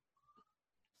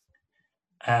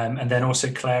 and then also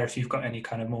Claire, if you've got any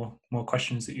kind of more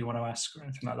questions that you want to ask or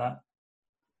anything like that.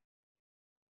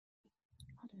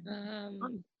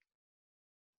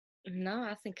 No,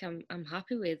 I think I'm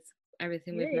happy with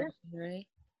everything we've mentioned, really.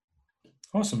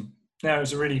 Awesome. Yeah, it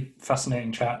was a really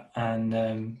fascinating chat, and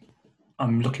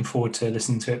I'm looking forward to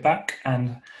listening to it back,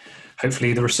 and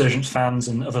hopefully the Resurgence fans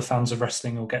and other fans of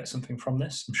wrestling will get something from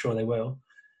this. I'm sure they will.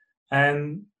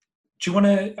 Do you want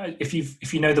to,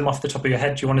 if you know them off the top of your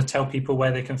head, do you want to tell people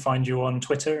where they can find you on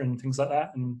Twitter and things like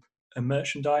that, and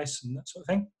merchandise and that sort of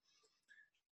thing?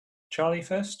 Charli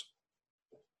first.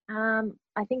 I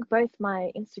think both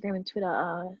my Instagram and Twitter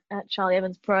are at Charli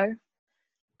Evans Pro.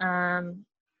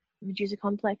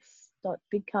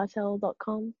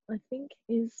 MedusaComplex.bigcartel.com, I think,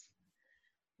 is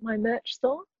my merch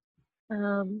store.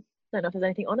 Don't know if there's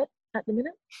anything on it at the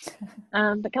minute.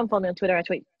 But come follow me on Twitter. I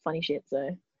tweet funny shit,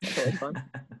 so it's always fun.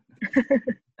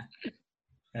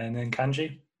 And then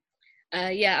Kanji?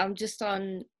 Yeah, I'm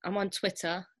on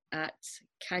Twitter at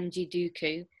Kanji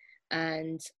Dooku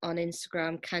and on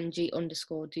Instagram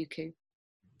Kanji_Dooku.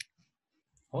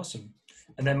 Awesome.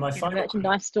 And then my final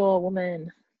merchandise store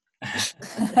woman.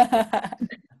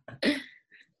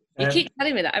 You keep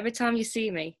telling me that every time you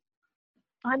see me.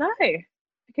 I know,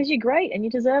 because you're great and you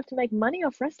deserve to make money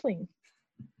off wrestling.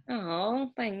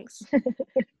 Oh, thanks.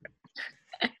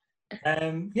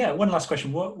 Yeah, one last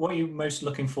question. What are you most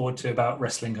looking forward to about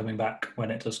wrestling coming back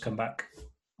when it does come back?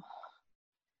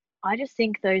 I just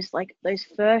think those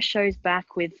first shows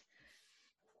back with,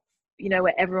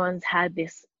 where everyone's had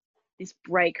this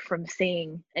break from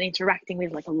seeing and interacting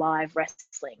with like a live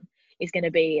wrestling is going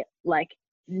to be like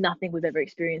nothing we've ever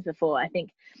experienced before. I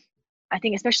think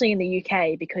especially in the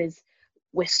UK, because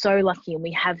we're so lucky and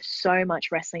we have so much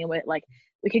wrestling, and we're like,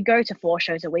 we could go to 4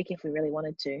 shows a week if we really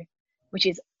wanted to, which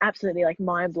is absolutely like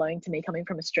mind blowing to me coming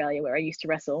from Australia, where I used to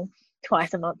wrestle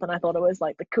twice a month and I thought it was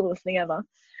like the coolest thing ever.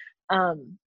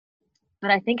 But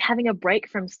I think having a break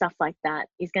from stuff like that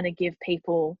is going to give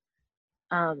people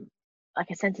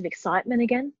like a sense of excitement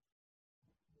again.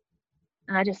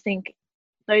 And I just think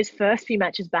those first few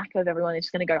matches back of everyone is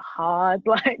just going to go hard,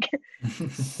 like,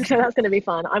 so that's going to be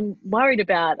fun. I'm worried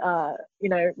about,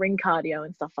 ring cardio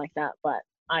and stuff like that, but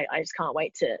I just can't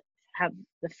wait to have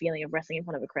the feeling of wrestling in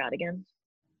front of a crowd again.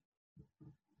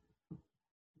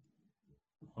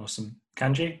 Awesome.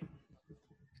 Kanji?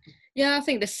 Yeah, I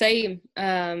think the same.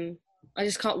 I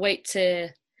just can't wait to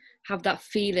have that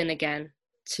feeling again,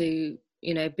 to,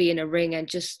 be in a ring and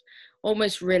just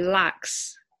almost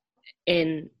relax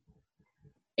in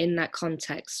that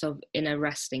context of in a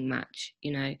wrestling match,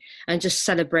 and just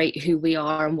celebrate who we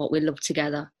are and what we love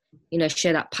together,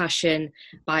 share that passion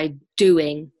by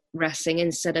doing wrestling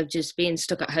instead of just being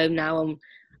stuck at home now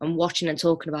and watching and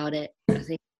talking about it. I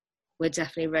think we're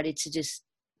definitely ready to just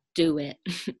do it.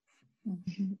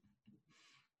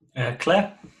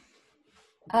 Claire?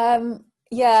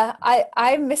 Yeah,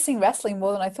 I'm missing wrestling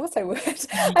more than I thought I would.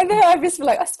 I know I've just been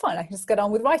like, that's fine, I can just get on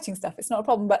with writing stuff, it's not a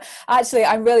problem. But actually,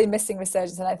 I'm really missing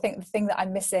Resurgence, and I think the thing that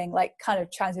I'm missing, like kind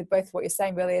of chimes with both of what you're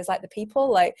saying, really, is like the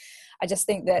people. Like, I just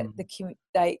think that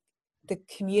the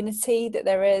community that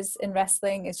there is in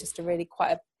wrestling is just a really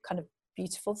quite a kind of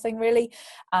beautiful thing, really.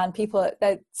 And people,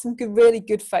 they're some really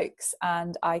good folks,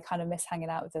 and I kind of miss hanging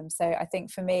out with them. So I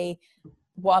think for me,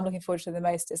 what I'm looking forward to the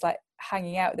most is like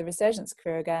hanging out with the Resurgence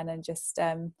crew again, and just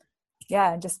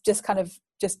just kind of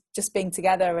just being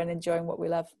together and enjoying what we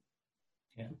love.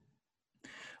 Yeah,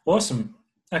 awesome.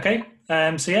 Okay,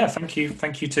 so yeah, thank you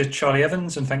to Charli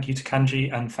Evans, and thank you to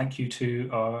Kanji, and thank you to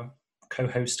our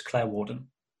co-host Claire Warden.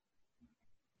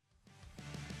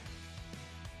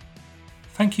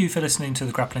 Thank you for listening to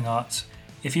the Grappling Arts.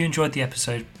 If you enjoyed the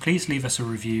episode, please leave us a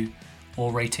review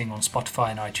or rating on Spotify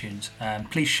and iTunes.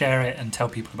 Please share it and tell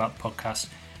people about the podcast,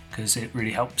 because it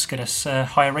really helps get us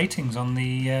higher ratings on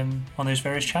those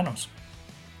various channels.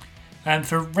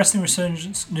 For Wrestling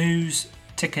Resurgence news,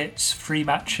 tickets, free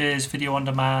matches, video on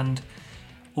demand,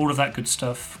 all of that good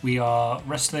stuff, we are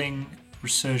Wrestling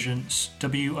Resurgence,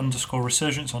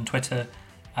 W_Resurgence on Twitter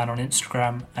and on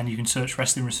Instagram, and you can search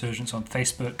Wrestling Resurgence on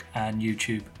Facebook and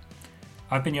YouTube.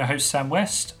 I've been your host, Sam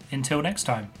West. Until next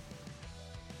time.